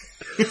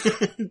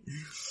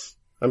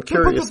 I'm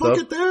curious though. Put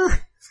the bucket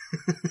there.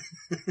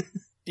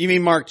 You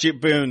mean Mark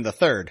Boone the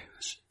third?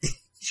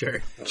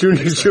 Sure.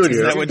 Junior. Is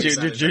that what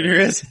Junior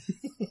is?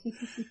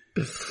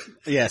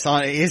 Yes,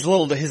 on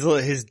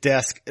his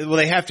desk. Well,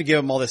 they have to give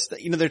him all this.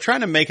 You know, they're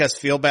trying to make us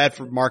feel bad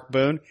for Mark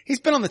Boone. He's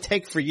been on the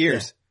take for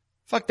years. Yeah.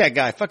 Fuck that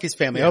guy. Fuck his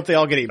family. I hope they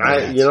all get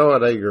eaten. You know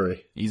what? I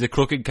agree. He's a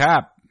crooked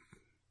cop.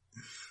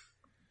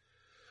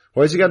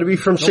 Why's he got to be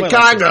from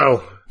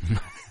Chicago?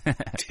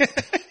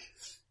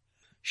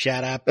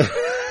 Shut up.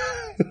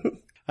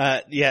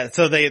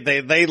 So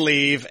they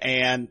leave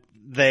and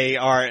they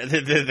are,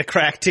 the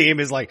crack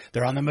team is like,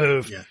 they're on the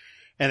move. Yeah.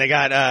 And they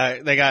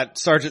got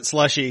Sergeant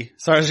Slushy,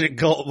 Sergeant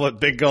Gulp,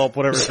 Big Gulp,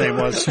 whatever his name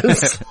was.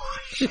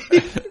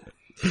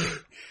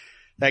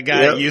 That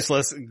guy,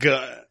 useless.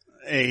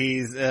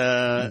 He's,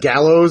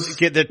 Gallows?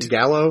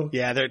 Gallo?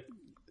 Yeah, they're,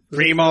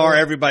 Remar,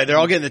 everybody, they're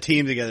all getting the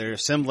team together, they're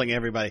assembling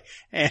everybody.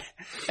 And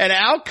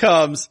out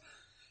comes,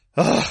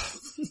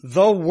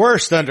 the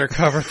worst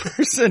undercover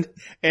person,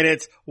 and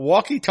it's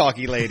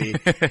walkie-talkie lady.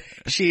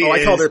 She is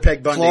I called her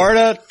Peg Bundy.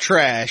 Florida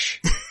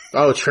trash.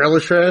 Oh, trailer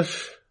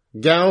trash?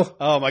 Gal?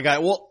 Oh my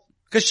God. Well,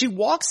 cause she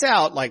walks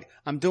out like,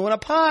 I'm doing a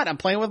pot, I'm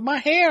playing with my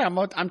hair,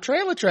 I'm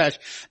trailer trash.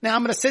 Now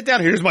I'm gonna sit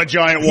down, here's my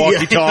giant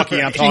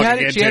walkie-talkie I'm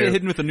talking into. She had it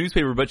hidden with a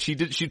newspaper, but she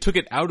took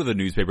it out of the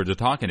newspaper to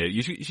talk in it.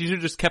 She should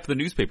have just kept the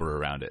newspaper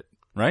around it,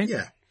 right?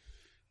 Yeah.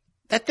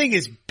 That thing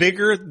is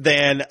bigger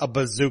than a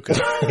bazooka.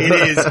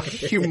 It is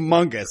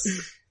humongous.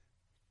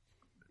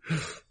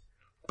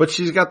 But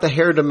she's got the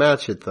hair to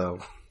match it though.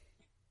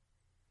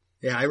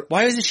 Yeah.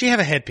 Why doesn't she have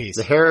a headpiece?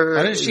 The hair.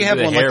 Why doesn't she have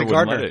one like the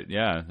gardener?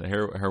 Yeah, the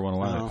hair won't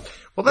allow it.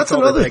 Well, that's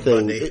another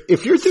thing.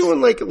 If you're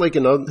doing like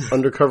an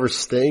undercover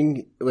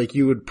sting, like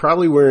you would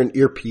probably wear an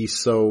earpiece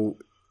so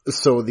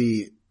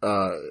the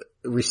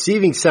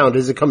receiving sound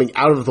isn't coming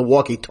out of the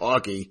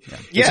walkie-talkie.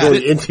 It's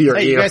going into your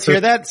ear. You guys hear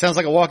that? Sounds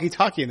like a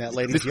walkie-talkie in that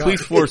lady's This yard.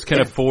 police force can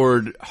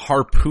afford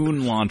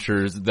harpoon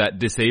launchers that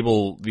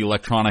disable the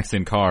electronics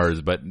in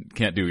cars, but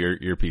can't do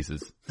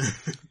earpieces.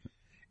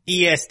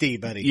 ESD,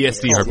 buddy.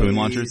 ESD harpoon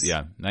launchers?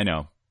 Yeah, I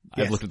know.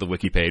 Yes. I've looked at the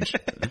wiki page.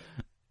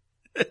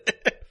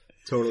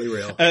 Totally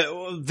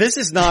real. This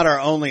is not our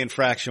only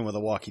infraction with a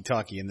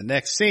walkie-talkie. In the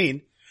next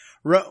scene,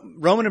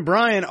 Roman and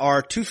Brian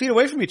are 2 feet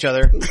away from each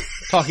other,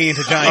 talking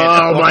into giant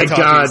oh my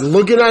God,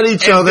 looking at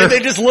each other. They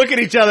just look at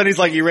each other and he's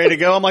like, you ready to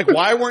go? I'm like,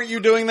 why weren't you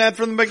doing that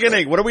from the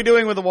beginning? What are we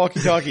doing with the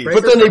walkie-talkie?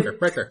 But then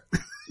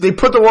they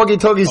put the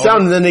walkie-talkies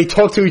down and then they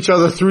talk to each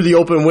other through the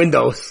open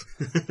windows.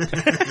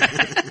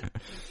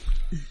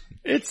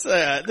 It's,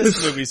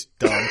 this movie's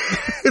dumb.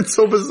 It's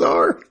so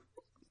bizarre.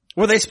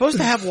 Were they supposed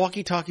to have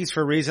walkie-talkies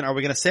for a reason? Are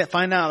we going to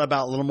find out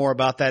a little more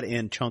about that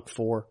in Chunk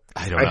 4?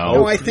 I don't know.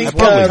 No, I think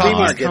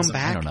Remy's come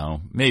back. I don't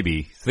know.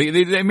 Maybe.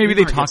 Maybe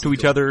they talk to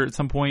each other at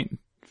some point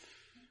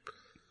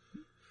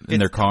in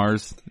their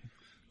cars.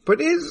 But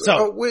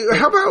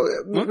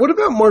what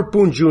about Mark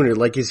Boone Jr.?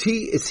 Like, is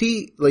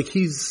he Are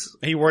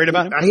you worried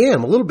about him? I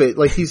am a little bit.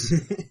 Like he's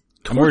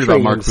I'm worried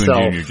about Mark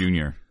himself. Boone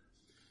Jr.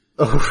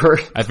 Over.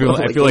 I feel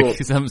like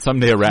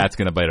someday a rat's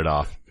gonna bite it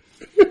off.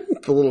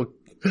 the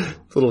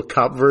little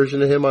cop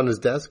version of him on his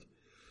desk.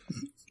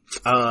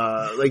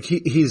 Like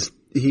he's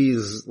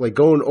like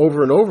going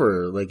over and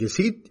over. Like is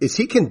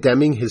he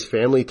condemning his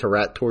family to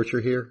rat torture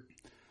here?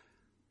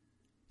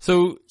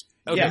 So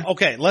okay. Yeah,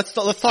 okay. Let's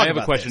talk about this. I have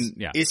a question.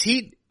 Yeah. Is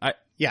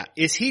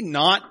he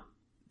not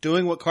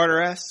doing what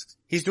Carter asks?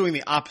 He's doing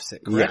the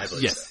opposite, correct?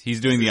 Yes,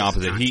 he's doing the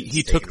opposite.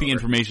 He took the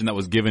information that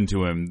was given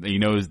to him. He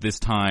knows this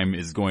time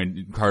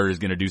Carter is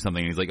going to do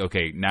something, and he's like,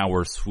 okay, now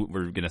we're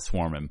going to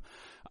swarm him.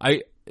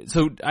 I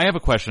have a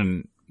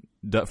question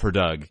for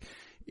Doug.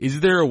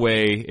 Is there a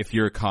way, if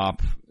you're a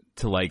cop,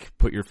 to like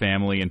put your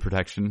family in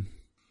protection?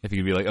 If you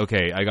could be like,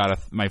 okay,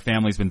 my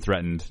family's been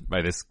threatened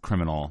by this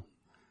criminal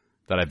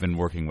that I've been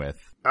working with.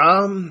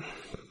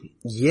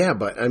 Yeah,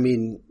 but I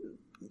mean,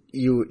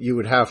 you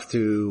would have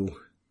to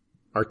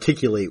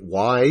articulate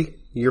why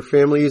your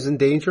family is in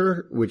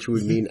danger, which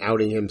would mean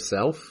outing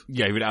himself.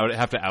 Yeah, he would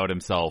have to out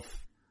himself.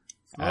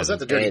 Is that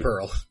the dirty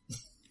pearl?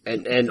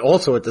 And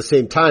also at the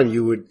same time,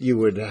 you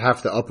would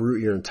have to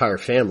uproot your entire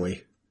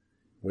family,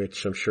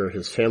 which I'm sure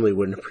his family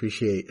wouldn't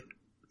appreciate.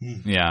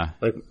 Yeah.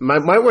 Like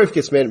my wife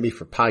gets mad at me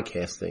for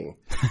podcasting,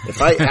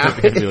 If I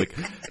I'd be like,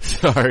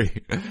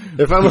 sorry.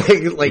 if I'm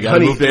like, gotta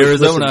honey, move to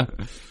Arizona.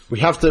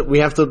 listen, we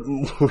have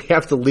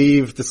to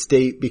leave the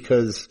state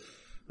because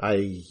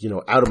I,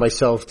 outed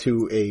myself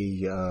to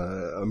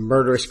a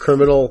murderous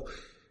criminal.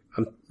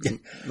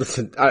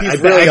 Listen, I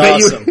really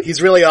bet awesome. you.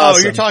 He's really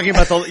awesome. Oh, you're talking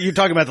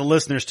about the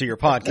listeners to your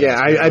podcast. Yeah,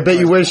 I bet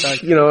you wish, I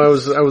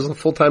was a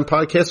full-time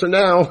podcaster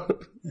now.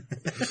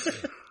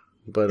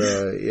 But,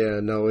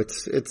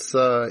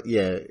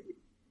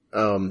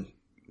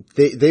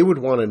 they would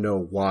want to know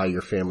why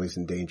your family's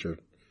in danger.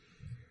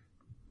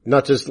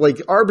 Not just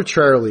like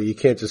arbitrarily. You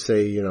can't just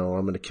say, I'm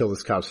going to kill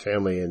this cop's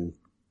family and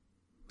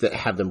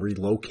have them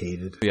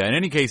relocated. Yeah, in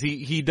any case,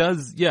 he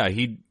does,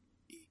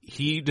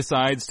 he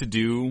decides to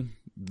do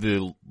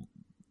the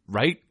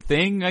right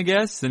thing, I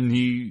guess, and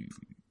he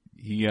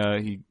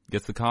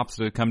gets the cops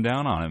to come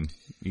down on him.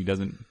 He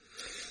doesn't.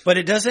 But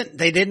it doesn't,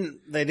 they didn't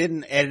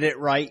edit it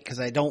right because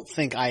I don't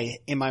think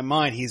in my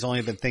mind, he's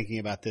only been thinking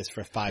about this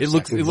for 5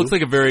 seconds. It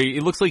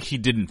looks like he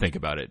didn't think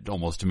about it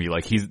almost to me.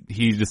 Like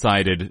he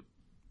decided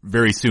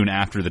very soon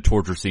after the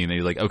torture scene that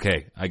he's like,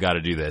 okay, I gotta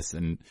do this.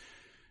 And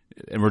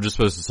we're just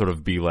supposed to sort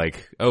of be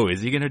like, oh,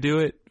 is he gonna do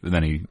it? And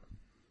then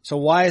So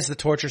why is the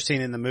torture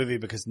scene in the movie?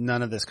 Because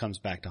none of this comes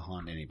back to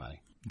haunt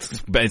anybody.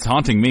 It's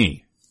haunting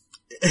me.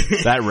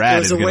 That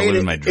rat is gonna live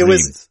in my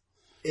dreams.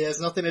 It has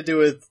nothing to do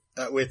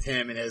with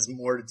him. It has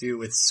more to do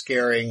with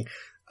scaring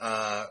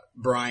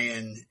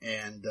Brian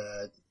and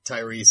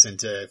Tyrese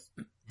into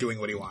doing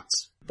what he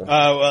wants.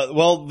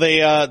 Well,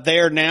 they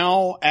are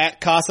now at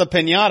Casa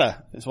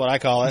Pinata, is what I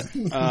call it.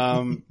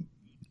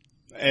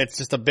 It's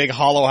just a big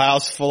hollow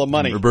house full of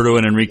money. Roberto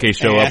and Enrique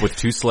show up with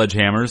 2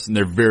 sledgehammers, and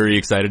they're very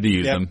excited to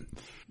use them.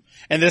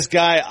 And this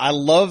guy, I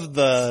love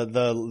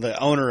the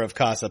owner of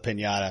Casa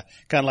Pinata.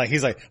 Kind of like,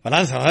 he's like, well,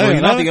 he's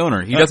not the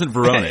owner. He doesn't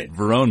Verone it.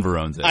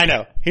 Verone's it. I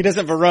know. He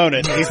doesn't Verone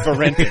it. He's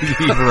Verrented.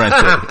 He Verents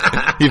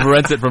it. He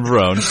Verents it from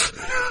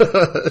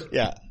Verone.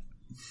 Yeah.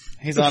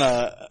 He's on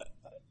a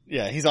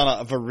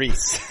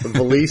Valise.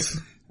 Valise?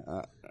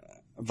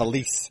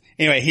 Valise.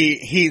 Anyway,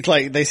 he's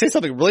like, they say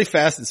something really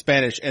fast in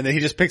Spanish and then he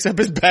just picks up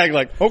his bag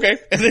like, okay.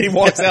 And then he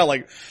walks out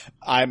like,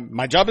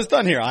 my job is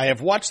done here. I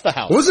have watched the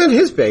house. What was in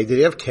his bag? Did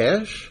he have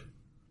cash?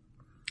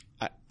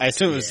 I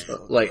assume it was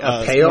like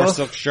a payoff? more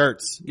silk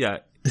shirts. Yeah.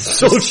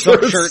 Silk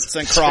shirts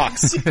and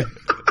Crocs.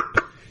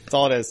 That's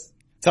all it is.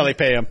 That's how they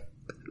pay him.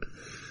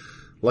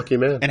 Lucky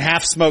man. And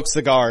half smoked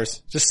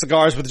cigars. Just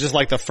cigars with just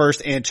like the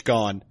first inch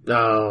gone.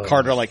 Oh.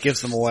 Carter like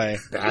gives them away.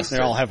 Bastard.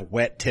 They all have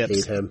wet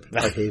tips.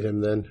 I hate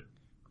him then.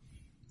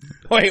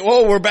 Wait,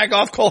 whoa, we're back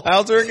off Cole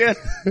Hauser again?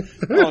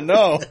 Oh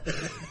no.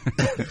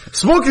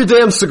 Smoke your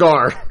damn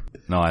cigar.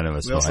 No, I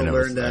never smoke. We also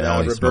learned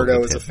that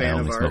Roberto is a fan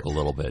of art. I only smoke a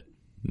little bit.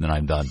 And then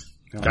I'm done.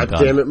 God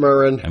damn it,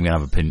 Murrin. I'm gonna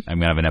have an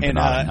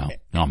empanada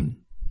now.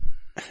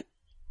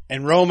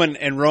 And Roman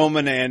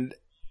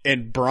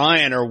and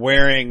Brian are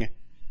wearing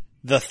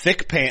the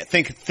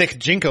thick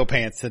Jinko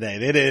pants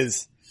today.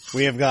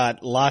 We have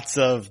got lots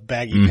of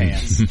baggy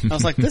pants. I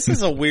was like, this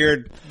is a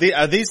weird,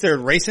 are these their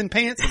racing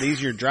pants? Are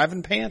these your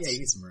driving pants? Yeah, you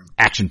need some room.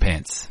 Action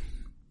pants.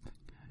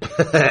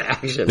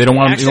 Action. They don't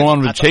want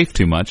them to chafe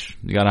too much.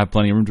 You gotta have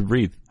plenty of room to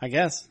breathe. I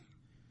guess.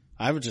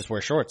 I would just wear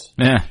shorts.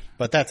 Yeah.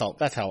 But that's how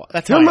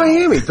You're in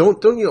Miami.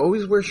 Don't you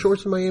always wear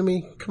shorts in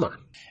Miami? Come on.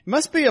 It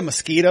must be a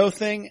mosquito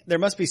thing. There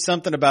must be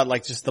something about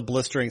like just the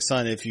blistering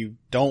sun if you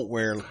don't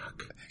wear, you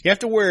have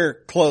to wear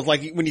clothes.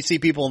 Like when you see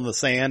people in the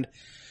sand,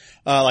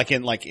 like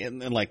in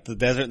the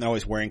desert and they're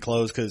always wearing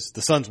clothes because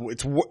the sun's,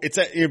 it's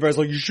everybody's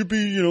like, you should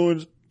be,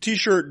 in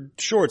t-shirt,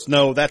 shorts.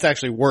 No, that's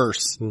actually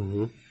worse.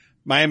 Mm-hmm.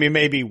 Miami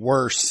may be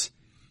worse.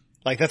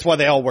 Like that's why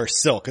they all wear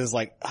silk. Cause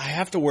like I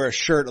have to wear a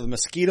shirt or the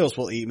mosquitoes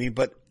will eat me,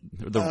 but,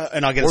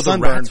 and I'll get a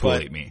sunburn,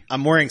 but eat me.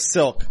 I'm wearing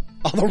silk.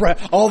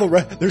 All the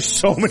rats, there's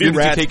so many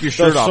rats. You take your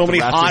shirt off, so many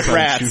hot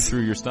rats. Shoot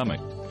through your stomach.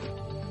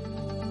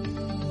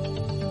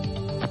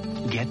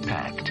 Get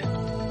packed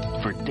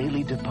for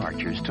daily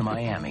departures to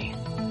Miami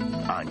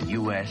on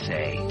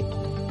USA.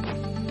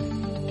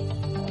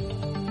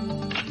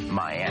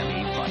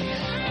 Miami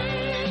Vice.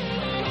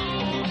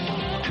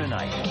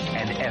 Tonight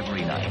and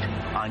every night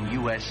on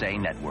USA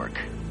Network.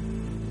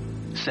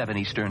 7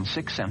 Eastern,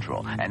 6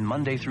 Central, and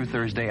Monday through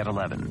Thursday at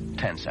 11,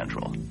 10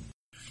 Central.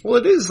 Well,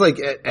 it is like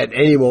at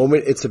any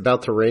moment it's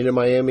about to rain in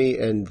Miami,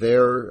 and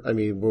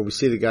when we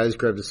see the guys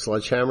grab the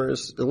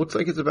sledgehammers, it looks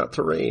like it's about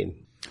to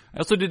rain. I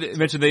also did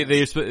mention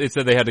they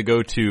said they had to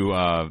go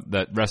to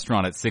that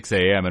restaurant at 6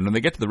 a.m. and when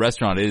they get to the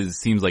restaurant,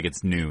 seems like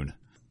it's noon.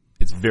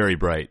 It's very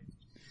bright.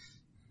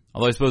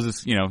 Although I suppose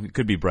it's it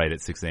could be bright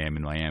at 6 a.m.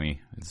 in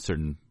Miami. It's a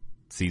certain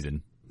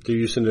season. They're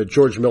using the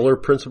George Miller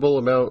principle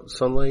about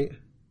sunlight.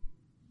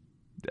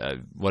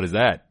 What is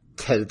that?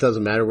 It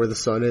doesn't matter where the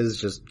sun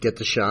is, just get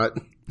the shot.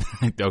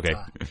 Okay.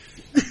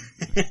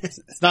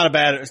 It's not a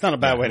bad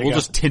way to go. We'll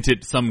just tint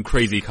it some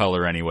crazy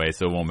color anyway,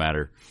 so it won't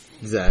matter.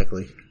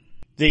 Exactly.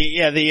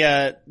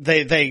 They're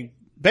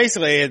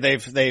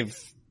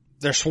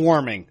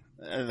swarming.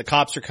 The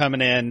cops are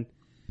coming in.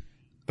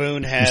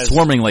 Boone has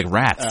swarming like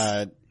rats.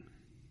 They're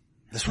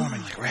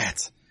swarming like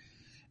rats.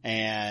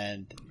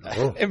 And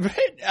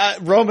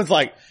Roman's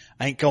like,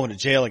 I ain't going to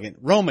jail again.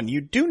 Roman,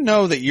 you do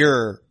know that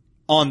you're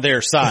on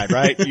their side,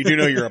 right? You do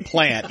know you're a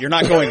plant. You're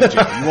not going to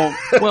jail. You won't.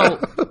 Well,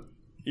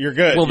 you're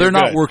good. Well, they're You're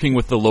not good. working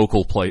with the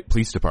local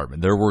police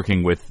department. They're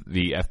working with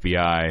the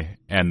FBI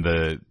and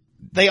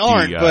They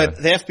aren't, but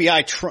the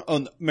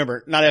FBI,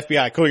 remember, not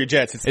FBI, cool your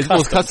jets, it's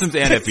Customs. Well, Customs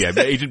and FBI,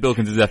 but Agent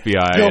Bilkins is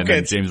FBI and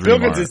then James Remar.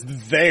 Bilkins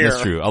is there.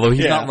 That's true. Although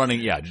he's not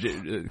running,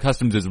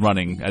 Customs is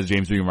running, as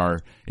James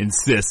Remar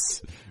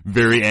insists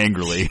very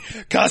angrily.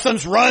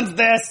 Customs runs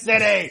this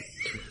city!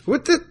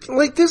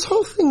 This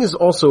whole thing is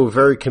also a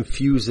very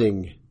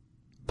confusing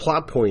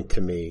plot point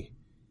to me.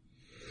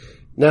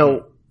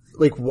 Now,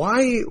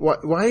 why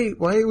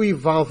are we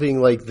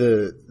evolving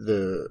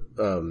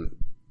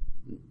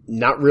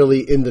not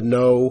really in the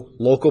know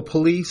local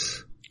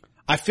police?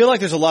 I feel like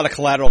there's a lot of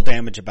collateral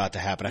damage about to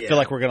happen. I feel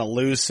like we're going to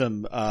lose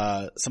some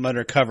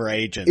undercover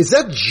agents. Is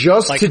that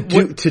just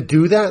to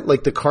do that?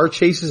 Like the car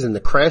chases and the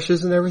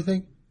crashes and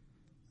everything?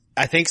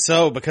 I think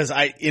so, because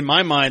in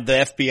my mind,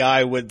 the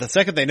FBI would, the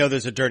second they know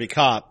there's a dirty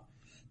cop,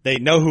 they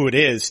know who it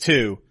is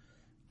too.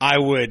 I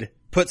would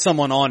put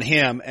someone on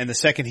him, and the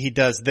second he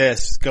does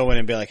this, go in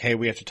and be like, hey,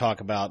 we have to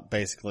talk about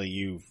basically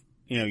you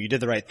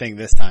did the right thing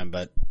this time,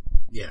 but.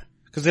 Yeah.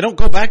 Because they don't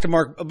go back to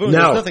Mark Boone.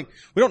 No. There's nothing.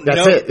 We don't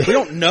know. It. We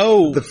don't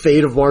know the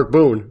fate of Mark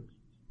Boone.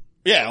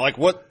 Yeah, like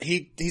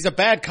he's a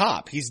bad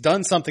cop. He's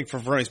done something for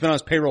Verona. He's been on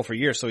his payroll for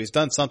years, so he's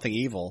done something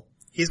evil.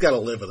 He's got to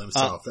live with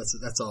himself.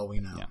 That's all we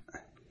know.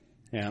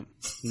 Yeah.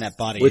 And that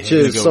body. Which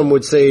is, some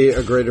would say,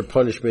 a greater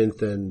punishment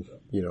than,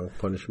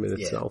 punishment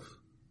itself.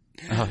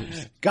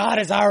 God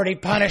has already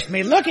punished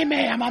me. Look at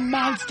me. I'm a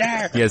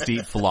monster. He has to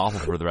eat falafel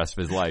for the rest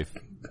of his life.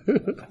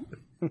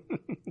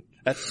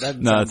 that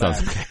sounds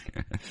okay.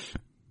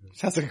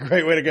 Sounds like a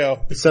great way to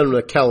go. They sent him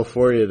to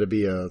California to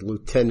be a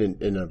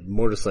lieutenant in a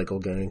motorcycle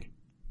gang.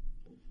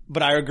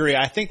 But I agree.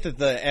 I think that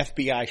the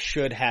FBI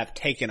should have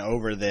taken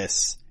over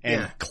this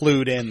and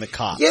clued in the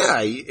cops.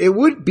 Yeah, it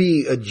would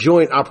be a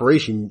joint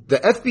operation. The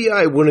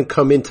FBI wouldn't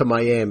come into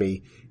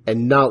Miami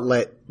and not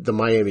let the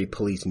Miami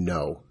police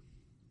know.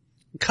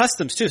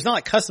 Customs too. It's not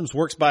like Customs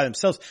works by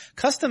themselves.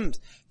 Customs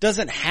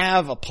doesn't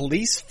have a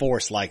police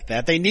force like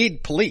that. They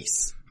need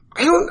police.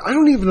 I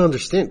don't even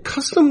understand.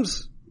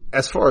 Customs,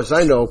 as far as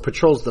I know,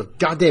 patrols the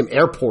goddamn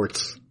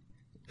airports.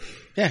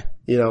 Yeah.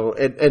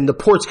 And the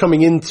ports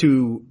coming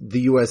into the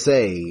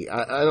USA.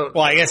 I don't.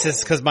 Well, I guess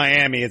it's because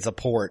Miami is a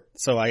port.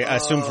 So I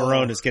assume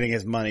Verona is getting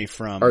his money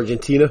from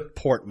Argentina?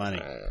 Port money.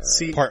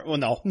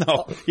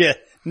 No. Yeah.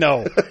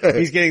 No.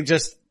 He's getting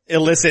just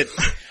illicit.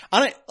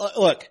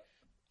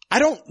 I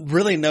don't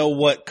really know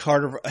what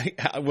Carter,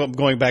 I'm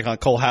going back on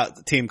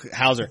Team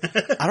Hauser.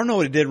 I don't know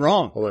what he did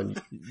wrong. Hold on.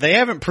 They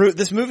haven't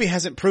this movie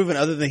hasn't proven,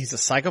 other than he's a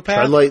psychopath.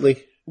 Try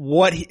lightly.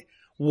 What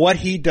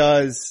he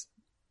does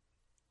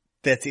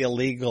that's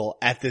illegal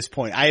at this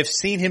point. I have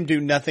seen him do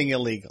nothing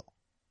illegal.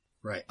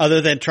 Right. Other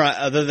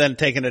than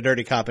taking a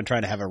dirty cop and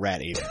trying to have a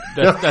rat eat him.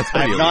 That's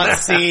I've not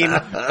seen,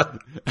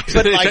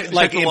 but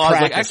like in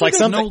practice, like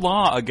there's no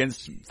law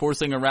against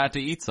forcing a rat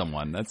to eat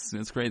someone.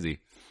 That's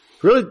crazy.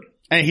 Really?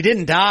 And he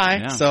didn't die,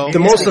 Yeah. so. The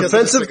most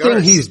offensive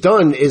thing he's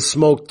done is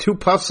smoke 2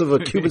 puffs of a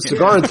Cuban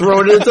cigar and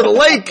throw it into the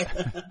lake.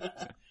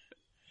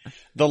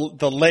 The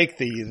lake,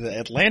 the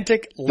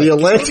Atlantic Lake. The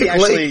Atlantic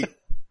Lake.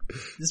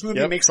 This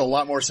movie makes a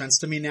lot more sense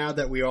to me now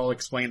that we all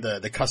explained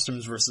the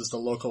customs versus the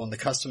local, and the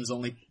customs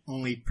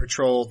only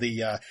patrol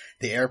the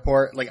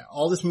airport. Like,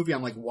 all this movie,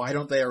 I'm like, why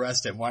don't they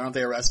arrest him? Why don't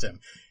they arrest him?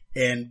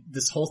 And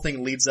this whole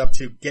thing leads up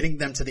to getting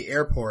them to the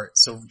airport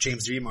so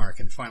James Remar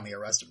can finally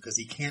arrest him, because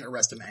he can't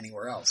arrest him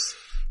anywhere else.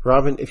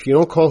 Robin, if you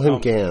don't call him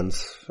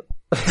Gans,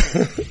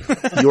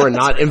 you are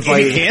not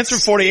invited. Gans for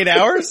 48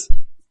 hours?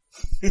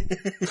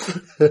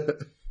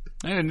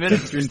 I admit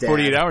it, in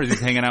 48 hours he's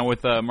hanging out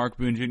with Mark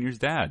Boone Jr.'s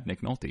dad,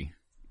 Nick Nolte.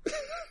 It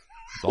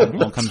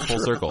all comes full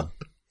circle.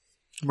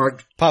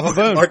 Papa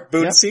Boone. Mark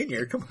Boone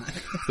Sr., come on.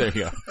 There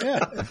you go. Yeah.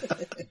 Well,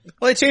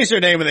 they changed their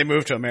name when they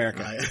moved to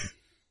America.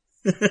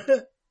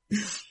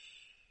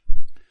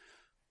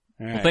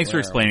 Well, thanks for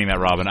explaining that,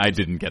 Robin. I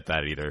didn't get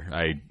that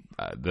either.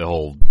 The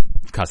whole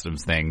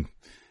customs thing.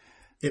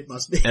 It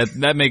must be. I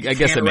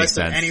guess that makes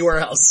sense. Anywhere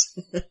else.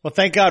 Well,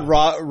 thank God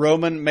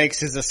Roman makes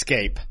his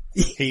escape.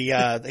 He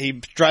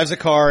drives a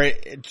car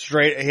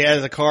straight. He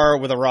has a car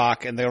with a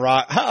rock, and the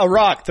rock.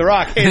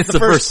 Hey, it's the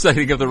first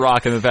sighting of the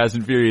Rock in the Fast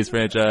and Furious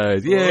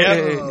franchise.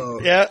 Yay!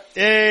 Yeah.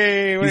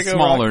 Yay! He's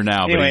smaller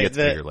now, but he gets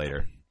bigger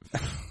later.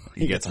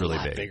 He gets really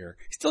bigger.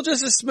 He's still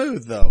just as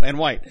smooth though, and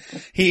white.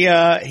 They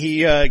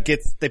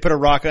put a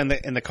rock in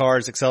the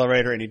car's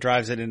accelerator, and he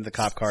drives it into the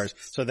cop cars,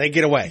 so they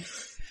get away.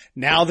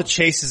 Now the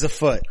chase is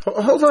afoot.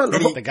 Hold on.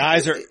 The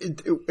guys are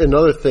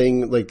another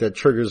thing like that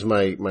triggers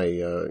my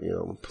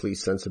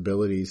police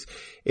sensibilities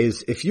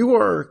is if you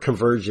are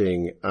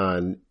converging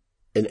on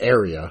an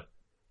area,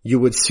 you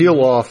would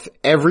seal off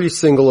every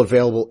single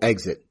available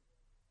exit.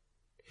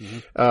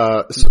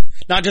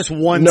 Not just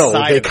one No,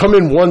 side. they of come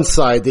in one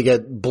side, they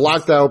get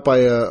blocked out by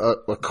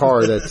a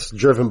car that's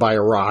driven by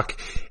a rock,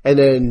 and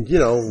then,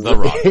 The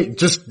Rock.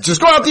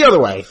 just go out the other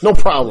way. No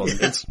problem.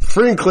 It's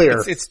free and clear.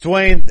 It's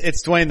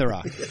Dwayne The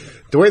Rock.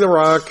 Dwayne The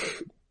Rock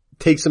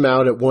takes him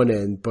out at one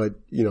end, but,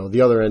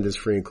 the other end is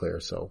free and clear,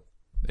 so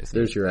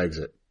there's your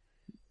exit.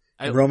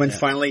 Roman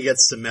finally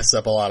gets to mess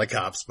up a lot of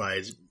cops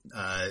by,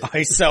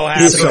 He's so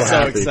happy. He's so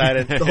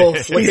excited. the whole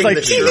flicking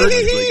the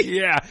shirt.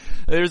 Yeah.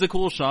 There's a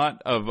cool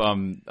shot of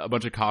a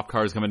bunch of cop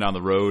cars coming down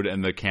the road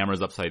and the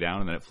camera's upside down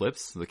and then it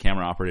flips. The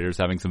camera operator's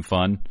having some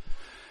fun.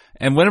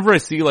 And whenever I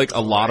see like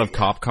a lot of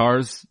cop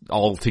cars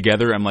all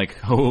together, I'm like,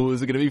 oh,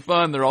 is it going to be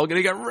fun? They're all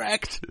going to get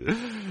wrecked.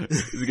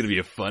 This is going to be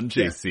a fun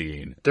chase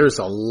scene. There's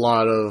a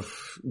lot of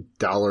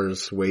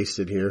dollars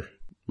wasted here.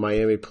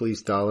 Miami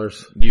police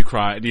dollars. Do you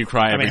cry? I mean,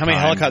 how many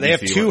helicopters? They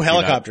have two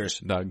helicopters.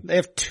 Doug? They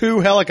have two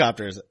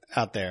helicopters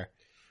out there.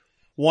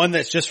 One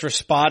that's just for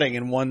spotting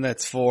and one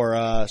that's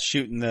for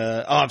shooting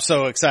the. Oh, I'm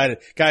so excited,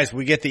 guys!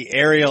 We get the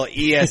aerial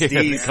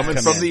ESDs coming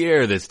from the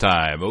air this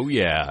time. Oh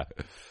yeah.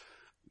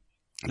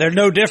 They're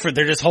no different.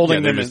 They're just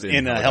holding them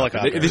in a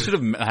helicopter. They should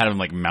have had them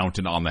like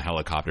mounted on the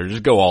helicopter.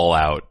 Just go all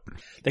out.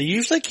 They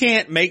usually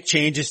can't make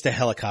changes to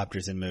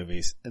helicopters in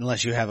movies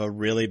unless you have a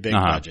really big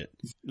budget.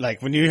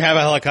 Like when you have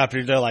a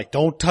helicopter, they're like,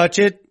 don't touch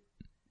it.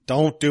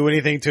 Don't do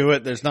anything to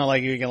it. There's not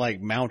like you can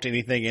like mount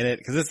anything in it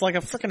because it's like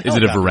a freaking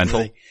helicopter. Is it a rental?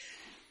 Really.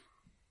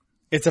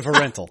 It's a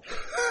rental.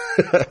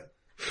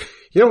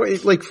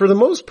 Like for the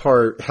most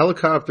part,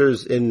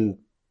 helicopters in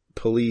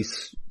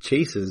police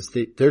chases,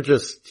 they're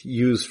just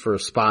used for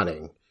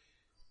spotting.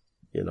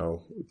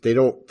 They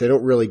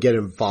don't really get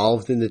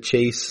involved in the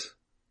chase.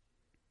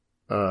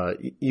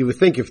 You would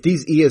think if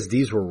these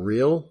ESDs were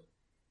real,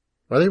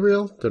 are they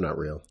real? They're not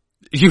real.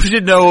 You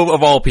should know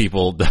of all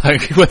people,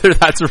 Doug, whether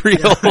that's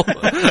real.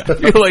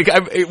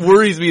 It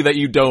worries me that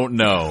you don't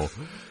know.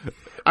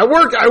 I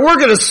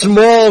work in a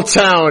small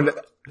town.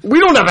 We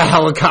don't have a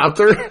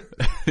helicopter.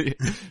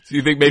 So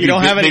you think maybe, you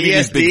don't have an maybe ESD?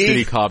 these big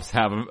city cops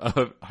have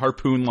a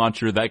harpoon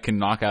launcher that can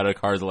knock out a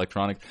car's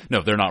electronics?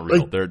 No, they're not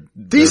real.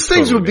 These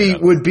things totally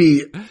would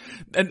be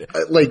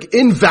like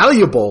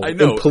invaluable I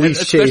know, in police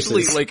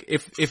especially chases. like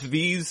if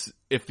these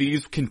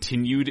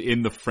continued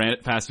in the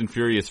Fast and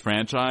Furious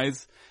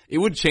franchise, it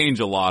would change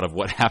a lot of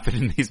what happened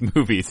in these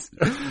movies.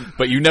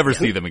 But you never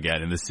see them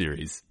again in this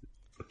series.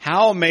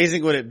 How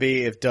amazing would it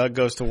be if Doug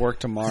goes to work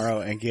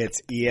tomorrow and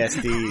gets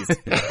ESDs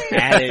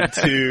added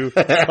to,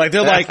 like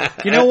they're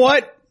like, you know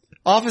what,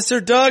 Officer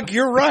Doug,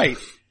 you're right.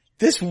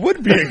 This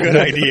would be a good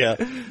idea.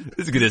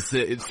 This is gonna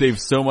save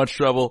so much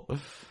trouble.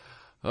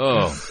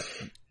 Oh.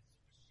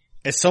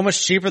 It's so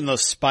much cheaper than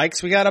those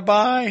spikes we gotta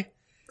buy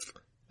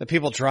that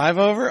people drive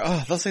over.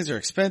 Oh, those things are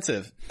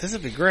expensive. This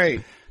would be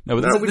great. No,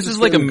 but this is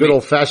like a good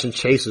old fashioned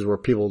chases where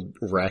people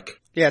wreck.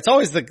 Yeah, it's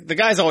always the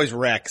guys always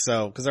wreck,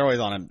 so, cause they're always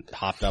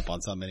hopped up on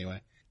something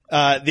anyway.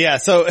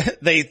 So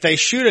they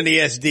shoot an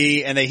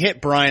ESD and they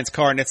hit Brian's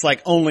car and it's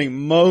like only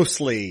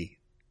mostly,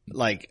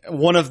 like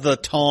one of the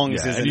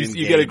tongs isn't engaged.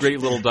 You get a great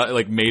little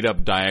made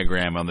up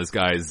diagram on this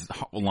guy's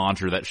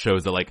launcher that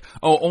shows that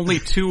only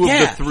two of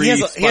the three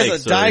spikes he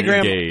has a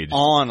diagram are engaged.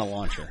 on a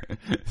launcher.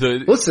 So,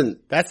 listen,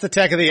 that's the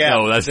tech of the app.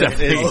 No, that's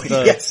definitely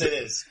Yes, it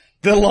is.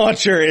 The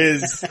launcher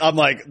is, I'm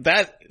like,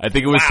 that. I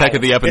think it was tech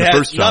of the app in the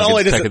first chunk.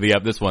 It's tech of the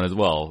app this one as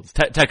well. It's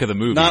tech of the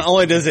movie. Not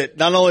only does it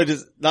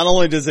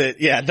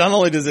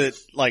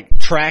like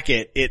track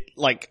it, it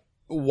like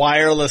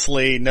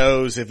wirelessly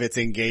knows if it's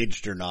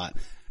engaged or not.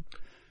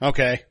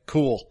 Okay,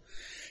 cool.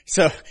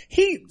 So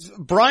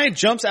Brian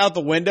jumps out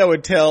the window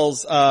and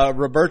tells,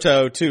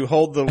 Roberto to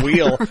hold the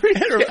wheel.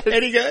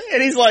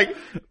 and he's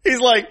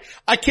like,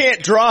 I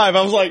can't drive.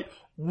 I was like,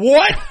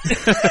 what?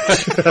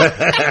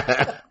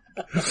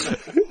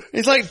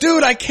 He's like,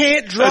 dude, I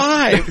can't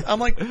drive. I'm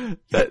like,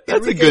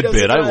 that's a good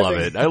bit. I love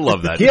it. I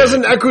love that. He has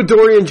an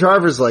Ecuadorian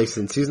driver's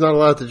license. He's not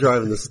allowed to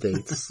drive in the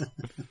States.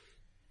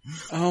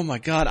 Oh my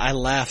God, I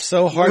laughed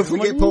so hard. What if we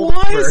I'm get like, pulled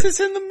why over? is this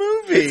in the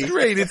movie? It's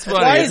great. It's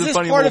funny. Why it's is a this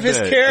funny part of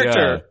little his bit.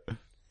 character? Yeah.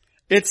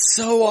 It's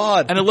so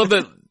odd. And I love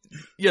that.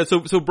 Yeah, so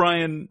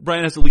Brian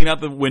has to lean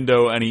out the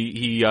window and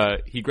he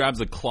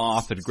grabs a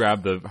cloth to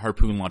grab the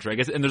harpoon launcher, I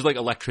guess, and there's like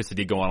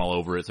electricity going all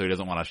over it, so he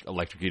doesn't want to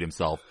electrocute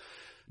himself.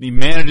 And he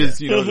manages,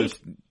 just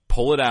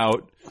pull it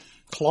out.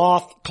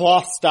 Cloth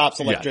stops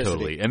electricity. Yeah,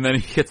 totally. And then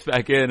he gets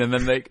back in, and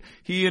then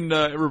he and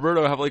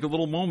Roberto have like a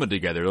little moment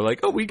together. They're like,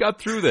 "Oh, we got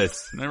through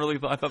this." And I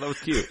thought that was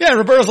cute. Yeah,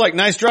 Roberto's like,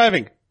 "Nice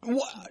driving."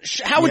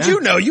 How would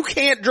you know? You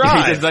can't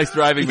drive. He says, "Nice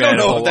driving, you man."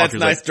 Don't know if that's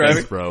nice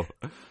driving, bro.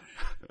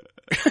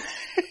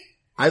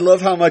 I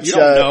love how much,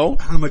 how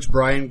much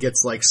Brian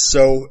gets like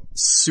so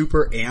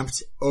super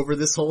amped over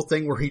this whole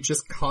thing where he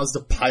just caused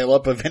a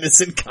pileup of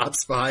innocent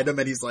cops behind him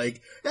and he's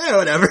like, yeah,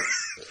 whatever.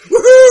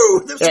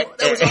 Woohoo! That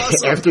was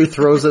awesome. After he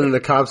throws it in the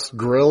cop's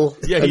grill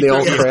and they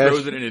all crash.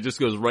 Throws it and it just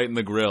goes right in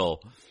the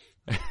grill.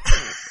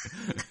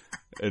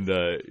 And,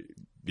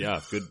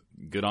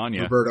 good on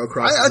you. Roberto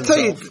crosses I'll tell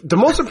you, himself. the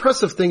most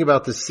impressive thing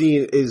about this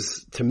scene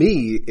is, to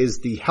me, is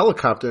the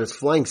helicopter that's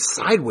flying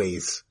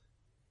sideways.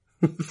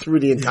 through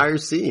the entire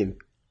scene.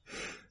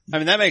 I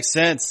mean, that makes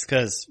sense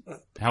because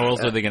How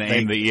else are they going to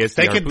aim the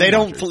ESD? they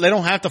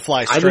don't have to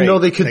fly straight. I didn't know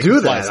they could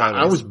do that.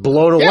 I was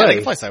blown away. Yeah, they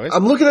can fly sideways.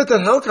 I'm looking at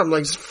that helicopter. I'm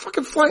like, just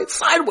fucking fly it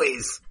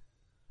sideways.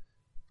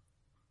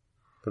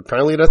 But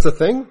apparently that's a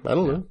thing. I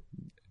don't know.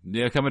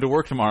 Yeah, coming to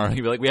work tomorrow.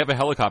 You'd be like, we have a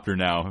helicopter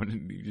now.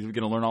 You're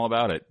going to learn all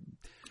about it.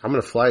 I'm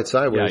going to fly it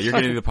sideways. Yeah, you're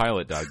going to be the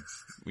pilot, Doug.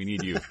 We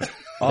need you.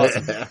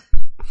 Awesome.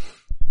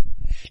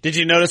 Did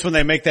you notice when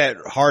they make that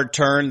hard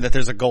turn that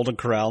there's a Golden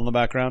Corral in the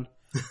background?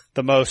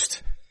 The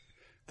most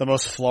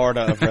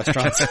Florida of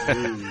restaurants.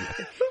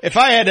 If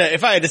I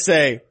had to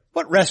say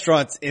what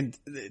restaurants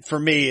for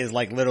me is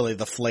like literally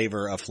the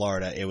flavor of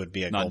Florida, it would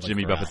be a Not Golden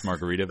Jimmy Corral. Buffett's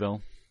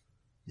Margaritaville.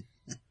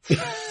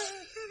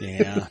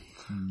 Yeah.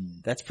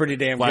 That's pretty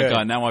damn My good.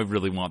 God, now I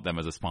really want them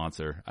as a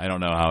sponsor. I don't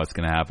know how it's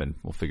going to happen.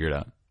 We'll figure it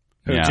out.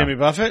 Who, Yeah. Jimmy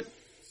Buffett?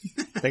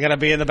 They gotta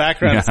be in the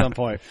background at Yeah. some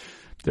point.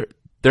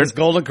 There's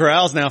Golden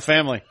Corral's now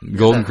family.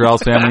 Golden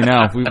Corral's family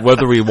now,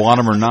 whether we want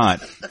them or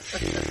not.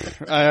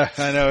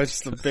 I know,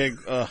 it's just a big,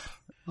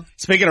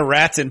 Speaking of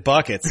rats in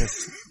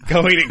buckets,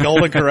 go eat at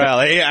Golden Corral.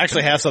 They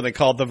actually have something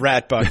called the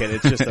rat bucket.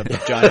 It's just a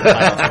giant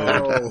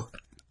pile of food.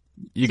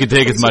 You can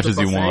take as much as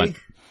you want.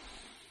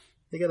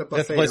 They got a buffet.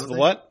 That's the place don't for they?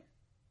 what?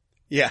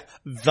 Yeah,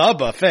 the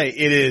buffet.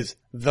 It is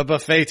the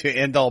buffet to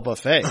end all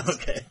buffets.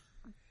 Okay.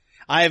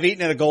 I have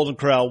eaten at a Golden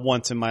Corral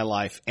once in my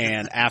life,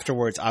 and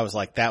afterwards I was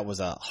like, that was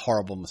a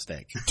horrible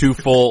mistake. Too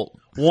full.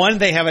 One,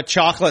 they have a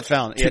chocolate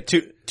fountain. Yeah,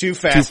 too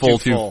fast, Too full,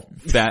 too full.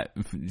 too fat,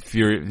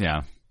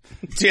 yeah.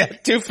 Yeah,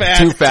 too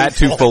fast, Too fat,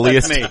 too full.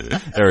 fulliest. That's me.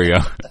 There we go.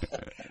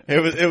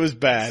 It was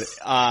bad.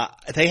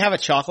 They have a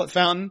chocolate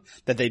fountain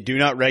that they do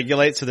not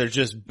regulate, so there's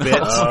just bits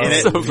in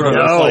it so from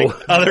gross.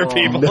 like other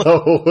people.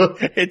 No.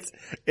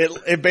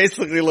 It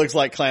basically looks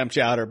like clam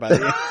chowder by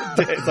the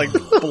end. It's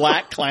like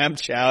black clam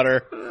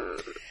chowder.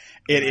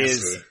 It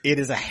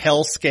is a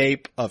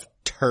hellscape of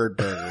turd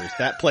burgers.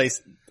 That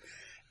place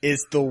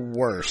is the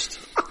worst.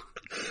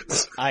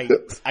 I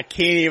can't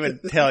even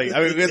tell you.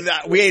 I mean,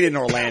 we ate in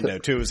Orlando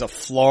too. It was a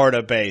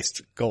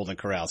Florida-based Golden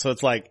Corral, so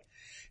it's like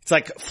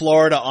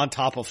Florida on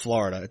top of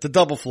Florida. It's a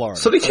double Florida.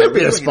 So they can't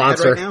be a Are we doing an ad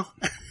sponsor right now?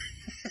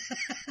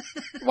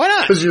 Why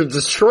not? because you're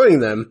destroying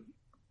them.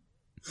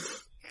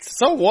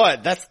 So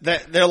what?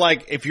 They're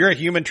like, if you're a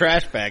human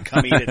trash bag,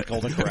 come eat at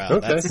Golden Corral.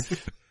 Okay.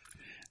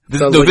 This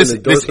Sounds like is an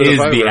endorsement the of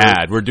Vibrant.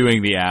 ad. We're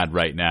doing the ad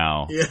right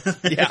now.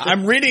 Yeah,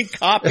 I'm reading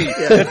copy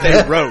that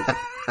they wrote.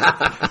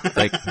 It's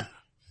like,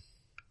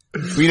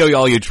 we know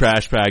all you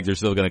trash bags are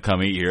still going to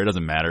come eat here. It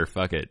doesn't matter.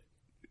 Fuck it.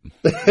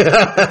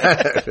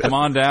 Come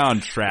on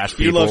down, trash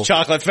people. You love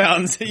chocolate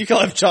fountains. You can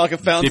have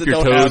chocolate fountains Dip that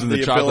your don't toes have in the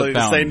the chocolate ability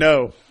to say fountain.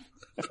 no.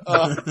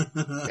 Oh,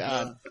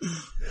 God.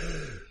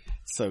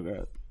 So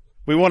good.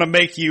 We want to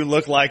make you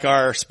look like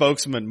our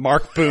spokesman,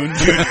 Mark Boone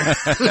Jr.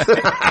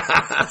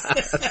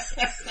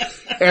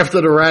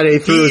 After the rat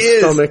ate through his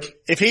stomach.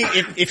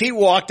 If he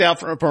walked out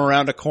from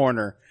around a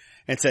corner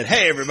and said,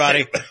 "Hey,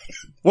 everybody,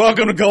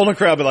 welcome to Golden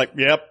Corral," I'd be like,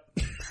 "Yep,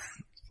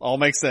 all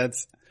makes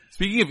sense."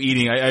 Speaking of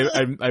eating,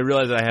 I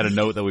realized that I had a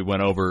note that we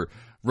went over.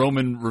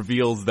 Roman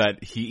reveals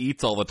that he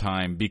eats all the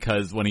time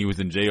because when he was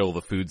in jail,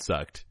 the food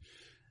sucked.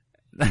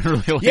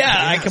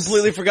 I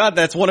completely forgot.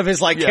 That's one of his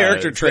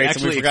character traits,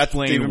 and we forgot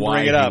to even why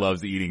bring it up. he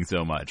loves eating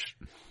so much.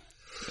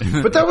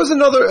 But that was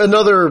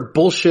another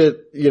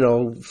bullshit,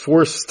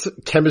 forced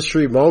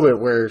chemistry moment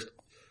where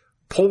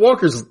Paul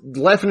Walker's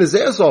laughing his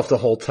ass off the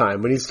whole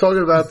time when he's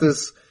talking about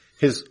his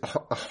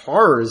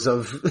horrors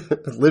of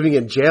living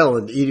in jail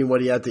and eating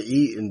what he had to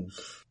eat, and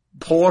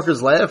Paul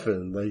Walker's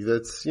laughing. Like,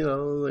 that's,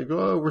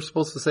 we're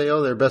supposed to say,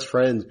 they're best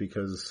friends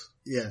because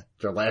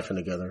they're laughing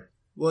together.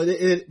 Well,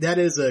 that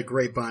is a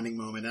great bonding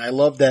moment. And I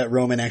love that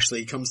Roman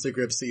actually comes to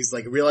grips. He's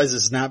like,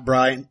 realizes it's not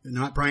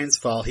Brian's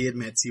fault. He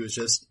admits he was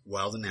just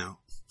wilding out.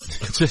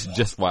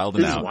 just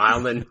wilding out.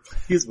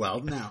 He's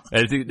wilding out.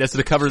 That's what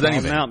it covers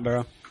anything. Out,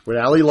 bro. With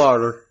Ali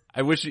Lauder.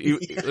 I wish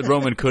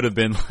Roman could have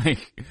been like,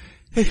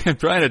 "Hey, I'm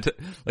trying to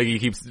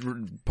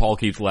Paul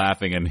keeps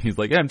laughing and he's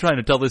like, "Yeah, I'm trying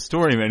to tell this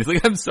story, man." He's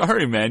like, "I'm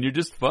sorry, man. You're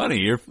just funny.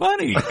 You're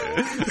funny."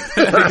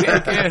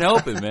 I can't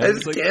help it, man.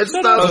 It's like, can't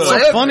shut stop up.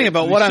 What's so funny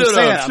about what I'm Shut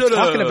saying? up, I'm shut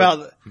talking up.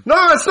 about. No,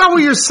 it's not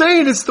what you're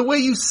saying. It's the way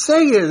you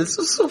say it. It's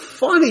just so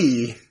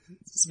funny.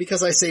 It's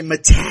because I say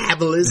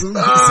metabolism.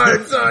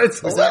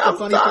 It's Is that the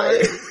funny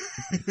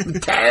part?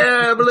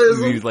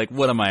 metabolism. He's like,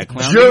 "What am I, a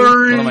clown?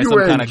 Jury, What am I, some you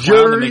kind ain't of clown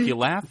to jury. make you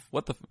laugh?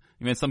 What the?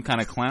 You mean some kind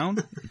of clown?"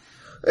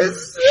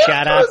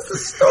 Shut up. It's the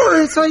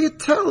story. It's how you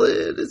tell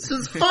it. It's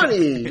just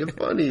funny. It's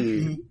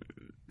funny.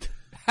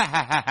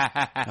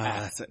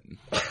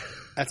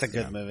 That's a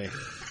good movie.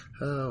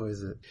 How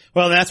is it?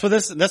 Well, that's where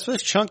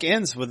this chunk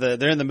ends with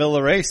they're in the middle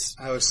of the race.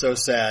 I was so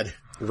sad.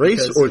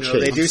 Race Because, or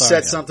they chase? do I'm sorry,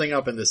 set yeah. something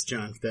up in this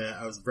chunk that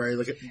I was very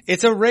looking.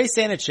 It's a race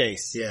and a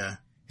chase. Yeah.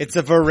 It's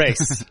a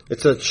race.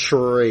 It's a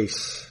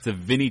trace. It's a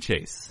Vinny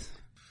chase.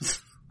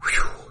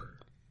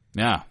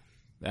 Yeah.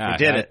 We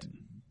did it.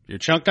 You're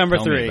Chunk number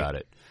tell me 3. about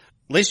it.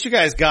 At least you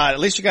guys got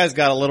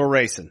a little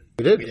racing.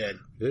 We did. We did.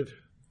 We did.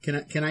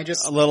 Can I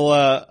just a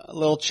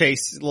little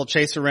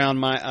chase around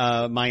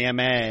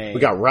Miami.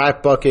 We got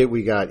Rat Bucket.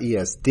 We got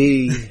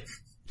ESD.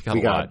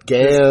 We got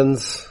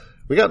GANs.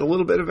 We got a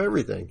little bit of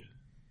everything.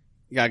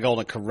 You got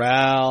Golden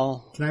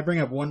Corral. Can I bring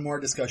up one more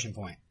discussion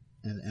point?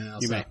 And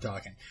I'll stop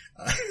talking.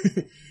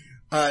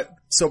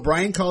 So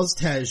Brian calls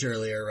Tej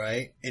earlier,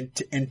 right?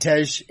 And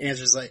Tej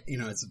answers like,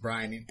 it's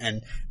Brian.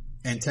 And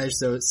Tej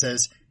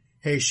says,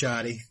 "Hey,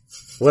 Shoddy."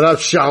 What up,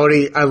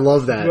 Shouty? I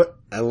love that.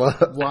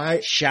 Why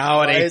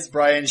Shouty? Why is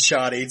Brian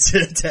Shoddy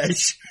to Tej?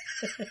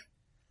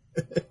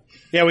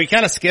 Yeah, we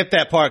kind of skipped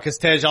that part because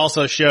Tej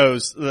also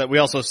shows that we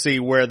also see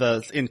where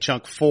in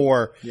chunk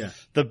 4,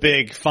 the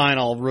big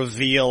final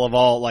reveal of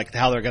all, like,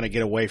 how they're going to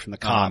get away from the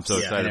cops. I'm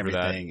so excited and for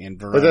that. everything. And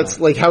But that's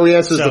like how he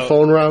answers the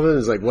phone, Robin.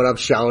 Is like, "What up,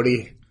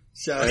 Shouty?"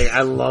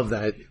 I love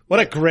that. What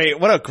a great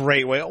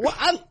way. Well,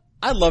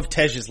 I love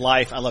Tej's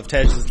life. I love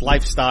Tej's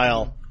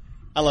lifestyle.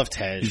 I love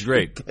Tej. He's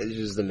great. Tej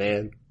is the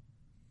man.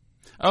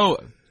 Oh,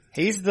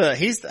 he's the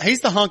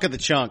hunk of the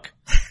chunk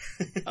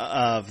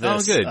of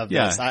this. Oh, good. Of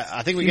yeah. this.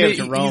 I think we gave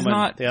it to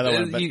Roman, the other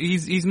one. But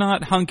he's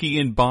not hunky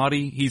in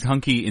body. He's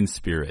hunky in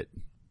spirit.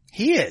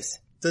 He is.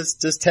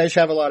 Does Tej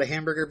have a lot of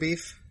hamburger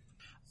beef?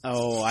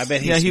 Oh, I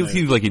bet he's he smooth.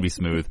 seems like he'd be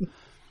smooth.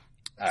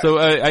 So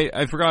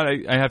I forgot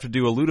I have to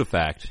do a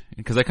Ludafact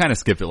because I kind of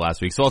skipped it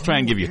last week. So I'll try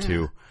and give you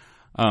 2.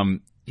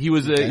 He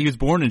was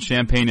born in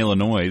Champaign,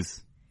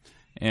 Illinois,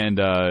 and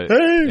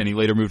he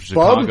later moved to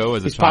Chicago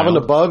as a He's child. popping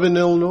the bub in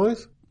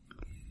Illinois.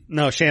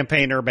 No,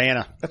 Champaign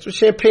Urbana. That's what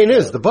Champagne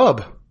is. The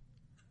bub.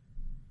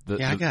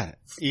 I got it.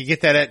 You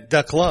get that at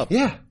Duck Club.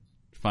 Yeah.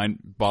 Fine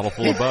bottle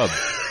full of bub.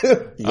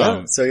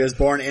 Yeah. So he was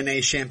born in a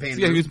Champagne.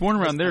 Yeah, he was born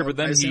around there, but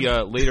then he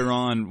later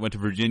on went to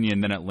Virginia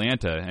and then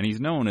Atlanta, and he's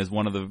known as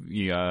one of the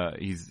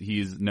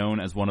he's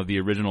known as one of the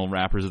original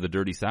rappers of the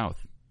Dirty South,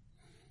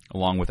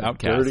 along with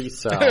Outkast. Dirty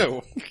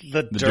South.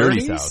 The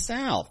Dirty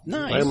South.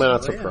 Nice. Why am I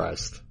not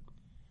surprised?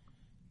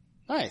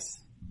 Nice.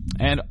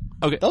 And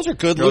okay, those are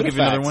good. I'll give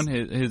you another one.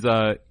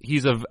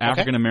 He's of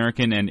African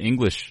American and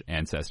English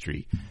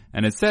ancestry,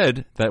 and it's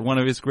said that one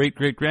of his great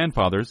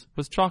grandfathers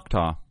was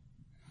Choctaw.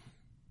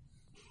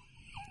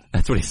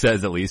 That's what he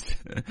says, at least.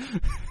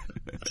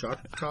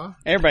 Choctaw?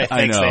 Everybody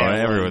thinks I know.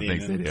 they Everyone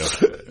thinks they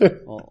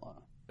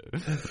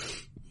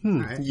do.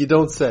 Right. You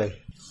don't say.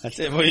 That's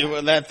it.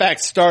 When that fact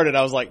started,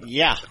 I was like,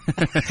 yeah.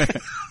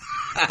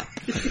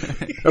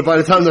 But by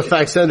the time the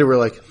facts ended, we're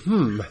like,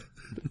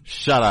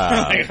 Shut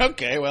up. Like,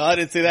 okay, well, I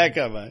didn't see that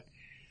coming.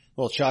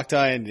 Well,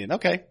 Choctaw Indian.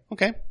 Okay.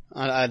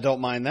 I don't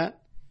mind that.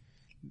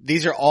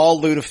 These are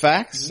all Luda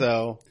facts,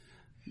 so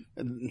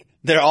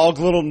they're all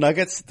little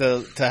nuggets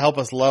to help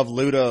us love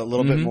Luda a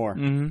little bit more.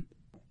 Mm-hmm.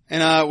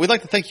 And we'd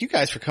like to thank you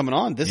guys for coming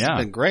on. This has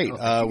been great.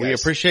 We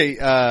appreciate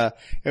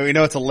we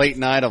know it's a late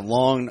night a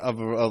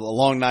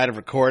long night of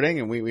recording,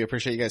 and we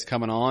appreciate you guys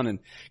coming on and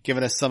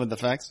giving us some of the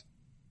facts.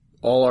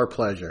 all our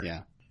pleasure.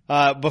 Yeah.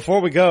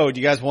 Before we go,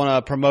 do you guys want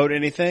to promote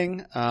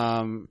anything?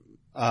 A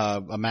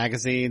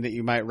magazine that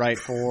you might write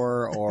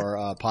for, or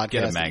a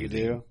podcast that you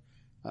do?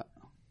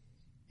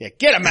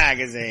 Get a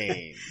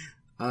magazine.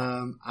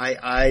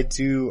 I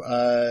do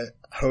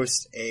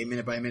host a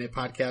minute by minute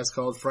podcast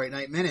called Fright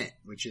Night Minute,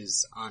 which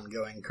is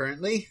ongoing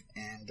currently.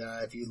 And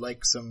if you'd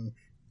like some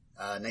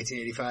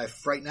 1985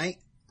 Fright Night,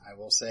 I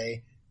will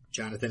say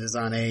Jonathan is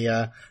on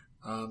a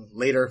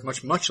later,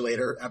 much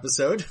later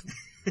episode.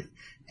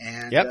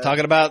 And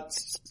talking about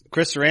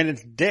Chris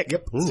Sarandon's dick.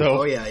 Yep. So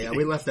oh yeah,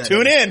 we left that.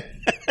 Tune in.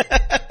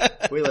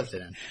 We left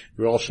it in.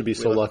 We all should be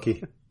so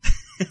lucky.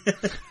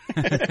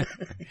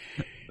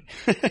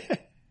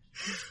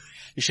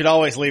 You should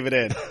always leave it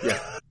in. Yeah.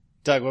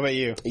 Doug, what about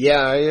you?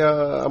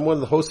 Yeah, I'm one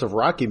of the hosts of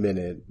Rocky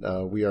Minute.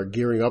 We are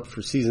gearing up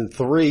for season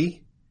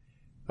 3.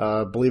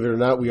 Believe it or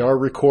not, we are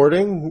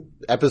recording.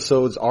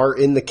 Episodes are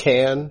in the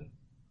can.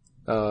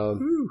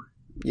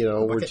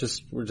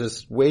 We're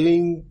just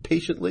waiting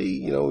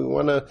patiently. We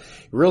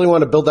really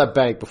want to build that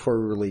bank before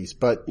we release,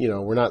 but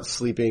we're not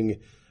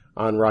sleeping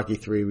on Rocky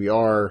 3. We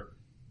are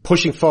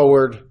pushing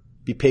forward.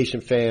 Be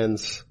patient,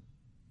 fans.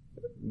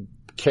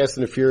 Cast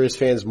and the Furious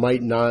fans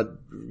might not,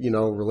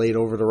 relate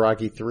over to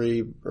Rocky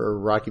 3 or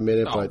Rocky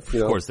Minute, but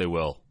of course they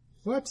will.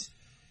 What?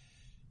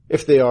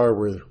 If they are,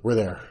 we're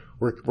there.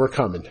 We're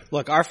coming.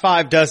 Look, our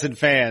 5 dozen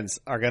fans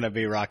are going to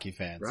be Rocky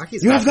fans.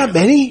 Rocky's you have that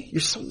many?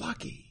 You're so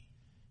lucky.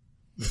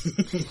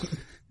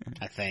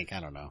 I think. I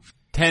don't know.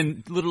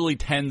 Literally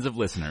tens of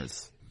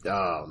listeners.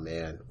 Oh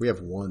man, we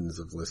have ones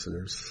of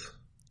listeners.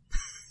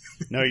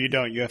 No, you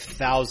don't. You have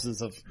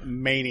thousands of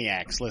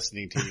maniacs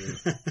listening to you.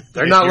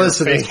 They're not Your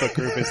listening. Facebook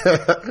group is.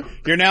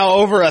 You're now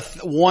over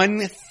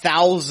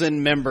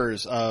 1,000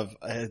 members of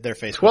their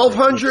Facebook.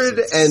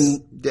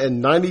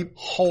 1,290.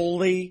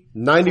 Holy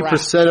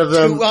 90% of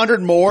them.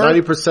 200 more.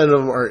 90% of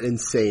them are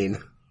insane.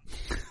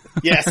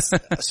 Yes,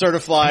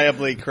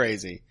 certifiably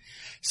crazy.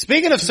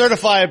 Speaking of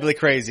certifiably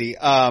crazy,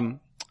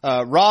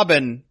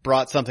 Robin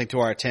brought something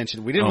to our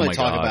attention. We didn't really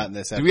talk about in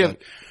this episode.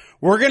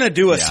 We're going to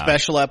do a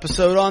special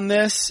episode on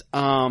this.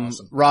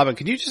 Awesome. Robin,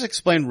 can you just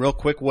explain real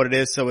quick what it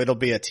is so it'll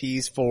be a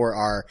tease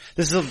for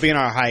this will be in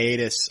our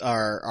hiatus,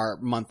 our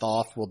month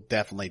off. We'll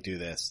definitely do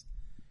this.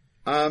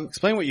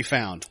 Explain what you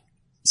found.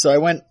 So I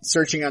went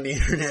searching on the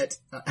internet.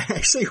 I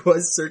actually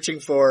was searching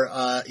for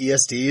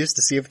ESDs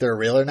to see if they're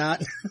real or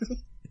not.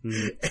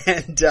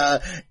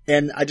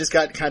 And I just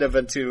got kind of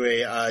into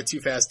a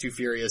Too Fast, Too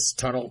Furious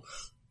tunnel,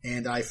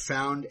 and I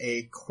found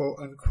a quote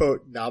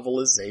unquote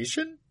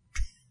novelization.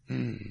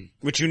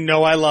 Which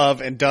I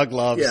love and Doug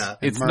loves. Yeah.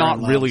 It's not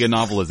really a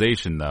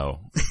novelization though.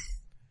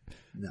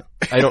 No.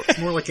 It's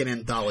more like an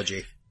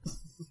anthology.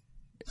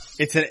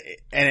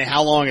 And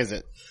how long is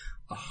it?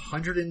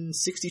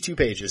 162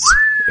 pages.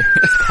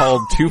 It's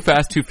called Too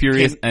Fast, Too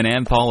Furious, an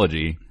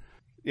anthology.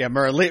 Yeah,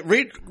 Murray,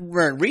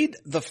 read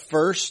the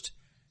first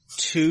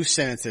 2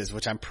 sentences,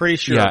 which I'm pretty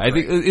sure. Yeah, I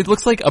think it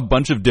looks like a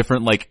bunch of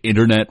different like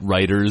internet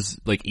writers,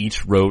 like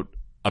each wrote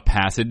a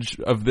passage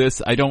of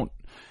this.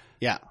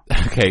 Yeah.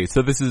 Okay,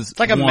 so this is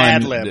like a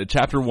Mad Lib.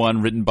 Chapter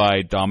 1 written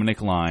by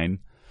Dominic Line.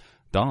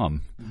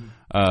 Dom.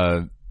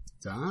 Dom.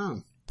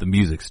 The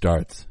music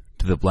starts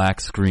to the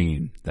black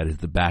screen that is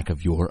the back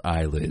of your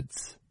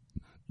eyelids.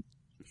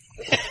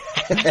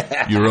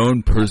 Your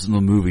own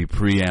personal movie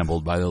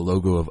preambled by the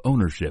logo of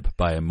ownership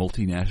by a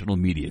multinational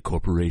media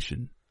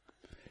corporation.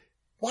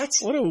 What?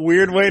 What a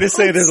weird way to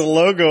say there's a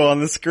logo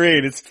on the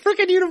screen. It's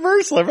freaking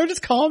Universal. Everyone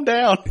just calm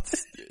down.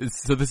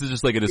 So this is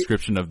just like a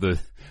description of the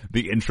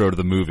intro to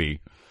the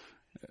movie.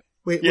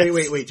 Wait.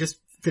 Just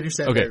finish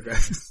that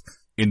paragraph.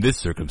 In this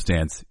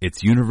circumstance,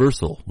 it's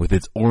Universal with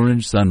its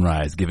orange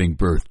sunrise giving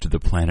birth to the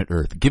planet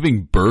Earth.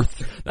 Giving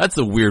birth? That's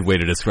a weird way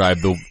to describe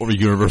the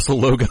Universal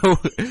logo.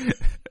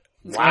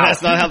 Wow.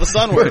 That's not how the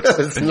sun works.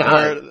 It's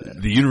not.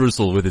 The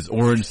Universal with its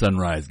orange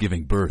sunrise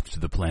giving birth to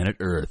the planet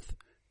Earth,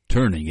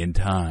 turning in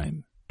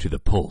time to the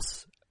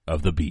pulse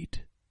of the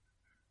beat.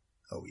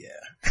 Oh yeah.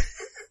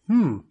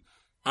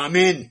 I'm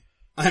in.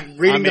 I'm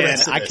reading the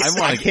rest of this.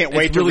 I can't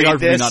wait to really read hard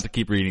this. for me not to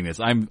keep reading this.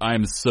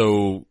 I'm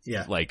so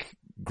like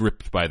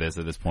gripped by this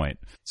at this point.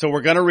 So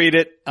we're gonna read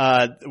it.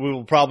 We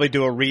will probably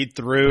do a read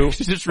through.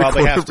 Just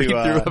probably record have a read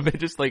to through of it,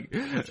 just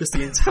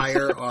the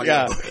entire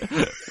audio.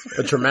 Yeah.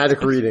 A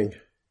dramatic reading.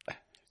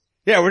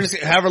 Yeah, we're just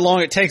however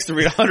long it takes to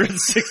read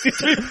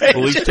 163 pages.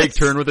 We'll each take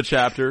turn with a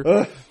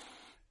chapter.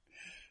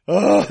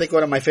 I think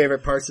one of my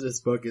favorite parts of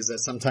this book is that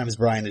sometimes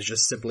Brian is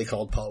just simply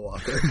called Paul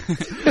Walker.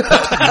 Much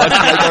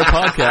like our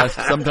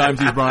podcast. Sometimes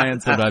he's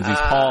Brian, sometimes he's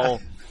Paul.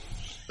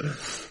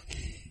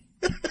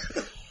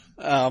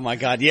 Oh my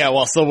God. Yeah,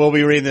 well, so we'll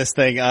be reading this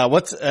thing.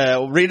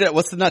 Read it.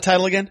 What's the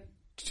title again?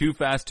 Too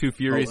Fast, Too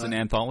Furious, an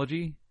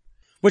anthology?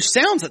 Which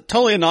sounds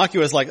totally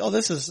innocuous, like, oh,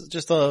 this is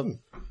just a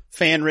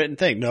fan-written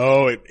thing.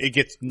 No, it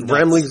gets nuts.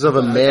 Ramblings of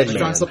a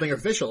madman. On something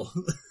official.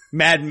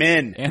 Mad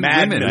Men. And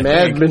Mad women,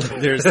 Men. Mad Men.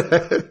 There's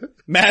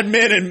Mad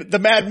Men and the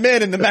Mad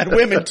Men and the Mad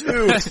Women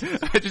too.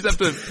 I just have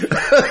to...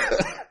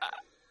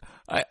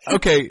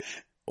 okay.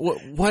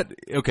 What?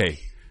 Okay.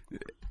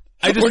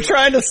 We're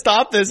trying to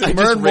stop this and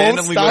Mern won't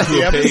randomly stop went to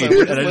the a page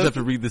episode. and I just have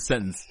to read the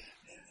sentence.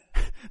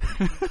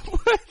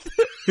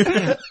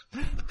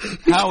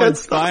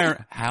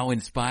 How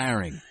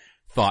inspiring,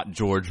 thought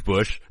George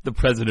Bush, the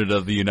President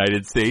of the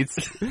United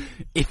States.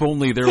 If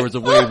only there was a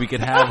way we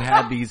could have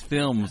had these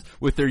films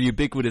with their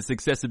ubiquitous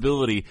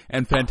accessibility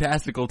and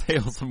fantastical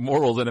tales of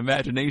morals and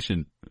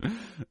imagination.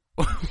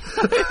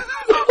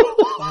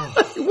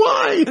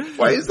 Why?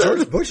 Why is that?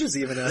 George Bush is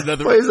even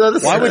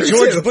Why would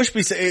George Bush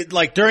be saying,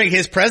 like, during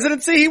his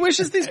presidency, he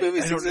wishes these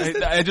movies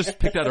existed? I just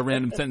picked out a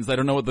random sentence. I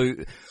don't know what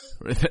the...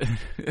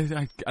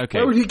 Okay.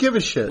 Why would he give a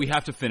shit? We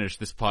have to finish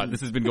this pod.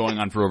 This has been going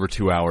on for over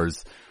 2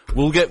 hours.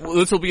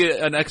 This will be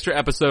an extra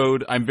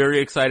episode. I'm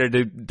very excited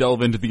to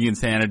delve into the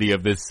insanity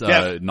of this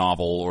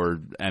novel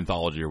or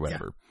anthology or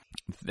whatever.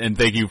 Yeah. And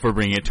thank you for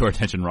bringing it to our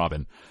attention,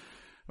 Robin.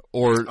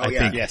 Or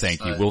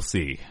thank you. We'll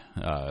see.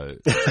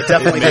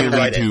 Definitely may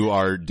lead to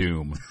our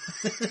doom.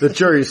 The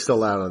jury's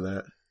still out on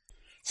that.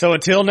 So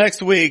until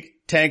next week,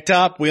 Tank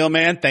Top,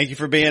 Wheelman, thank you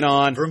for being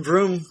on. Vroom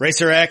vroom.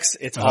 Racer X,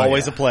 it's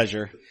always a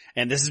pleasure.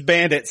 And this is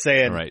Bandit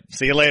saying,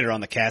 see you later on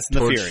the Cast and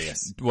the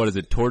Furious. What is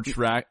it?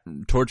 Torchback.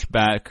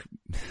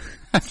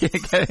 I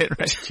can't get it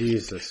right.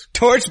 Jesus.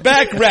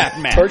 Torchback Rap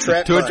Man.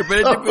 Torchback. Too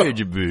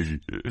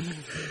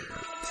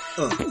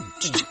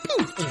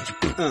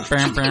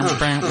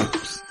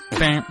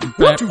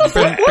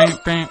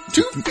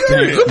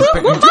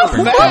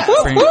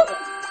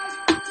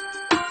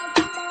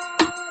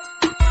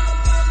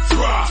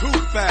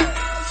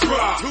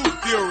fast, too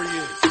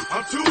furious.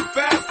 I'm too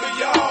fast for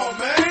y'all,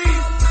 man.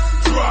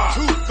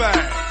 Too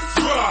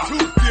fast,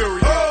 too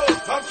furious.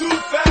 I'm too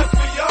fast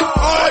for y'all.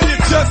 Oh, you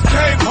just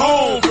came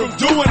home from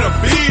doing a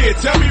bid.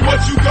 Tell me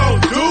what you gon'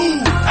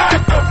 do.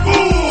 Act a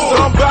fool.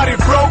 Somebody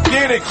broke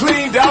in and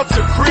cleaned out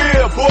your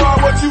crib. Boy,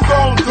 what you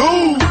gon'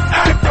 do?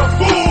 Act a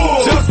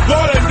fool. Just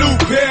bought a new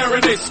pair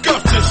and they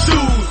scuffed your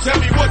shoes. Tell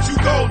me what you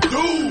gon'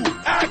 do.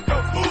 Act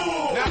a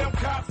fool. Now them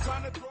cops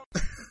trying to throw...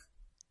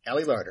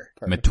 Ellie Larder.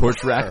 I'm a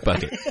torch rack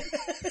bucket.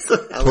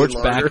 Torch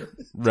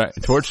back,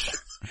 torch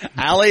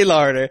Ali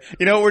Larder.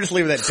 You know what? We're just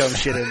leaving that dumb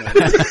shit in there.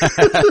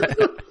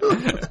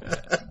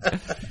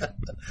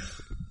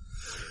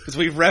 Because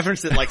we've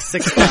referenced it like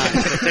 6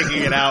 times, so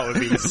taking it out would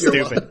be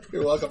stupid.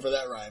 You're welcome for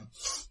that rhyme.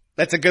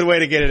 That's a good way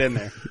to get it in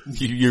there.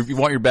 You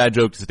want your bad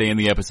joke to stay in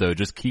the episode,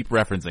 just keep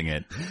referencing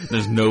it.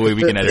 There's no way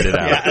we can edit it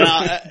out.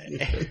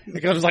 Yeah,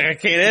 because I was like, I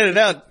can't edit it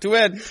out. Too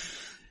bad.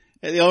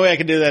 The only way I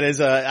can do that is,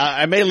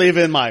 I may leave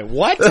in my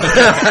what? At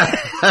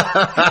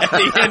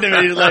the end of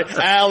it, he's like,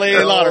 Ali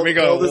Lauder. We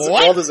go, what?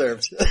 Well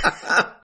deserved.